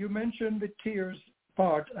 you mentioned the tiers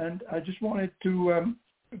part, and I just wanted to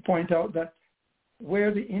point out that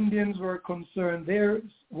where the Indians were concerned, there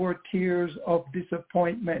were tears of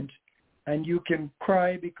disappointment, and you can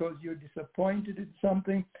cry because you're disappointed in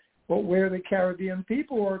something. But where the Caribbean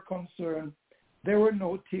people were concerned, there were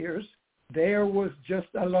no tears. There was just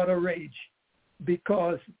a lot of rage,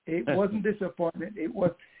 because it wasn't disappointment. It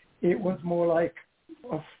was more like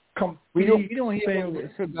a complete failure.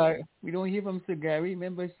 We don't hear from Sir Gary.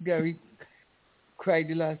 Remember Sir Gary cried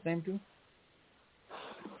the last time too?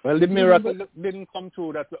 Well, the miracle didn't come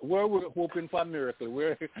true. We're hoping for a miracle.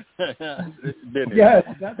 Yes,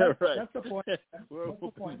 that's the point. We're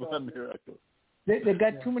hoping for a miracle. They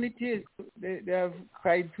got too many tears. They have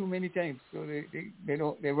cried too many times, so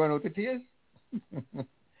they run out of tears.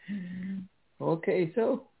 Okay,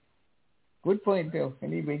 so good point, Bill.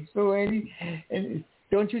 Anyway, so and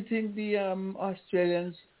don't you think the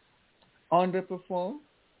Australians underperform?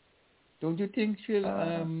 Don't you think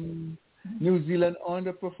New Zealand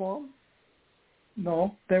underperform?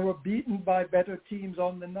 No, they were beaten by better teams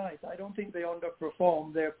on the night. I don't think they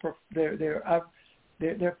underperformed.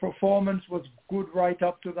 Their performance was good right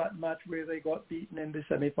up to that match where they got beaten in the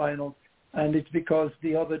semi-finals, and it's because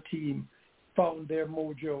the other team found their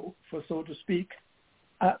mojo, for so to speak,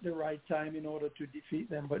 at the right time in order to defeat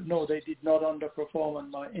them. But no, they did not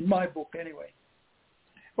underperform in my book anyway.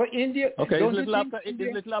 Well, India. Okay, it's little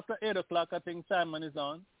after 8 o'clock. I think Simon is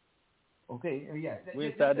on. Okay, yeah.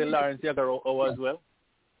 We started Lawrence Yagar as well.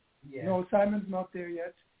 Yeah. No, Simon's not there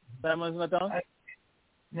yet. Simon's not on?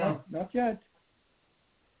 No, not yet.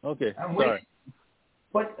 Okay, sorry.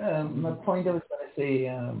 But my point I was going to say,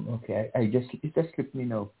 it just slipped me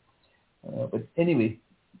now. But anyway.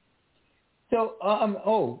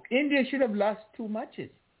 So, India should have lost 2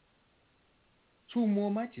 matches. 2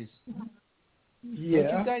 more matches.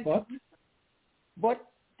 Yeah, but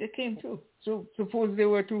they came through. So suppose they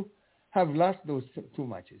were to have lost those 2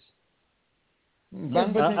 matches.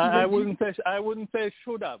 I wouldn't say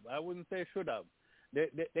should have.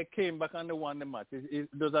 They came back and they won the match.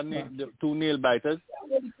 Those are 2 nail biters,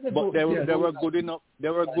 but they were good enough. They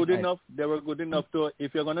were good enough to,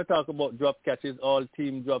 if you're going to talk about drop catches, all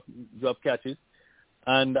team drop catches,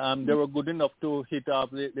 and they were good enough to hit off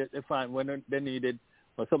the fine when they needed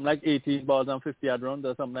or something like 18 balls and 50-yard runs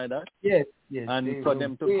or something like that. Yes. And for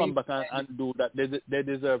them to come back and do that, they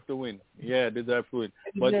deserve to win. Yeah, deserve to win.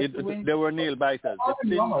 But they were nail biters.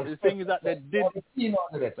 The thing is that they did.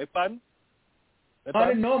 Pardon?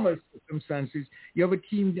 Under normal circumstances, you have a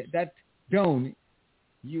team that down,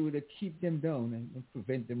 you would keep them down and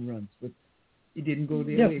prevent them runs. But it didn't go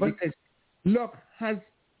their way because luck has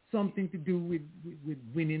something to do with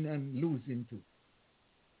winning and losing too.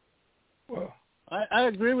 Well, I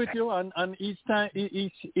agree with you, and each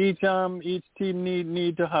team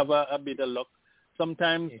need to have a bit of luck.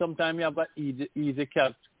 Sometimes you have an easy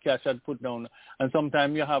catch and put down, and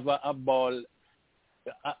sometimes you have a ball,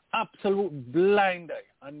 an absolute blinder,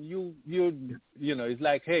 and you know it's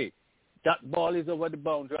like, hey, that ball is over the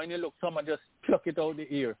boundary, and you look, someone just pluck it out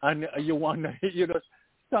the ear, and you wonder, you just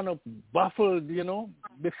stand up baffled,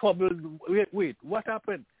 befuddled. Wait, what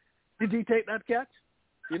happened? Did he take that catch?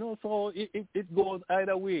 So it goes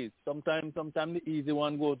either way. Sometimes the easy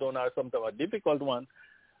one goes down, or sometimes a difficult one,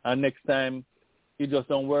 and next time it just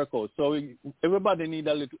don't work out. So everybody needs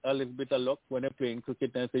a little bit of luck when they're playing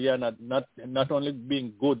cricket, and say, yeah, not only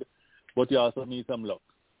being good, but you also need some luck.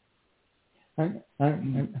 And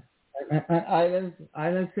Ireland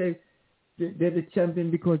say they're the champion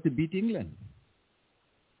because they beat England.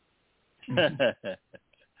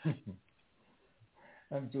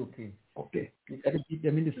 I'm joking. Okay. You got to beat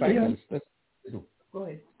them in the finals. Yeah. Go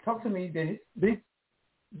ahead. Talk to me, Dennis. Big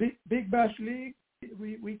Bash League.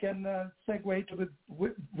 We can segue to the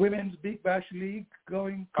Women's Big Bash League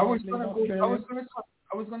going. I was going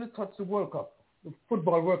to touch the World Cup, the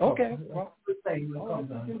football World Cup. Okay. Well,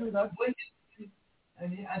 you do that.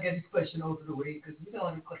 And I get this question out of the way because we don't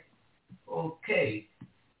want to cut. Okay. I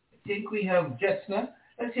think we have Jetsna.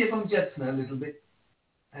 Let's hear from Jetsna a little bit.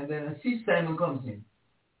 And then see Simon comes in.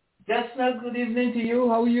 Jetsna, good evening to you.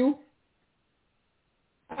 How are you?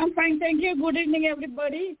 I'm fine, thank you. Good evening,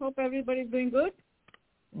 everybody. Hope everybody's doing good.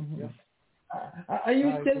 Mm-hmm. Yes. Are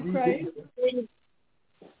you still crying?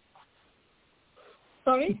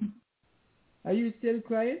 Sorry? Are you still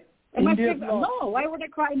crying? No, why would I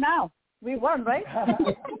cry now? We won, right?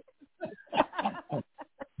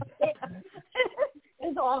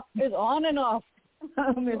 It's off. It's on and off.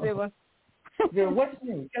 What's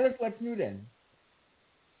new? Tell us what's new then.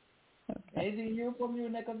 Anything new from your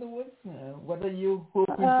neck of the woods? What are you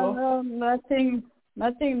hoping for?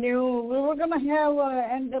 Nothing new. We were going to have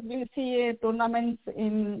NWCA tournaments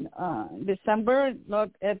in December, not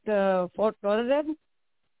at Fort Lauderdale.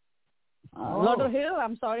 Lauderhill,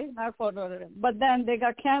 I'm sorry, not Fort Lauderdale. But then they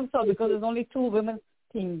got canceled because there's only 2 women's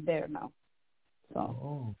teams there now.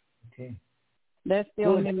 So, okay. That's the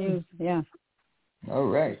only news, yeah. All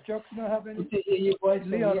right. Does Juxna have any?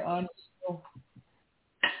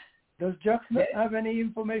 Does Juxna have any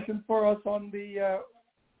information for us on the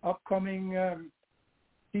upcoming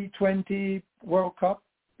T20 World Cup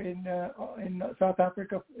in South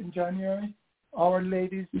Africa in January? Our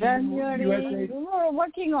ladies team, January, US ladies. we're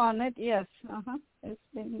working on it, yes. It's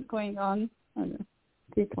been going on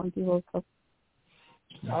T20 World Cup.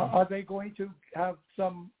 Are they going to have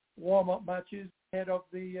some warm-up matches ahead of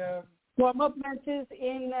the... warm-up matches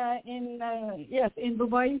in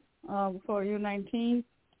Dubai for U19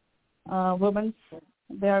 women's.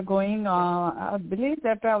 They are going, I believe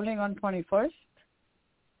they're traveling on 21st.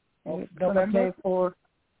 November?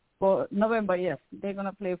 For November, yes. They're going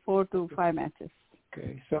to play 4 to 5 matches.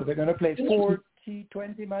 Okay, so they're going to play 4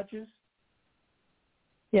 T20 matches?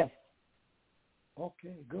 Yes.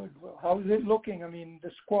 Okay, good. Well, how's it looking? I mean,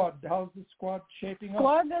 the squad. How's the squad shaping up?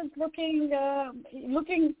 Squad is looking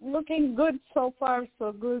good so far.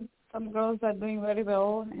 So good. Some girls are doing very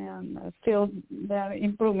well, and still they're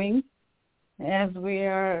improving as we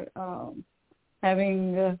are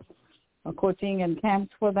having coaching and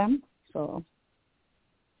camps for them. So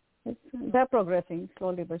they're progressing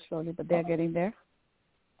slowly but they're getting there.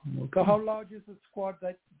 So how large is the squad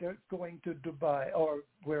that they're going to Dubai or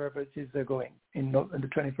wherever it is they're going in the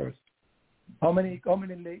 21st? How many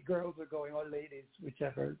girls are going, or ladies,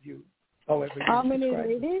 whichever you, however you How many describe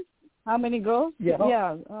ladies? it? How many girls? Yeah.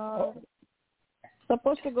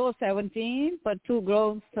 Supposed to go 17, but 2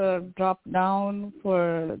 girls dropped down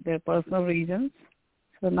for their personal reasons.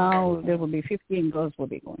 So now there will be 15 girls will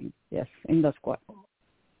be going, yes, in the squad.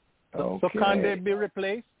 Okay. So can't they be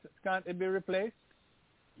replaced? Can't it be replaced?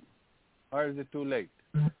 Or is it too late?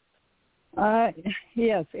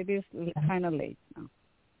 Yes, it is kind of late now.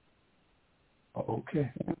 Okay.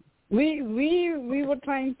 Yeah. We were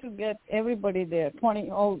trying to get everybody there, 20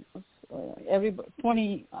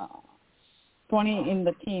 in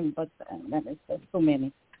the team, but then it's too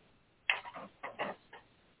many.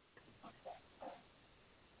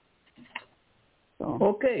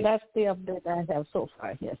 Okay. That's the update I have so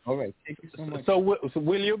far, yes. All right. Thank you so much. So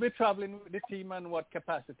will you be traveling with the team and what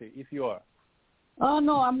capacity, if you are? Oh,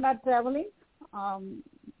 no, I'm not traveling. The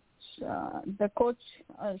coach,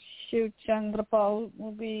 Shiv Chandrapal,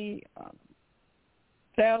 will be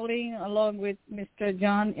traveling along with Mr.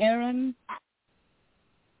 John Aaron.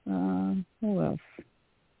 Who else?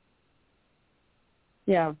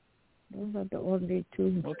 Yeah, those are the only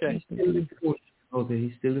two. Okay. He's still the coach. Okay,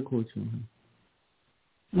 he's still the coach.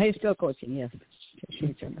 He's still coaching, yes.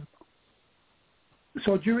 Shiv Chandrapal.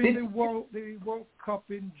 So during the World Cup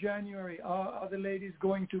in January, are the ladies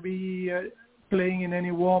going to be playing in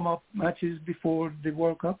any warm-up matches before the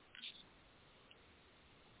World Cup?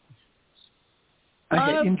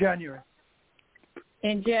 In January.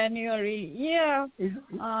 In January, yeah.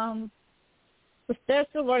 They're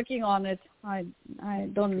still working on it. I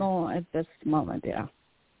don't know at this moment, yeah.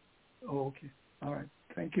 Oh, okay. All right.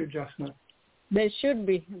 Thank you, Jasna. They should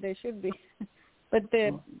be. But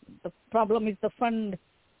the problem is the fund.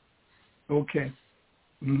 Okay.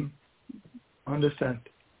 Mm-hmm. Understand.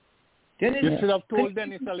 You should have told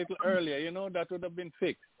Dennis a little earlier. That would have been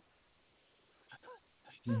fixed.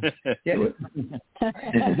 Dennis,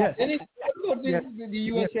 what about the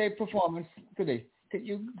USA performance today? Can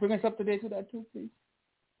you bring us up to date with that too, please?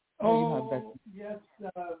 Oh, yes.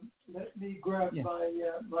 Let me grab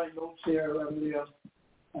my notes here, Leon.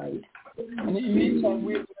 In the meantime,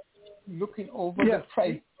 we're looking over the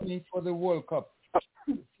price for the World Cup,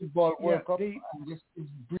 football World Cup, and just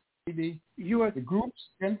briefly the groups.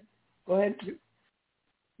 Then go ahead.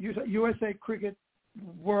 USA Cricket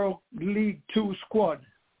World League 2 squad.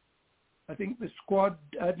 I think the squad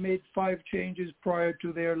had made 5 changes prior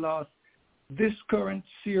to their loss. This current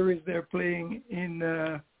series they're playing in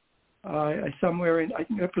somewhere in, I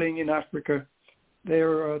think they're playing in Africa.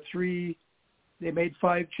 There are 3. They made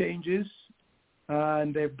 5 changes,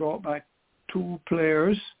 and they've brought back 2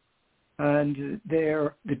 players. And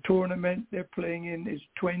the tournament they're playing in is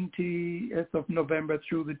 20th of November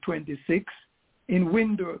through the 26th in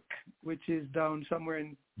Windhoek, which is down somewhere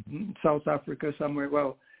in South Africa somewhere.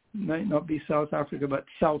 Well, might not be South Africa, but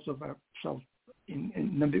south with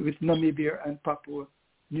Namibia and Papua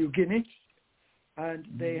New Guinea. And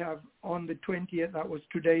they have on the 20th, that was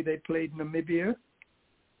today, they played Namibia.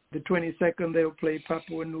 The 22nd, they'll play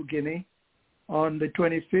Papua New Guinea. On the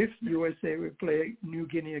 25th, USA will play New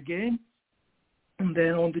Guinea again. And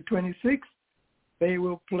then on the 26th, they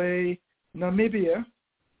will play Namibia.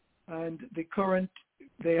 And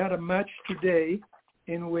they had a match today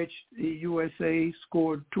in which the USA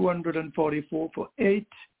scored 244 for 8.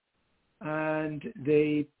 And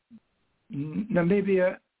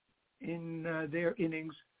Namibia in their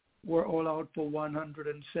innings were all out for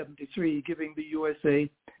 173, giving the USA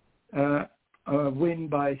a win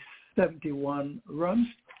by 71 runs.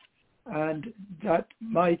 And that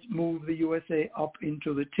might move the USA up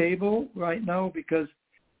into the table right now, because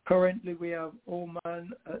currently we have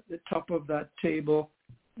Oman at the top of that table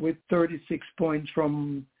with 36 points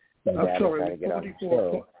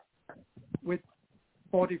with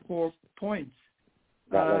 44 points.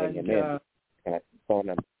 We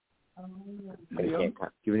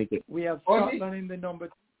have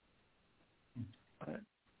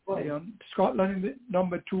Scotland in the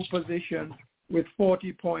number 2 position with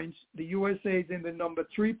 40 points. The USA is in the number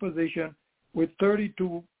 3 position with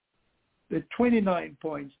 29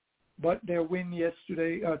 points. But their win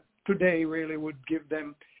today really would give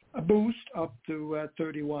them a boost up to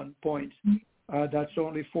 31 points. That's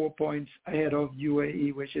only 4 points ahead of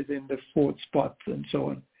UAE, which is in the 4th spot, and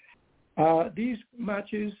so on. These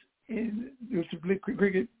matches in the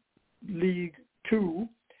Cricket League 2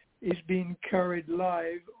 is being carried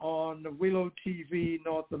live on Willow TV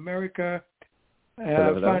North America,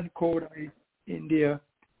 Fancode India,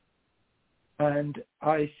 and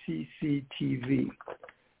ICC TV.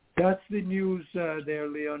 That's the news there,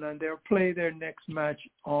 Leon, and they'll play their next match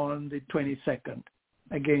on the 22nd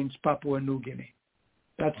against Papua New Guinea.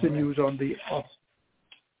 That's the news on the off.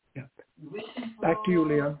 Yeah. Back to you,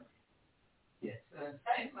 Leon. Yes.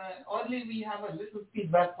 Oddly, we have a little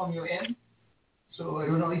feedback from your end, so I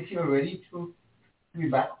don't know if you're ready to be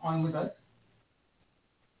back on with us.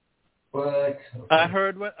 But I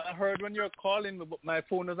heard when you're calling, my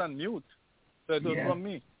phone is on mute, so it was from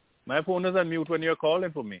me. My phone is on mute when you're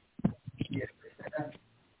calling for me. Yes.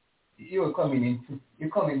 You're coming in. You're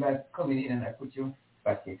coming in, and I put you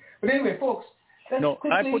back in. But anyway, folks. No,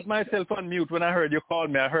 I put myself on mute when I heard you call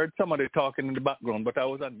me. I heard somebody talking in the background, but I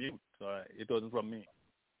was on mute, so it wasn't from me.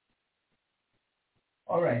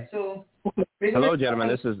 All right. So. Hello, gentlemen.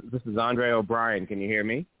 This is Andre O'Brien. Can you hear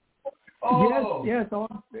me? Oh. Yes,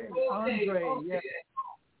 Andre. Okay. Yes.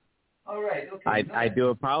 All right. Okay. I do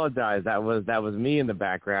apologize. That was me in the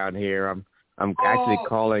background here. I'm actually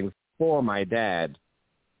calling for my dad.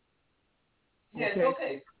 Yes.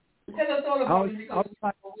 Okay. Tell us all about it because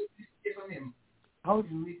we'll hear from him.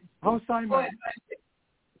 How's Simon?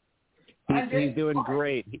 He's doing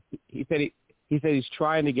great. He said he's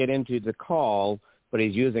trying to get into the call, but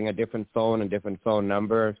he's using a different phone and different phone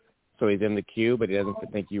number, so he's in the queue, but he doesn't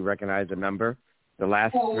think you recognize the number. The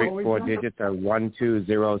last four digits are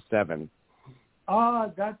 1207.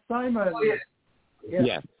 Ah, that's Simon. Oh, yes.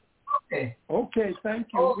 Yes. Okay. Okay, thank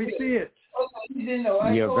you. Okay. We see it. Okay, he didn't know.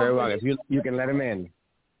 You're very welcome. If you can let him in.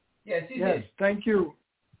 Yes, he Yes, did. thank you.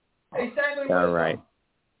 Hey, Simon, all right.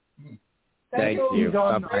 Thank you.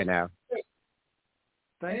 Bye now.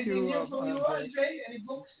 Thank Anything you. new from you, Andre? Any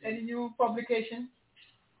books? Any new publications?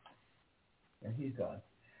 And he's gone.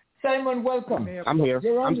 Simon, welcome. I'm here.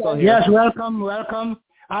 I'm still here. Yes, welcome.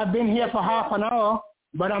 I've been here for half an hour,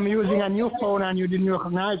 but I'm using a new phone and you didn't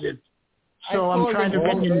recognize it. So I'm trying to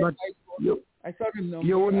get in, but you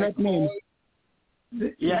wouldn't let me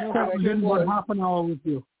in. Yeah, I've been about half an hour with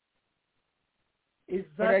you. Is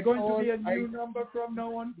that going to be a new number from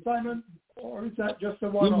now on, Simon? Or is that just a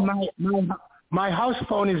one-off? My house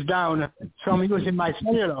phone is down, so I'm using my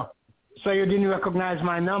cellular. So you didn't recognize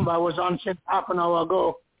my number. I was on set half an hour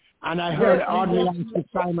ago, and I heard oddly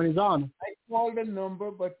Simon is on. I called the number,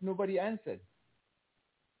 but nobody answered.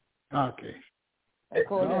 Okay. I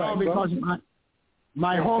called because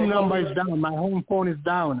my home number is down. My home phone is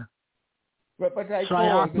down. But I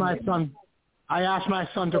asked my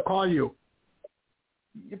son to call you.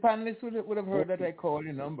 The panelists would have heard that I called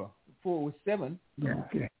your number, 407. Yeah.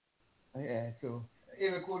 Okay. Yeah, so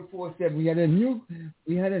area code 47. We had a new.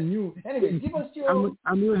 Anyway, give us your.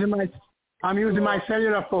 I'm using my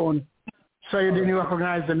cellular phone, so you didn't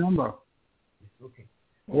recognize the number. Okay.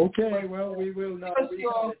 Okay. Well, we will now. Give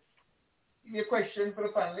us your question for the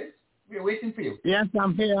panelists. We're waiting for you. Yes,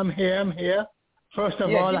 I'm here. First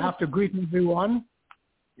of all, I have to greet everyone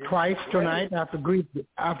twice tonight. I have to greet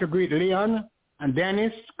Leon and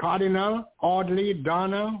Dennis, Cardinal, Audley,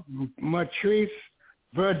 Donna, Matrice,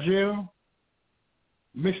 Virgil,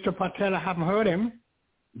 Mr. Patel, I haven't heard him.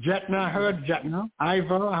 Jetna, I heard Jetna.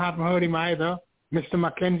 Ivor, I haven't heard him either. Mr.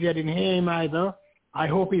 Mackenzie, I didn't hear him either. I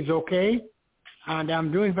hope he's okay. And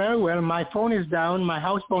I'm doing very well. My phone is down. My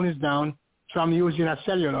house phone is down. So I'm using a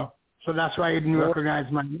cellular. So that's why I didn't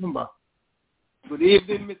recognize my number. Good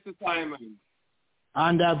evening, Mr. Simon.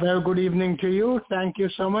 And a very good evening to you. Thank you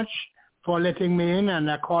so much for letting me in.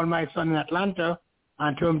 And I called my son in Atlanta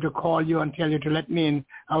and told him to call you and tell you to let me in.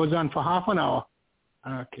 I was on for half an hour.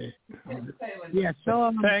 Okay. Yes,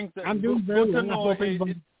 so thanks. I'm doing very well. I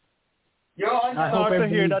hope to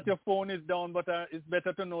hear that your phone is down, but it's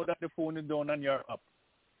better to know that the phone is down and you're up.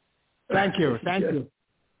 Thank you,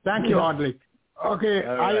 Audley. Okay,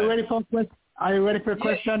 are you ready for a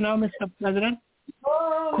question now, Mr. President?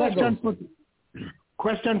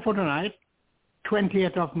 Question for tonight,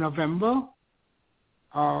 20th of November.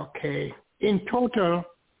 Okay. In total,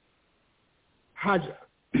 has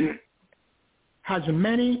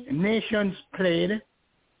many nations played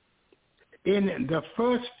in the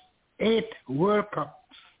first 8 World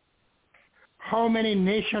Cups? How many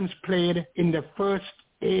nations played in the first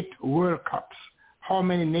 8 World Cups? How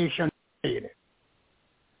many nations played?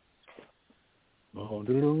 They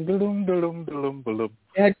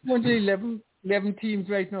had 211 teams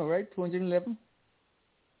right now, right? 211?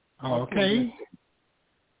 Okay.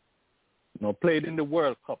 No, played in the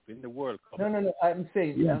World Cup. No. I'm just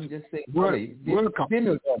saying. World Cup.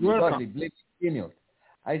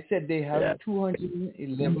 I said they have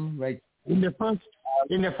 211 right. In the first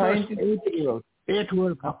 8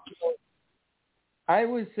 World Cups. I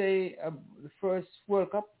would say the first World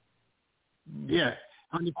Cup. Yeah,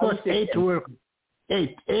 on the first 8 World Cup.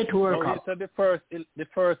 8 World Cup. So the first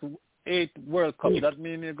 8 World Cup. That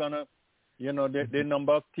means you're gonna, the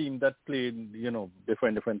number of teams that played,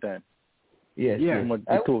 different times. Yes. Yeah.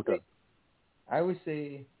 Total. I would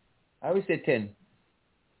say 10.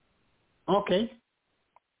 Okay.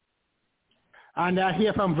 And I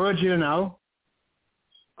hear from Virgil now.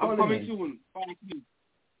 I'm coming soon.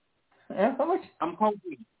 How much? I'm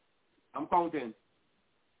counting.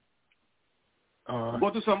 Go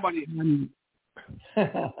to somebody.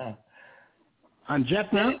 And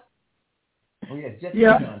Jet now? Oh, yes.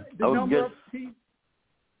 The number of teams.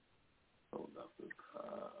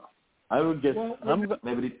 I would guess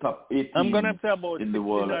maybe the top 8 teams I'm gonna say about in the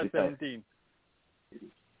world at the time. 17.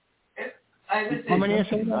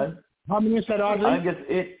 How many you said, Audrey? I guess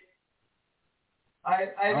 8. I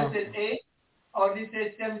said 8. Audrey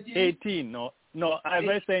said 17. 18. No. I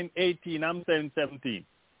was saying 18. I'm saying 17.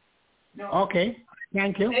 No. Okay.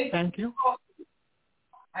 Thank you. 8. Thank you.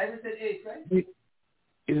 I just said 8, right?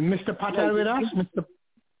 Is Mr. Patel with us?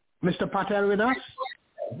 Mr. Patel with us?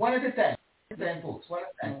 One at a time. Folks. One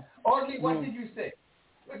at a time. Audley, what did you say?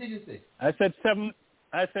 What did you say? I said 7.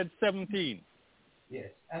 I said 17. Yes.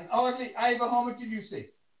 And Audley, Ivor, how much did you say?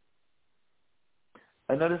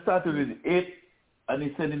 Another started with 8, and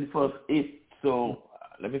he said in the first 8. So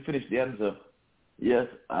let me finish the answer. Yes,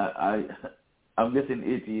 I'm guessing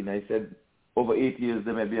 18. I said over 8 years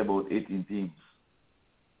there may be about 18 teams.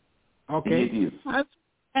 Okay. 8 years.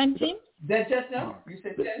 10 teams? That just now? You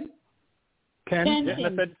said 10? 10? Yeah,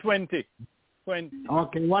 I said 20. 20.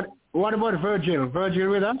 Okay. What about Virgil? Virgil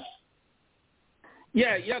with us?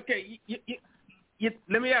 Yeah, okay.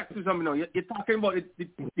 Let me ask you something now. You're talking about the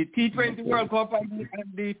T20 World Cup and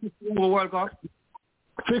the 50 over World Cup?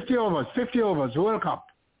 50 overs, World Cup.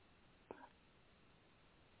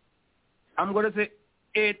 I'm going to say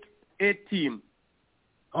 8 teams.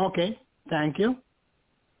 Okay, thank you.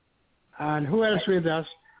 And who else with us?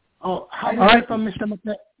 Oh, have you heard from Mr.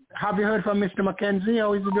 McKenzie?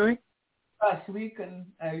 How is he doing? Last week, and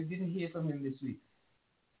I didn't hear from him this week.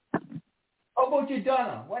 How about you,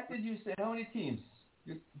 Donna? What did you say? How many teams?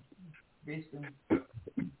 Based on...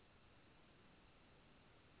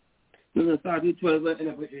 We're going to start with 12 and end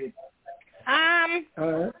up with 8.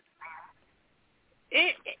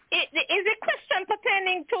 Is the question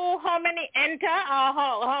pertaining to how many enter or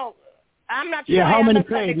how? I'm not sure. Yeah, how I many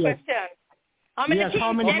understand played? the Yes. question. How many teams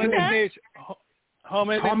how many enter? How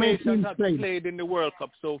many nations have played in the World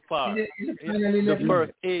Cup so far? The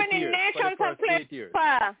first 8 How many years. nations have played so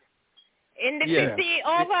far? In the 50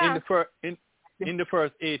 over? In the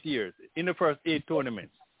first 8 years. In the first 8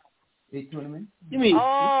 tournaments. 8 tournaments? You mean?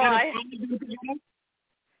 Let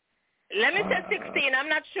me say 16. I'm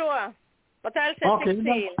not sure. But I'll say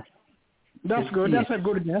 16. That's good. That's a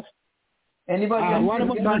good guess. Anybody else? What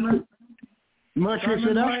about that? Merchis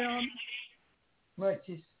with us?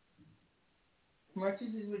 Merchis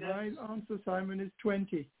is with us. Right answer, Simon, is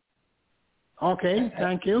 20. Okay,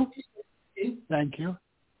 thank you. Thank you.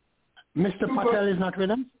 Mr. Patel is not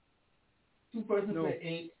with us? 2 persons say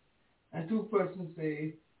 8, and 2 persons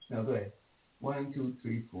say... No, go ahead. 1, 2,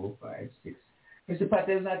 3, 4, 5, 6. Mr.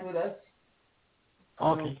 Patel is not with us?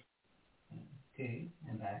 Okay. Okay,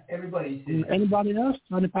 and everybody says... Anybody else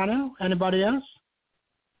on the panel? Anybody else?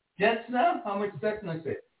 Jetsna? How much Jetsna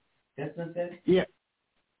said? Jetsna said? Yeah.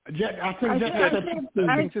 I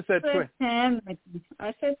think she said 10.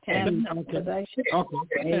 I said 10. Okay. But I should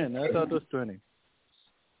 10. I thought it was 20.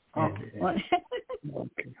 Okay.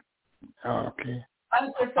 Okay.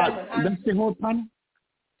 Answer, Simon. That's the whole panel?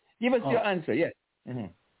 Give us your answer, yes. Mm-hmm.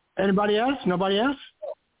 Anybody else? Nobody else?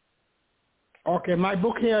 Okay, my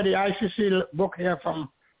book here, the ICC book here from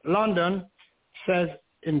London, says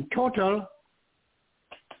in total,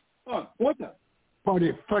 for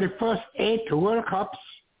the first 8 World Cups,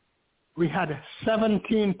 we had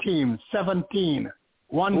 17 teams. 17.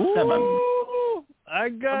 1 7. I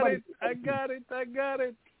got it.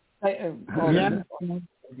 Yeah.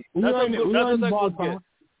 We were in the ballpark.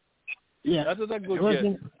 Yeah. That was a good guess.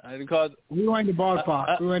 Because we were in the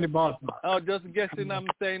ballpark. I was just guessing. I'm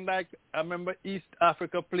saying, like, I remember East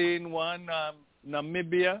Africa playing one,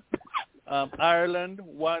 Namibia, Ireland,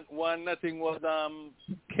 one I think was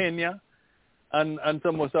Kenya, and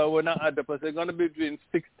some more. So we're not at the person. It's going to be between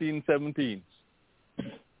 16, 17.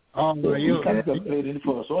 Oh, you played in the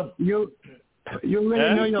first one. You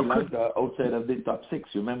really know your cricket outside of the top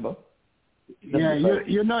 6. You remember? Yeah,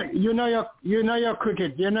 you know your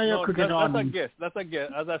cricket. You know your cricket. That's a guess. That's a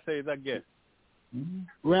guess. As I say, it's a guess.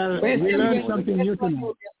 Well, we learned something new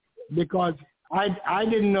tonight because I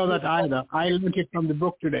didn't know that either. I learned it from the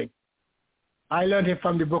book today. I learned it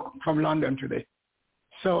from the book from London today.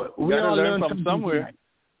 So we all learned from somewhere.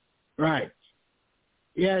 Tonight. Right.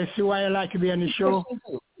 Yeah, see why I like to be on the show.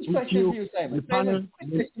 Quick question for you, Simon.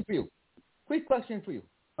 Quick question for you.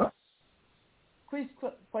 Quick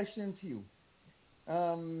question to you.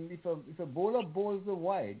 If a bowler bowls a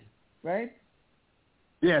wide, right?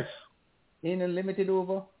 Yes. In a limited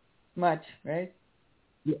over match, right?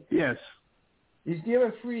 Yes. Is there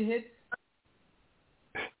a free hit?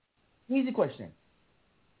 Easy question.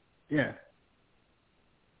 Yeah.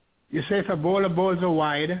 You say if a bowler bowls a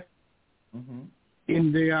wide,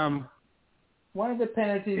 in the one of the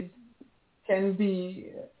penalties can be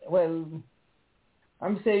I'm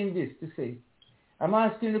saying this to say, I'm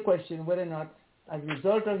asking the question whether or not, as a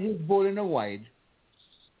result of his bowling a wide,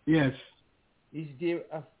 yes, is there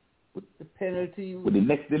would the penalty? Would the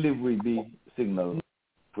next delivery be signal?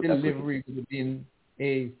 Delivery would have been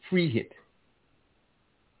a free hit.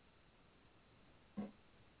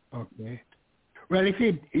 Okay. Well, if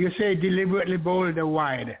you say deliberately bowled the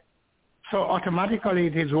wide, so automatically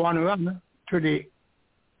it is 1 run to the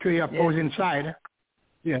opposing side.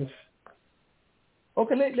 Yes.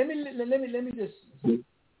 Okay, let me just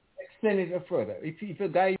explain it further. If a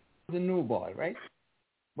guy uses a no ball, right?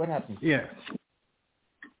 What happens? Yeah.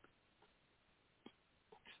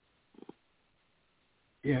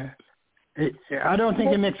 Yeah. I don't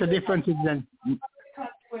think it makes a difference if then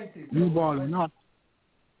no ball or not.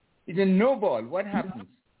 It's a no ball. What happens?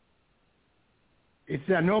 It's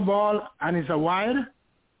a no ball and it's a wide?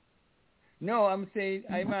 No, I'm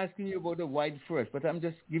asking you about the wide first, but I'm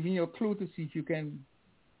just giving you a clue to see if you can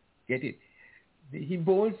get it. He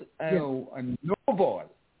bowls a no ball.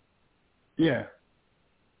 Yeah.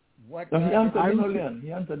 What? No, he answered Leon.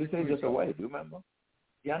 He answered. He said just a wide. Remember?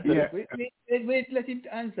 He answered. Yeah. Wait, let him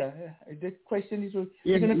answer. The question is,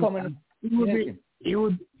 he's going to come and he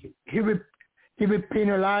would be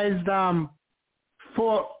penalized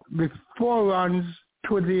 4 runs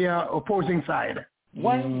to the opposing side.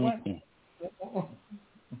 One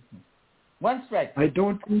strike. I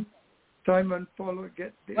don't think Simon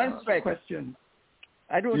get the question.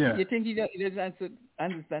 I don't. Yeah. You think he doesn't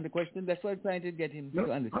understand the question? That's why I'm trying to get him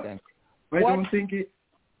to understand. I don't think it.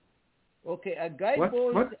 Okay, a guy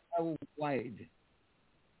bowls a wide.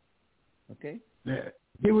 Okay. Yeah.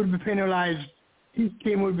 He would be penalized. His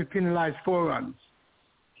team would be penalized 4 runs.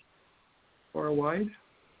 For a wide?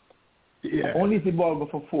 Yeah. Only if the ball go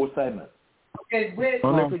for 4, Simon. Okay, wait.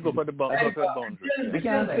 Let it go for the boundary. We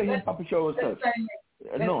can't say him Papa Show ourselves.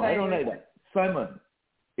 No, I don't like that. Simon,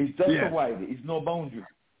 it's just a wide. It's no boundary.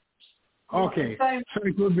 Okay. So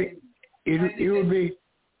it would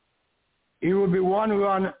be 1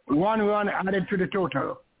 run added to the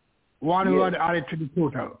total. 1 run added to the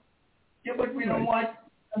total. Yeah, but we don't want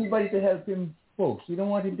anybody to help him, folks. We don't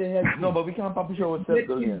want him to help him. No, but we can't publish ourselves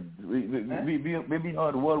again. We be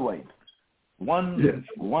not worldwide.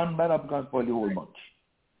 One bad up can spoil the whole bunch.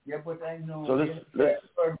 Yeah, but I know.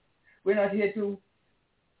 So we're not here to.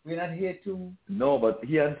 No, but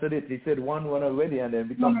he answered it. He said 1 run already, and then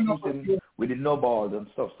we come with the no balls and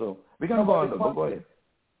stuff. So we can go on. Go ahead.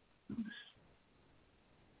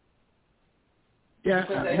 Yeah,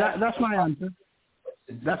 that's my answer.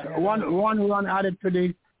 That's one run added to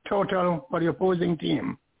the total for the opposing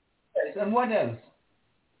team. Yes, and what else?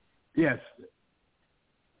 Yes.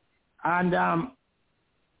 And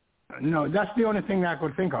no, that's the only thing I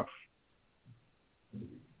could think of.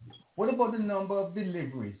 What about the number of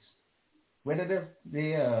deliveries? Whether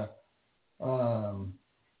they're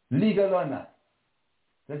legal or not?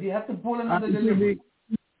 Does he have to pull another delivery?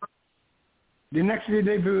 The next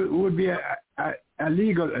delivery would be a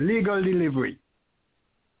legal delivery.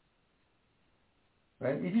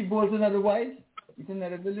 Right. If he bowls another wide, it's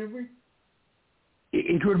another delivery.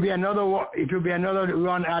 It would be another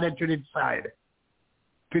run added to the side,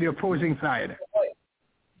 to the opposing side.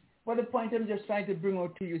 Well, the point I'm just trying to bring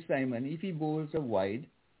out to you, Simon, if he bowls a wide,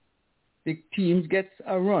 the team gets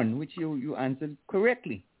a run, which you answered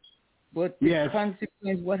correctly. But the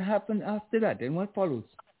consequence, what happened after that, and what follows?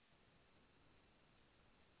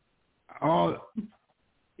 Oh,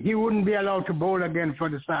 he wouldn't be allowed to bowl again for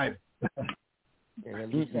the side. Okay, well,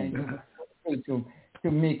 he's trying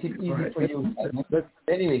to make it easy for you.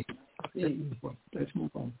 Anyway, let's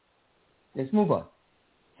move on. Let's move on.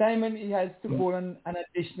 Simon, he has to bowl an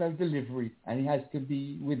additional delivery, and he has to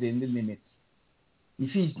be within the limits.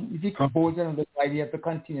 If he bowls another wide, he has to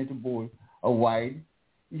continue to bowl a wide.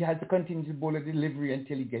 He has to continue to bowl a delivery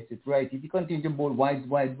until he gets it right. If he continues to bowl wide,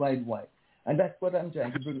 and that's what I'm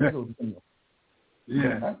trying to bring out to you.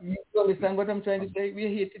 Yeah. You understand what I'm trying to say? We're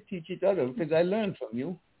here to teach each other because I learned from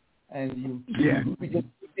you, and you. Yeah. We just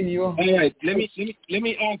continue. All right. Let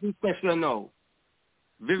me ask this question now.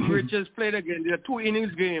 Viv Richards played again. There are 2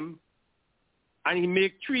 innings game, and he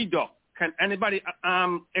made 3 duck. Can anybody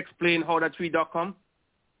explain how that 3 duck come?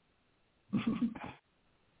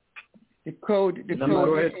 The code.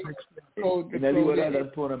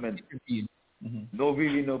 Tournament. No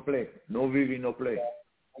VV, no play. No VV, no play.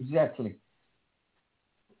 Exactly.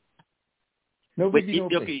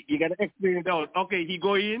 Okay, you gotta explain it out. Okay, he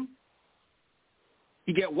go in.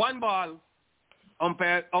 He get 1 ball.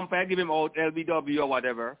 Umpire give him out, LBW or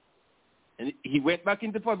whatever, and he went back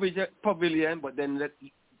into pavilion. But then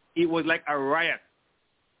it was like a riot.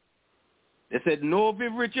 They said no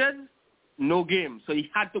Viv Richards, no game. So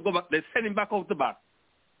he had to go back. They sent him back out the back.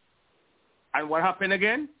 And what happened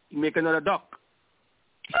again? He make another duck.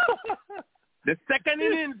 The second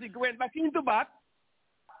innings, he went back into bat.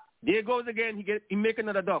 There goes again. He make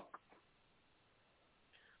another duck.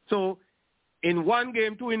 So in 1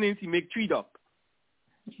 game, 2 innings, he make 3 duck.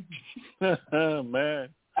 Man.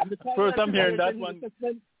 First I'm hearing that one.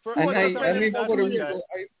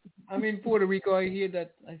 I'm in Puerto Rico. I hear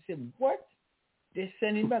that. I said, what? They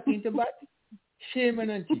send him back into bat? Shame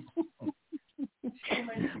and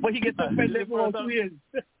But he gets suspended for 2 years.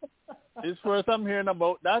 It's first I'm hearing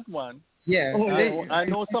about that one. Yeah. I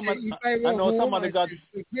know some of the guys.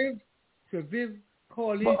 So Viv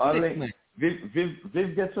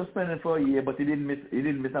gets suspended for a year, but he didn't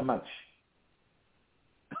miss a match.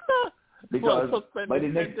 Because by the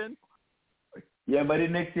next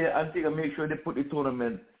year, Antigua make sure they put the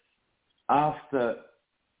tournament after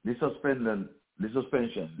the suspension.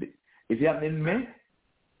 If it happened in May,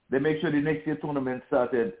 they make sure the next year tournament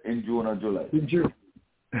started in June or July. In June.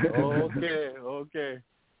 Okay.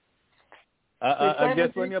 I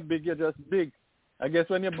guess when you're big, you're just big. When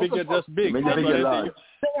you're big, you're large.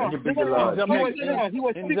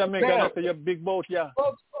 In Jamaica, you're big boat, yeah.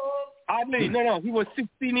 Hardly. No. He was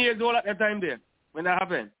 16 years old at the time there when that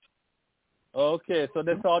happened. Okay, so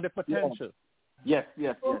they saw the potential. Yes.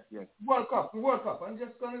 World Cup. I'm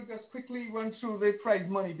just going to quickly run through the prize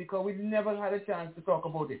money because we never had a chance to talk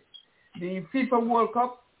about it. The FIFA World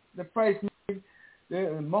Cup, the prize money,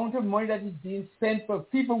 the amount of money that is being spent for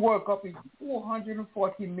FIFA World Cup is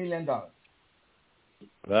 $440 million. Wow.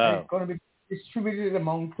 And it's going to be distributed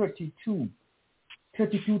among 32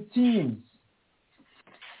 teams.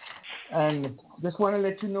 And just want to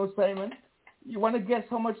let you know, Simon, you want to guess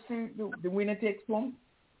how much the winner takes home?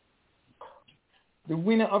 The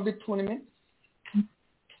winner of the tournament?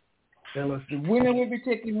 Tell us. The winner will be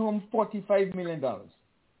taking home $45 million. The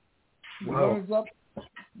runners up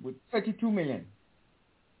with $32 million.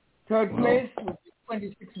 Third place with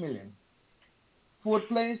 $26 million. Fourth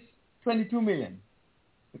place, $22 million.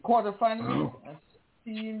 The quarterfinalists are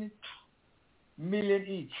 $16 million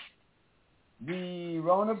each. The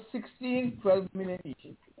round of 16, $12 million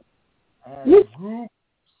each. And group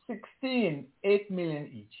 16, $8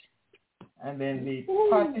 million each. And then the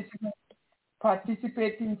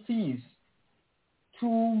participating fees,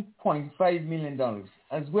 $2.5 million,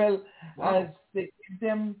 as well as they give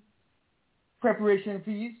them preparation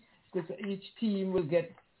fees, because each team will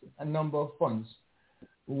get a number of funds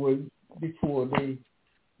before the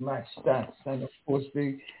match starts. And of course,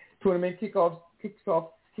 the tournament kicked off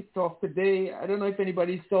today. I don't know if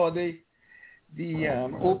anybody saw the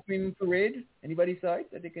opening parade. Anybody saw it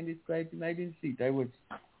that they can describe? I didn't see it. I was.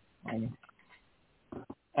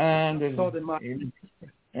 And saw the match.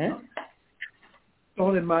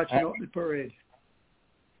 Saw the match, not the parade.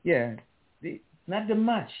 Yeah, not the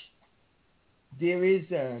match. There is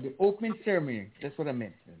the opening ceremony. That's what I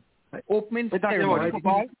meant. The opening ceremony.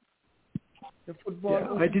 The football.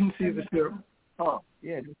 Yeah, I didn't see the ceremony. Oh,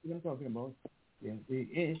 yeah, that's what I'm talking about. Yeah,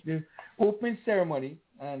 the opening ceremony,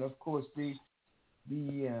 and of course the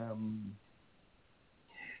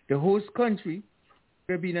host country,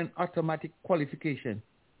 there being an automatic qualification,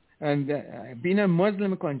 and being a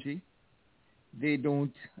Muslim country, they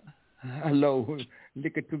don't allow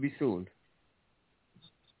liquor to be sold.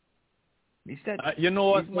 Is that? You know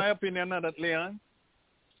what's my opinion on that, Leon?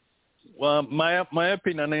 Well, my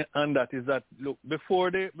opinion on that is that look, before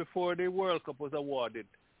the World Cup was awarded,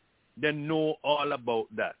 they know all about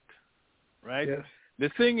that, right? Yes. The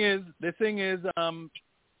thing is,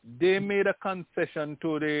 they made a concession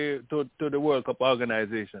to the World Cup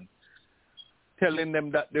organization, telling them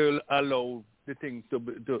that they'll allow the things to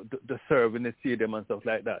serve in the stadium and stuff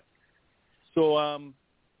like that. So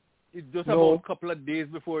it's just about a couple of days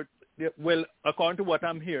before. Well, according to what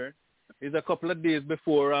I'm hearing, is a couple of days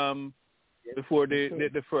before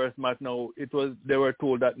the first match. Now they were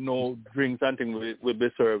told that no drinks and things will be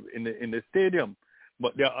served in the stadium,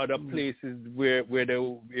 but there are other places where they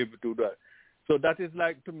will be able to do that. So that is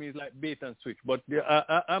to me like bait and switch. But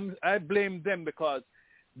I blame them because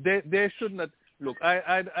they should not look.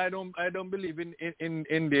 I don't believe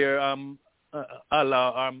in their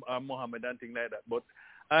Allah or Muhammad and things like that. But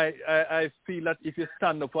I feel that if you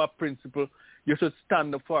stand up for a principle, you should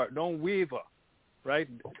stand up for it. Don't waver, right?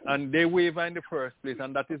 And they waver in the first place,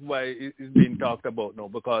 and that is why it's being talked about now,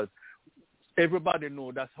 because everybody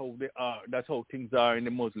knows that's how they are. That's how things are in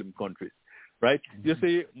the Muslim countries, right? Mm-hmm. You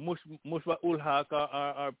see, Mushwa ul Haq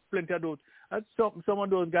are plenty of those. And some of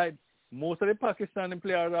those guys, most of the Pakistani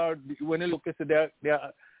players are, when you look at it,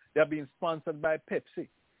 they're being sponsored by Pepsi.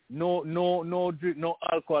 No drink, no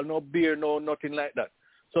alcohol, no beer, no nothing like that.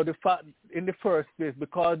 So the fact, in the first place,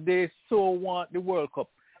 because they so want the World Cup,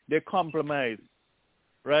 they compromise,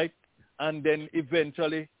 right? And then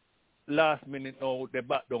eventually, last minute, they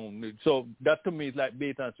back down. So that to me is like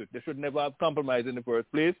bait and switch. They should never have compromised in the first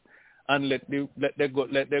place. and let they go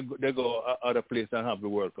other place and have the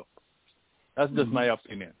World Cup. That's just my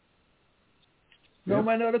opinion. Now,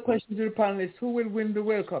 my other question to the panelists: who will win the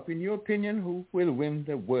World Cup? In your opinion, who will win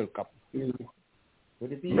the World Cup?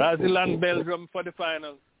 Brazil and Belgium for the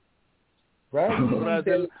final.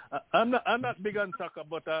 Brazil. I'm not big on soccer,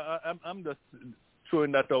 but I'm just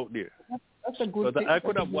throwing that out there. That's a good thing. I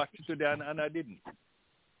could have watched it today and I didn't.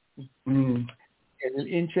 The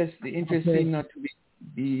interest seems not to be.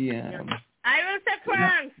 I will say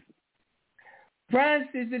France. France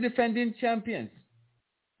is the defending champions,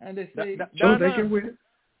 and they say so they can win.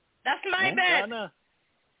 That's my bet.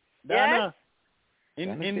 Dana.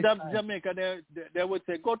 In Jamaica, they would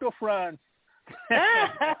say, go to France. Go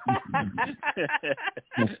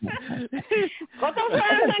to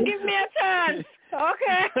France and give me a chance.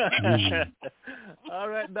 Okay. All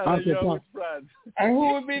right, Dana, you're with France. And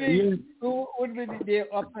who would be the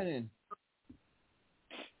opponent?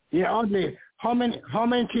 Yeah, Audley. How many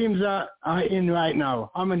teams are in right now?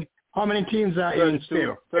 How many teams are in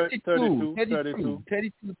still? 32 teams.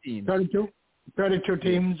 32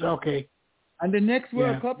 teams. Okay. And the next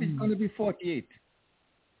World Cup is going to be 48.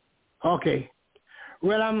 Okay.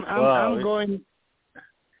 Well, I'm going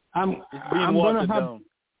to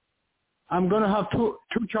have two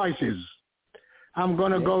choices. I'm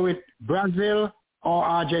going to go with Brazil or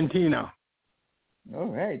Argentina. All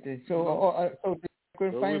right. So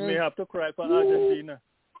we may have to cry for Argentina.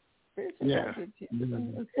 Yeah.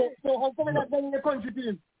 So how come that in the country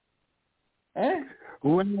team?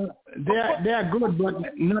 Well, they are good, but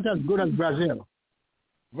not as good as Brazil.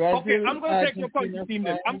 Okay, I'm going to take your country team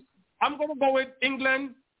then. I'm going to go with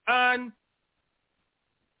England and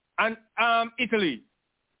Italy.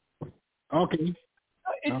 Okay.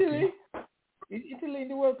 Italy? Is Italy in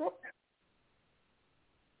the World Cup?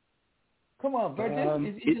 Come on, Virgil.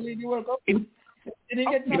 Is Italy in the World Cup? They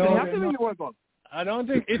have to be in the World Cup. I don't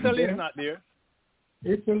think Italy is not there.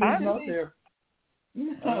 Italy is not there.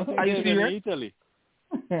 Are you serious? Italy.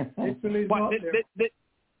 Italy is not there.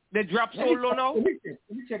 They dropped so low now? Let me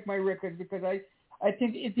check my record because I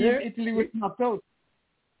think Italy was knocked out.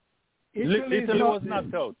 Italy was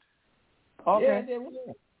knocked out. Okay. Yeah, they were.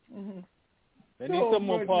 They need some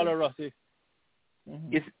more Paolo Rossi.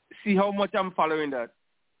 See how much I'm following that.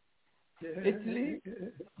 Italy,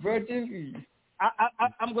 Virgil.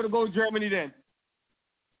 I'm going to go with Germany then.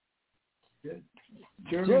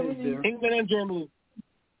 Germany. England and Germany.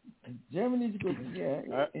 Germany's good, yeah.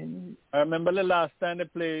 I remember the last time they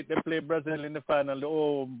played Brazil in the final.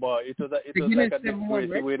 Oh boy, it was like a disgrace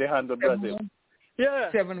the way they handled Brazil. 7-1.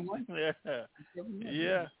 Yeah. 7-1. Yeah.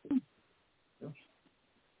 Yeah.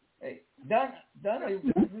 Hey, Donna,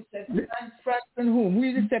 you said France and whom? Who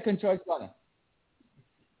is the second choice, Donna?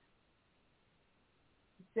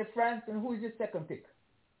 You said France, and who is the second pick?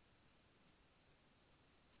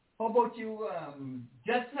 How about you,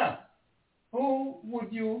 Jessna? Who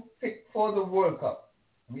would you pick for the World Cup?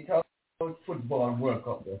 We talk about football World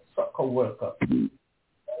Cup, the soccer World Cup.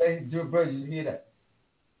 Joe Virgil, hear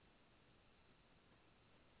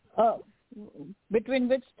that? Between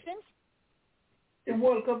which teams? The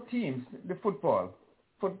World Cup teams, the football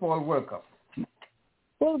World Cup.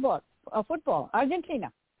 Football,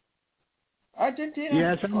 Argentina. Argentina?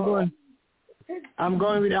 Yes, I'm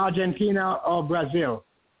going with Argentina or Brazil.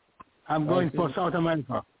 I'm going for South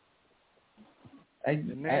America. I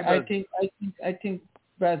think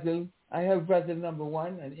Brazil. I have Brazil number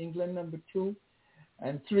 1 and England number 2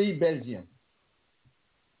 and 3 Belgium.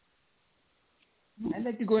 I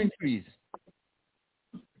like to go in threes.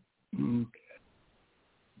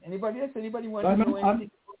 Anybody else? Anybody want to know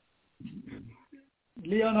anything?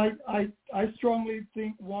 Leon, I strongly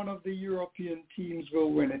think one of the European teams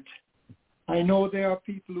will win it. I know there are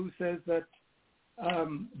people who says that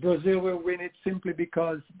Brazil will win it simply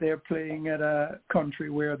because they're playing at a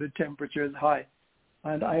country where the temperature is high.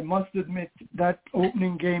 And I must admit that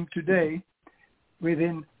opening game today,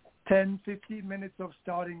 within 10, 15 minutes of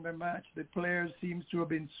starting the match, the players seems to have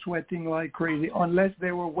been sweating like crazy, unless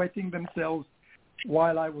they were wetting themselves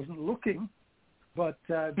while I wasn't looking. But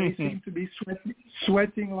they seem to be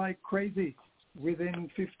sweating like crazy within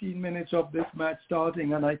 15 minutes of this match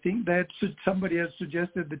starting. And I think that somebody has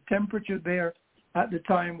suggested the temperature there at the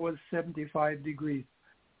time was 75 degrees.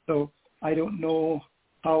 So I don't know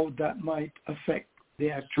how that might affect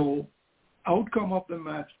the actual outcome of the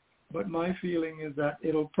match. But my feeling is that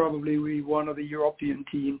it'll probably be one of the European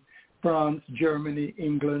teams, France, Germany,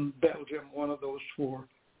 England, Belgium, one of those 4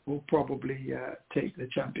 will probably take the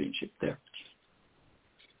championship there.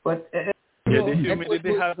 But the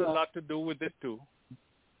humidity has a lot to do with it too.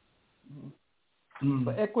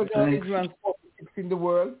 But Ecuador is ranked 46 in the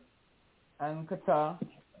world. and Qatar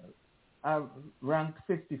are ranked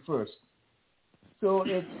 51st. So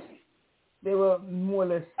they were more or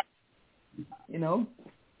less,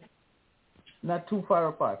 not too far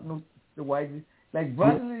apart. No, the wide, like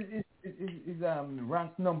Brazil is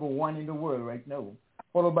ranked number 1 in the world right now,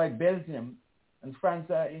 followed by Belgium, and France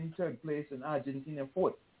are in 3rd place, and Argentina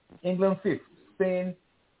 4th. England 5th, Spain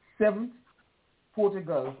 7th,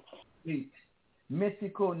 Portugal 8th,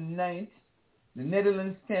 Mexico 9th, the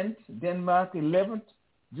Netherlands 10th, Denmark 11th,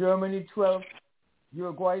 Germany 12th,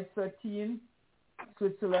 Uruguay 13th,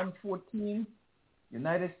 Switzerland 14th,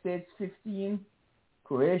 United States 15th,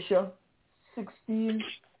 Croatia 16th,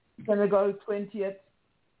 Senegal 20th,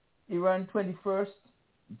 Iran 21st,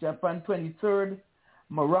 Japan 23rd,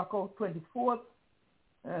 Morocco 24th,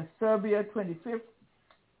 Serbia 25th,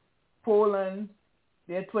 Poland,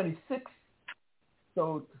 they're 26th,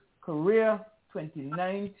 South Korea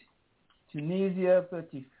 29th, Tunisia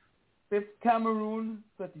 35th, Cameroon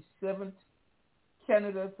 37th,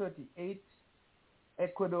 Canada 38th,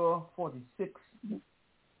 Ecuador 46th,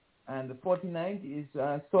 and the 49th is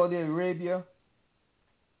Saudi Arabia,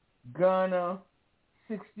 Ghana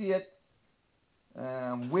 60th,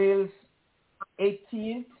 Wales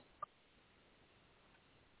 18th,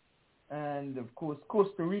 and of course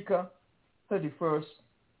Costa Rica 31st,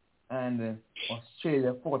 and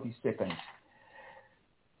Australia 42nd.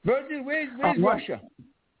 Virgil, where's Russia?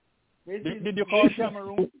 Did you call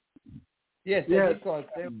Cameroon? Yes, yes.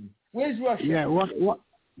 Where's Russia? Yeah, what?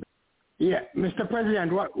 Yeah, Mr.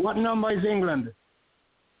 President, what number is England?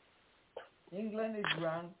 England is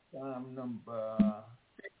ranked number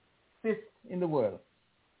 5th in the world.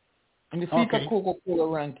 In the FIFA Coca-Cola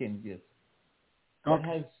ranking, yes.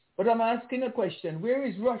 Okay. But I'm asking a question. Where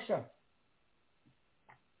is Russia?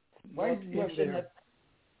 Why is Russia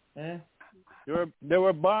not... They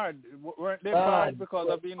were barred. Weren't they barred because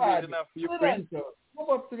of the invasion of Ukraine? Go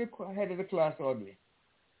up to the head of the class, Audley.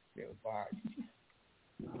 They were barred.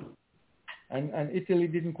 And Italy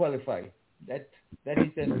didn't qualify. That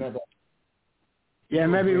is another... Yeah,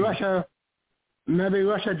 maybe Russia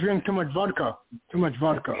drink too much vodka.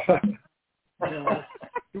 Yeah,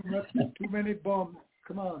 too many bombs.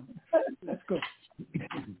 Come on, let's go.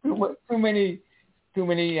 Too many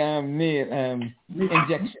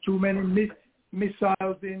injections. Too many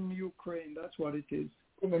missiles in Ukraine. That's what it is.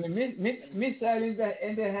 Too many missiles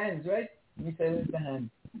in their hands, right? Missiles in the hands.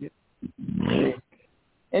 Yeah.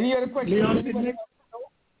 Any other questions?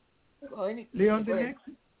 Leon,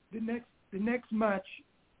 the next match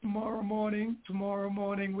tomorrow morning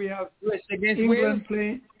we have England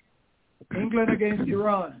playing England against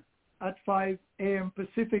Iran at 5 a.m.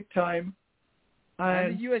 Pacific time,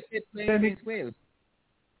 and the USA playing against Wales.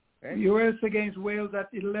 Right? US against Wales at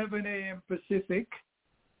 11 a.m. Pacific,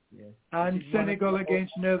 and Senegal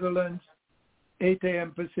against Netherlands 8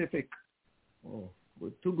 a.m. Pacific. Oh,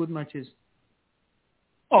 good. 2 good matches.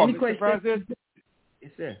 Any questions? President?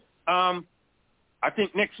 Yes, sir. I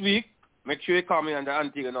think next week, make sure you call me on the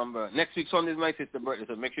Antigua number. Next week, Sunday is my sister's birthday,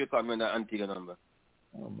 so make sure you call me on the Antigua number.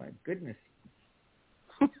 Oh, my goodness.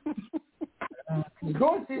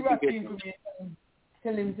 Go and see Rakim for me and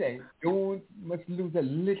tell him, don't must lose a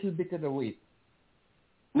little bit of the weight.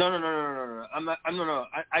 No.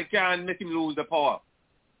 I can't make him lose the power.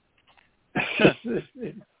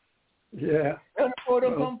 Yeah.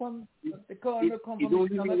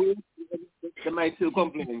 They might still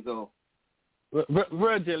complain, so.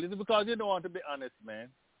 Virgil, is it because you don't want to be honest, man?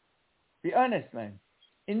 Be honest, man.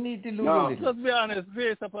 You need to lose a little. Just be honest.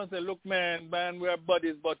 Face up and say, look, man, we're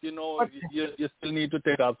buddies, but you still need to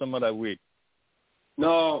take out some of that weight.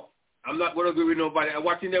 No, I'm not going to agree with nobody. I'm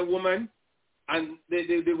watching the woman, and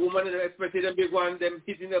the woman, especially the big one, them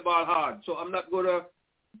hitting the ball hard. So I'm not going to.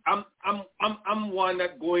 I'm one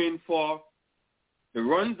that going for the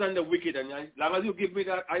runs and the wicket, and as long as you give me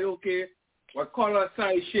that, I okay. What color,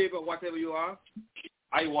 size, shape, or whatever you are,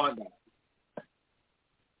 I want that.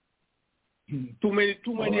 Too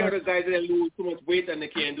many other guys that lose too much weight and they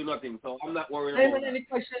can't do nothing, so I'm not worried about that. Any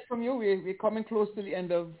questions from you? We're coming close to the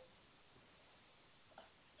end of...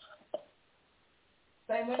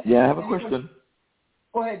 Simon? Yeah, I have a question.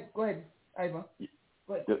 Go ahead, Ivan.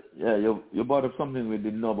 Go ahead. Yeah, you brought up something with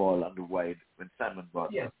the no ball and the wide when Simon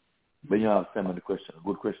brought yes. up. When you ask Simon the question,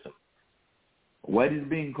 good question. Wide is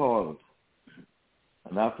being called,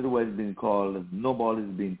 and after the wide is being called, no ball is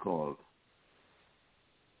being called.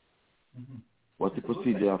 Mm-hmm. What's the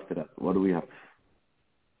procedure after that? What do we have?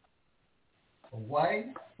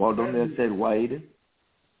 Wide? Well, don't they have said wide?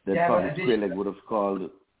 Then probably square leg would have called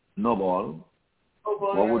no ball. No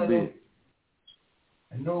ball. What would be?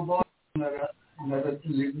 No ball. another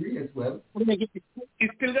delivery as well. He's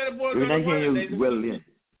still got a ball. We're not hearing you well, Liam.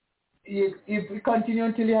 If we continue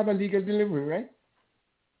until you have a legal delivery, right?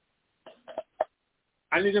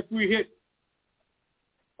 And it's a free hit.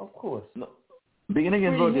 Of course. No. Begin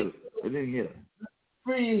again, Virgil. I didn't hear.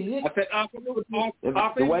 Free hit. I said after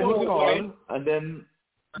the white was called, and then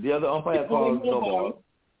the other umpire called no ball.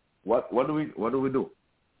 What do we do?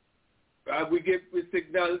 We give the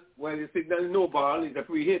signal when the signal is no ball, it's a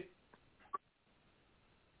free hit.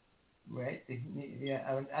 Right.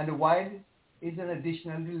 Yeah, and the wide is an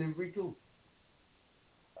additional delivery too.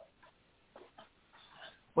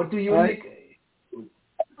 What do you make?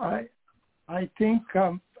 I think,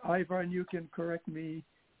 Ivan, you can correct me.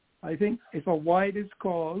 I think if a wide is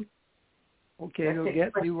called, okay, he'll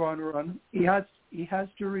get the run. He has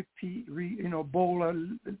to repeat, bowl a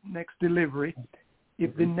next delivery.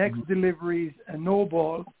 If the next delivery is a no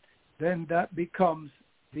ball, then that becomes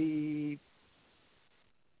the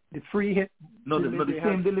free hit. No, the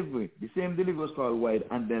same delivery. The same delivery was called wide,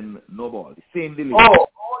 and then no ball. The same delivery.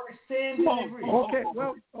 The same delivery.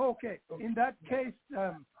 Okay. In that case,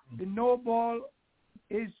 the no ball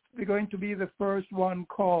is going to be the first one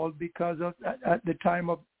called because of at the time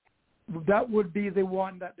of that would be the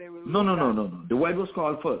one that they will. No. The wide was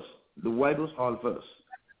called first.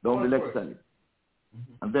 Down the left side,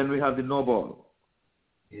 and then we have the no ball.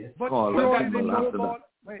 Yes. But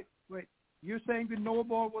wait. You're saying the no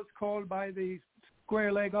ball was called by the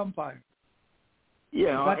square leg umpire?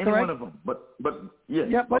 Yeah, any one of them. But yes.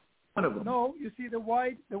 Yeah, but one of them. No, you see the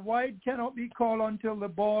wide cannot be called until the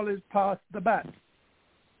ball is past the bat.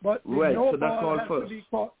 But the right, no so that's ball called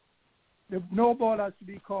first. The no ball has to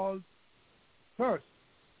be called first.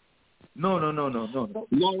 No.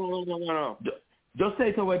 Just say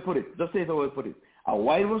it how I put it. A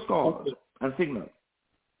wide was called and signaled.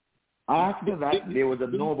 After that, there was a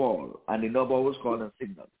no ball, and the no ball was called and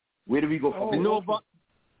signaled. Where do we go from the no ball?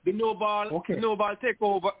 The no ball take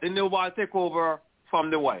over. The no ball take over from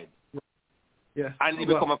the wide. Yes. And it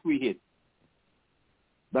become a free hit.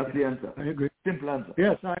 That's the answer. I agree. Simple answer.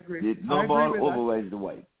 Yes, I agree. The no ball overrides the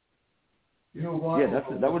wide.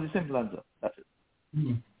 That was the simple answer. That's it.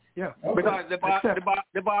 Mm-hmm. Yeah. Because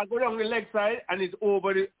the ball go down the leg side and it's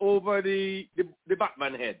over the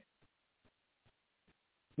batsman head.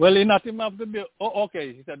 Well, he not have to be. Oh,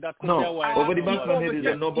 okay. He said that could be a wide. Over the batsman head is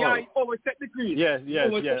a no ball. Yeah, overset the crease. Yes.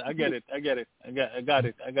 I get it.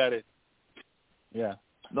 Yeah.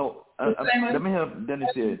 No, let me have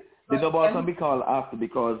Dennis here. The no ball can be called after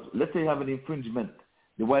because let's say you have an infringement.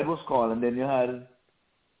 The wide was called and then you had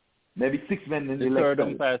maybe 6 men in the leg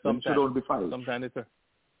side. It should only be 5. Sometimes it's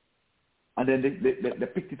and then they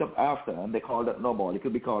picked it up after and they called that no ball. It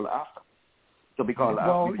could be called after. It could be called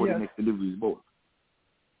after before the next delivery is bowled.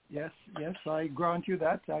 Yes, I grant you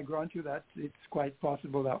that. It's quite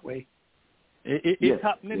possible that way. It's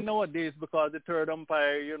happening nowadays because the third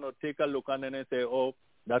umpire, take a look and then they say, oh,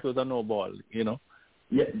 that was a no ball,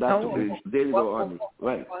 Yeah, that's there you go, Arnie.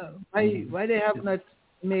 Right. Why they have not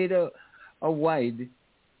made a wide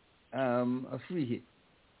a free hit?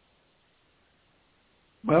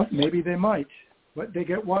 Well, maybe they might, but they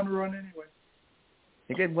get 1 run anyway.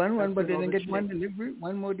 They get 1 run, but they don't get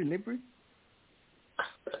one more delivery.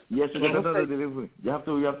 Yes, you get another delivery. You have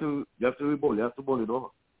to re-bowl. You have to bowl it over.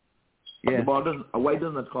 Yeah. The ball a wide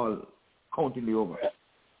does not counting the over.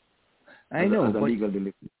 I know. As a legal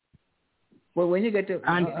delivery. Well, when you get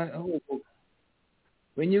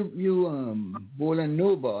when you bowl a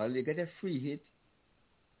no ball, you get a free hit,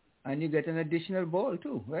 and you get an additional ball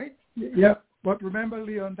too, right? Yeah, but remember,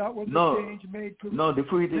 Leon, that was the change made to. No, the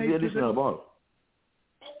free hit is the additional ball.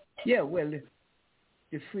 Yeah, well,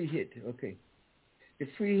 the free hit, okay. The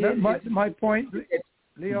free hit. My point,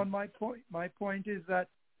 Leon. My point is that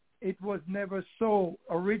it was never so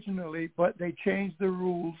originally, but they changed the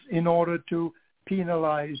rules in order to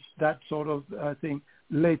penalize that sort of thing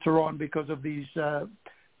later on because of these, the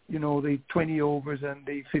 20 overs and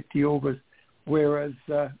the 50 overs, whereas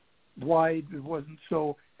wide it wasn't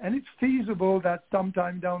so. And it's feasible that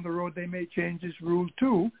sometime down the road they may change this rule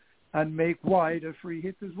too and make wide a free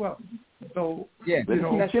hit as well. So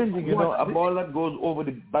it's changing. A ball that goes over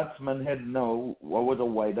the batsman's head now, what was a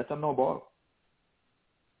wide? That's a no ball.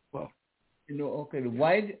 Well, the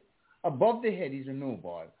wide above the head is a no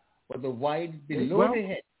ball, but the wide below the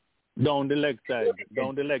head. Down the leg side.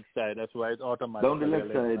 That's why it's automatic. Down the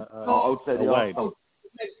leg side, outside the wide.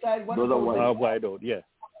 Leg side. Those are wide. Wide out. Yeah.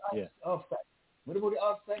 Offside. What about the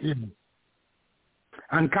outside? Mm-hmm.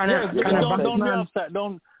 And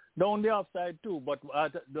down the offside too, but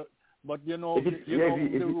the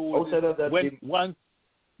rule outside of that, when once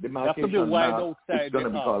the you have to be wide outside. It's going to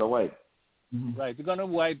be called a wide. Right, you're gonna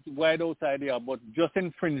wide outside here, but just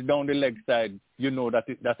infringe down the leg side, you know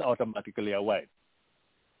that's automatically a wide.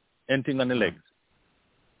 Anything on the legs.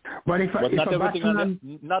 But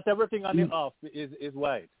not everything on the off is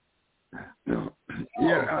wide.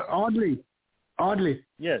 Yeah, oddly.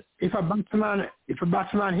 Yes. If a batsman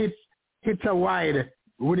hits a wide,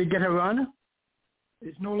 would he get a run?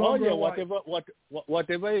 It's no longer. Oh yeah,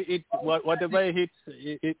 whatever it hits,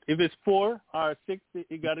 if it's 4 or 6,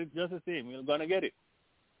 he got it just the same. You're gonna get it.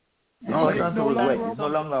 No, it's no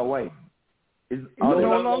longer wide. It's no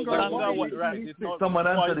longer wide. Right. Someone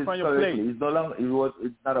answered it correctly. It's no longer.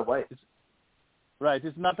 It's not a wide. Right.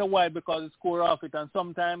 It's not a wide because it's score off it, and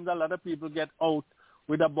sometimes a lot of people get out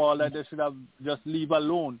with a ball that they should have just leave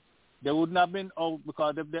alone. They wouldn't have been out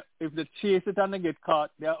because if they chase it and they get caught,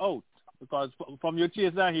 they're out. Because from your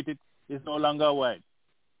chase and hit it, it's no longer wide.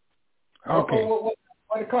 Okay.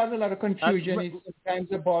 What causes a lot of confusion is sometimes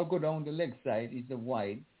the ball go down the leg side, it's a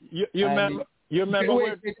wide. You remember?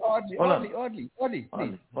 Wait, Audley, please.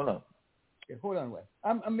 Hold on. Okay, hold on, Wes.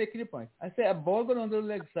 I'm making a point. I say a ball going down the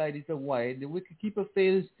leg side is a wide. The wicketkeeper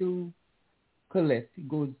fails to collect. It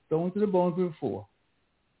goes down to the boundary for 4.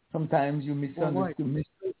 Sometimes you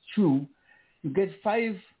misconstrue. You get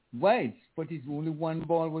 5 wides, but it's only 1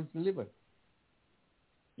 ball was delivered.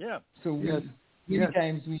 Yeah. So many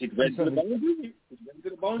times we went to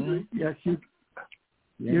the boundary. Yes,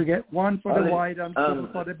 you get 1 for the wide and 2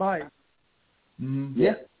 for the bite.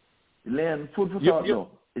 Yeah. Leon, food for thought though.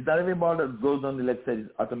 It's not every ball that goes on the leg side is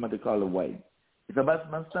automatically wide. If a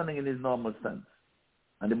batsman standing in his normal stance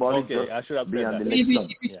and the ball is just beyond the leg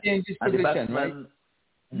stump, and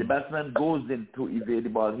the batsman goes in to evade the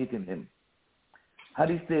ball hitting him. Had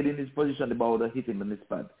he stayed in his position, the ball would have hit him in his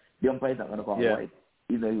pad. The umpire is not going to call wide.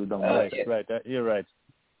 Even though he was down right. You're right.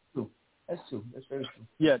 True. That's true. That's very true.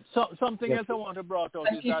 Yeah. Something else I want to brought out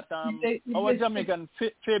is that our Jamaican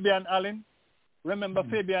Fabian Allen. Remember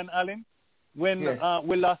Fabian Allen? When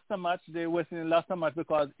we lost the match, they lost the match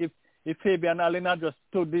because if Fabian Allen had just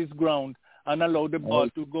stood his ground and allowed the ball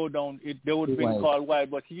to go down, they would have been called wide.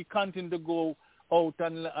 But he continued to go out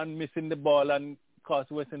and missing the ball and cause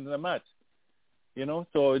wasting the match. You know,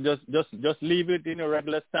 so just leave it in a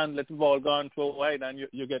regular stand, let the ball go on for wide, and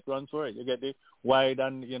you get runs for it. You get the wide,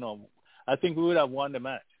 and I think we would have won the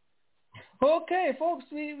match. Okay, folks,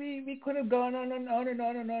 we could have gone on and on and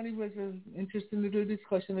on and on. It was an interesting little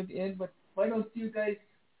discussion at the end, but why don't you guys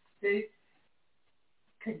stay?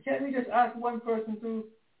 Can we just ask one person to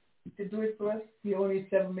do it for us? We only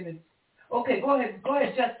 7 minutes. Okay, go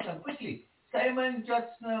ahead, Justin, quickly. Simon,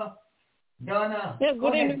 Justin, Donna. Yeah,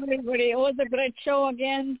 good evening, everybody. It was a great show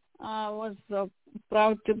again. I was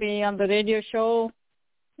proud to be on the radio show.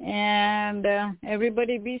 And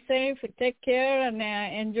everybody be safe, take care, and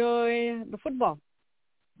enjoy the football.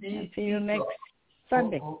 And see you next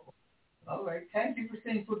Sunday. All right. Thank you for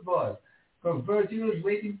saying football. Because Virgil is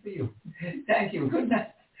waiting for you. Thank you. Good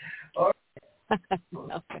night. All right.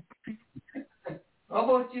 How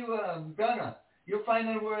about you, Donna? Your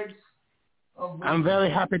final words? I'm very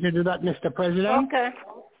happy to do that, Mr. President. Okay.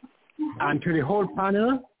 And to the whole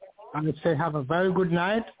panel, I would say have a very good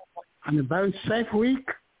night and a very safe week.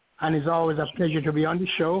 And it's always a pleasure to be on the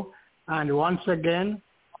show. And once again,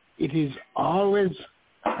 it is always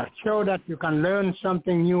a show that you can learn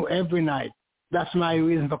something new every night. That's my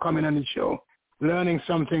reason for coming on the show. Learning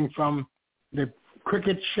something from the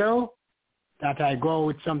cricket show, that I go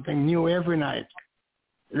with something new every night.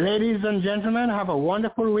 Ladies and gentlemen, have a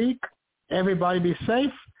wonderful week. Everybody be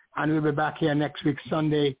safe. And we'll be back here next week,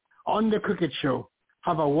 Sunday, on the cricket show.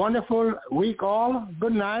 Have a wonderful week all.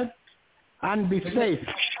 Good night. And be safe.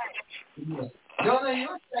 Donna,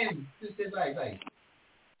 your time to say bye-bye.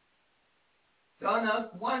 Donna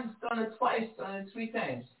once, Donna twice, Donna 3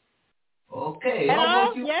 times. Okay.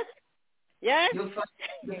 Hello? Yes?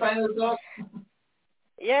 The final thought?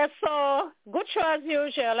 Yes, so good show as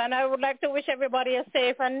usual, and I would like to wish everybody a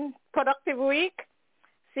safe and productive week.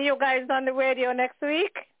 See you guys on the radio next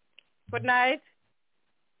week. Good night.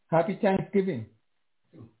 Happy Thanksgiving.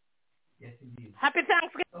 Yes, indeed. Happy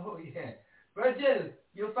Thanksgiving. Oh, yeah. Virgil,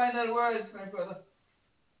 your final words, my brother.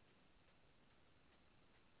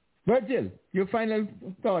 Virgil, your final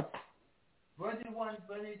thoughts. Virgil once,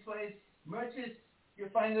 Virgil twice. Merchant, your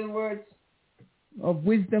final words of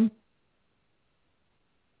wisdom.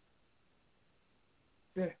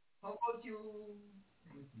 Yeah. How about you?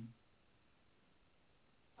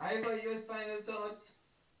 Ivor, your final thoughts?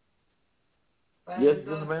 Yes,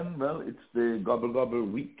 gentlemen. Well, it's the Gobble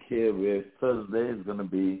week here, where Thursday is going to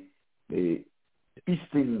be a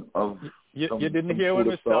feasting of. You didn't hear when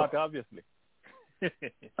we start, obviously.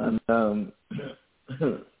 And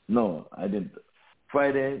No, I didn't.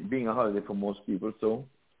 Friday being a holiday for most people, so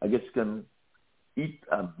I guess you can eat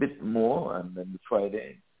a bit more, and then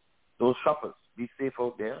Friday, those shoppers, be safe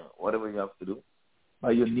out there, whatever you have to do.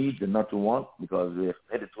 Buy your needs and not to want, because we're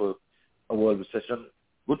headed to a world recession.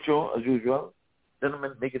 Good show, as usual.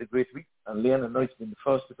 Gentlemen, make it a great week. And Leon, I know it's been the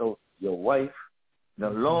first without your wife in a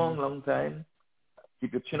long, long time.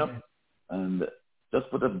 Keep your chin up, and just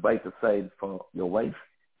put a bite aside for your wife.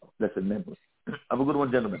 Blessed memory. Have a good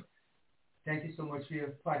one, gentlemen. Thank you so much for your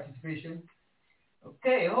participation.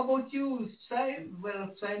 Okay, how about you, Simon?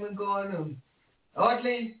 Well, Simon gone.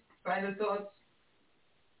 Audley, final thoughts?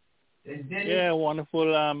 Yeah,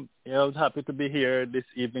 wonderful. I was happy to be here this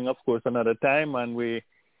evening, of course, another time, and we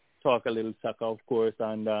talk a little soccer, of course,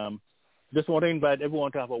 and just want to invite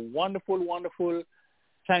everyone to have a wonderful, wonderful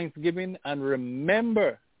Thanksgiving, and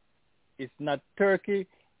remember, it's not Turkey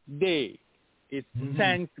Day, it's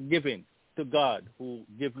Thanksgiving to God, who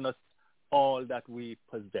given us all that we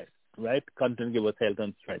possess, right? Continue to give us health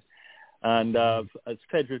and strength. And as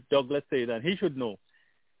Frederick Douglass said, and he should know,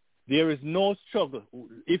 there is no struggle.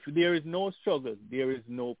 If there is no struggle, there is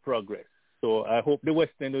no progress. So I hope the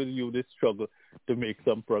West End will use this struggle to make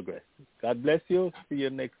some progress. God bless you. See you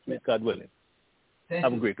next week, God willing.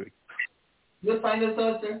 Have a great week. Your final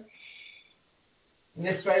thoughts, sir?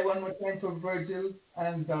 Let's try one more time for Virgil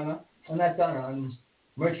and Donna. Oh, not Donna, and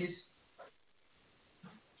Mercedes.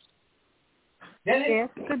 Yes,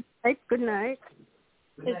 good night. Good night.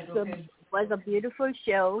 Good night, It was a beautiful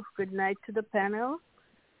show. Good night to the panel,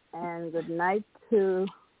 and good night to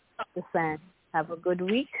the fans. Have a good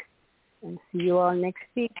week, and see you all next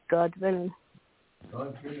week, God willing.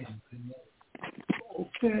 God willing.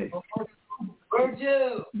 Okay.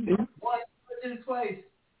 Virgil! Once, Virgil twice.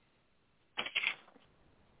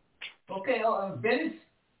 Okay, Dennis?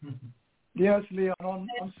 Yes, Leon. On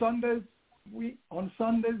Sundays,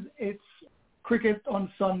 it's cricket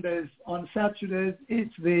on Sundays. On Saturdays,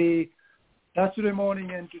 it's the Saturday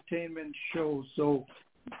morning entertainment show. So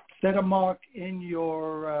set a mark in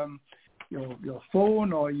your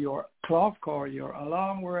phone or your clock or your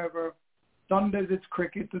alarm, wherever. Sundays, it's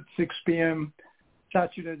cricket at 6 p.m.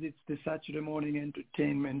 Saturdays, it's the Saturday morning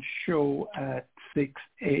entertainment show at 6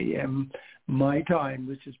 a.m. my time,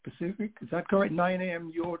 which is Pacific. Is that correct? 9 a.m.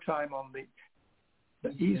 your time on the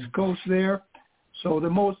East Coast there. So the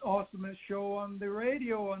most awesomest show on the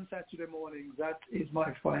radio on Saturday mornings. That is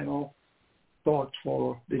my final thought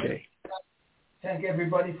for the day. Thank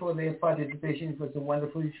everybody for their participation. It was a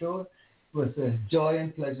wonderful show. It was a joy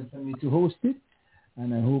and pleasure for me to host it.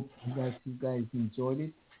 And I hope that you guys enjoyed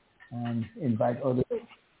it. And invite others.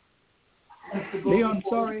 Leon,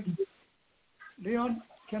 sorry. Leon,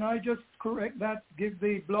 can I just correct that? Give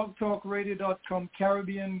the blogtalkradio.com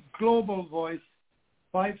Caribbean Global Voice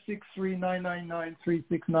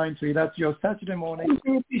 563-999-3693. That's your Saturday morning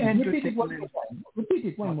entertainment. Repeat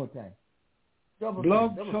it one more time.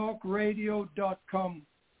 Blogtalkradio.com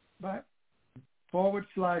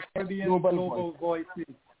 /Caribbean Global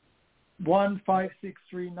Voices.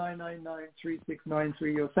 1-563-999-3693.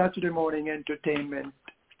 Your Saturday morning entertainment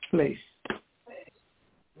place.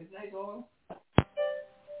 Good night, all.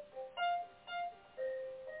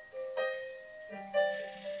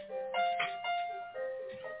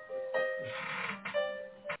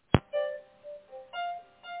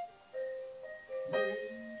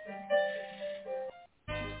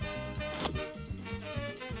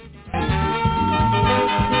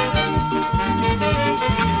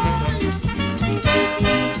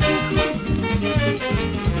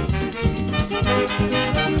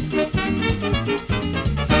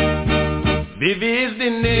 Vivi is the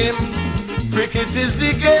name, cricket is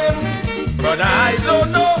the game. Brother, I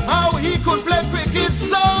don't know how he could play cricket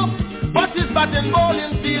so, but his batting,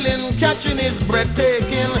 bowling, feeling, catching is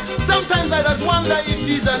breathtaking. Sometimes I just wonder if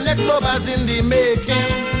he's the next Lovers in the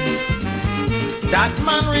making. That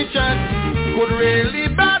man Richard could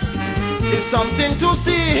really bat. It's something to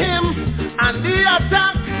see him and the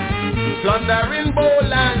attack. Plundering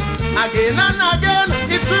bowlers again and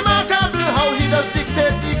again. It's remarkable how he does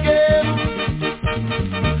dictate the game.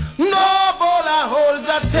 No bowler holds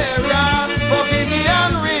a terrier for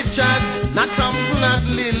Vivian Richard. Not Thompson, not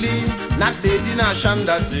Lily, not Lady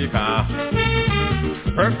Nashandasika.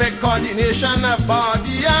 Perfect coordination of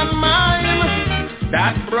body and mind.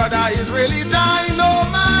 That brother is really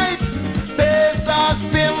dynamite. Pace or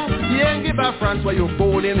spin, he ain't give a France where you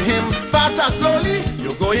bowling him. Fast or slowly,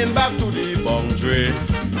 you're going back to the boundary.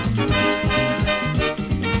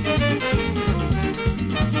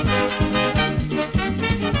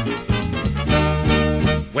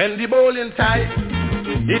 When the bowling tight,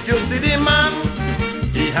 if you see the man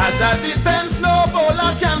He has a defense no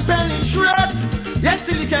bowler can penetrate. Yet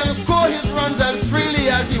still he can score his runs as freely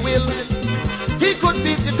as he will. He could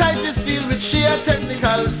beat the tightest field with sheer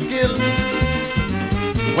technical skill.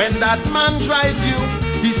 When that man drives you,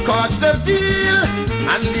 he scotch the field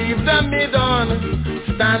and leave the mid on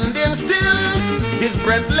standing still. His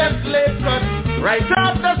breathless leg cut right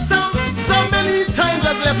off the stump. So many times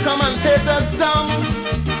has left commentators dumb.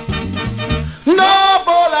 No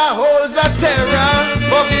bowler holds a terror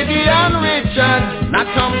for Vivian Richards, not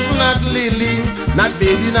Thompson, not Lily, not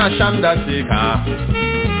Baby, not Chandrasekhar.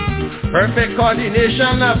 Perfect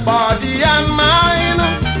coordination of body and mind.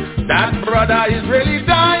 That brother is really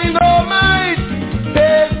dynamite.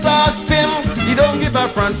 Pace past him, he don't give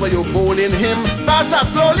a front for you bowling him. Faster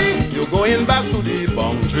slowly, you're going back to the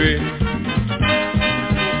boundary.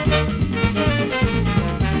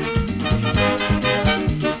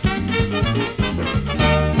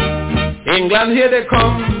 England, here they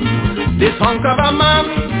come, this hunk of a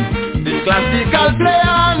man, this classical player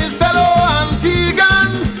and his fellow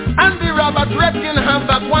Antiguan. And the Robert Redkin have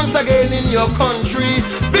back once again in your country.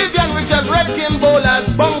 Vivian Richards Redkin bowlers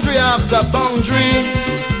boundary after boundary.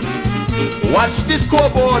 Watch the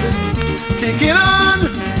scoreboard ticking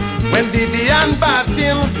on. When Vivian bats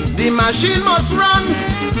him, the machine must run.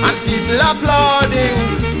 And people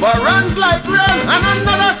applauding for runs like rain. And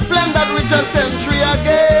another splendid Richards century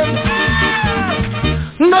again.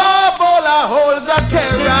 No bowler holds a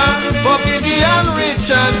terror for Vivian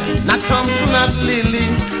Richards, not Thompson, not Lily,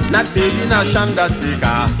 not Baby, not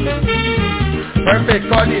Chandrasekhar. Perfect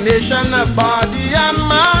coordination of body and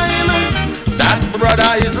mind. That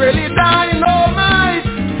brother is really dynamite.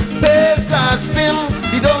 Pace and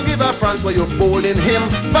spin, he don't give a front when you're bowling him.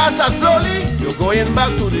 Faster slowly, you're going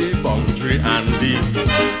back to the boundary and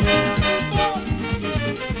the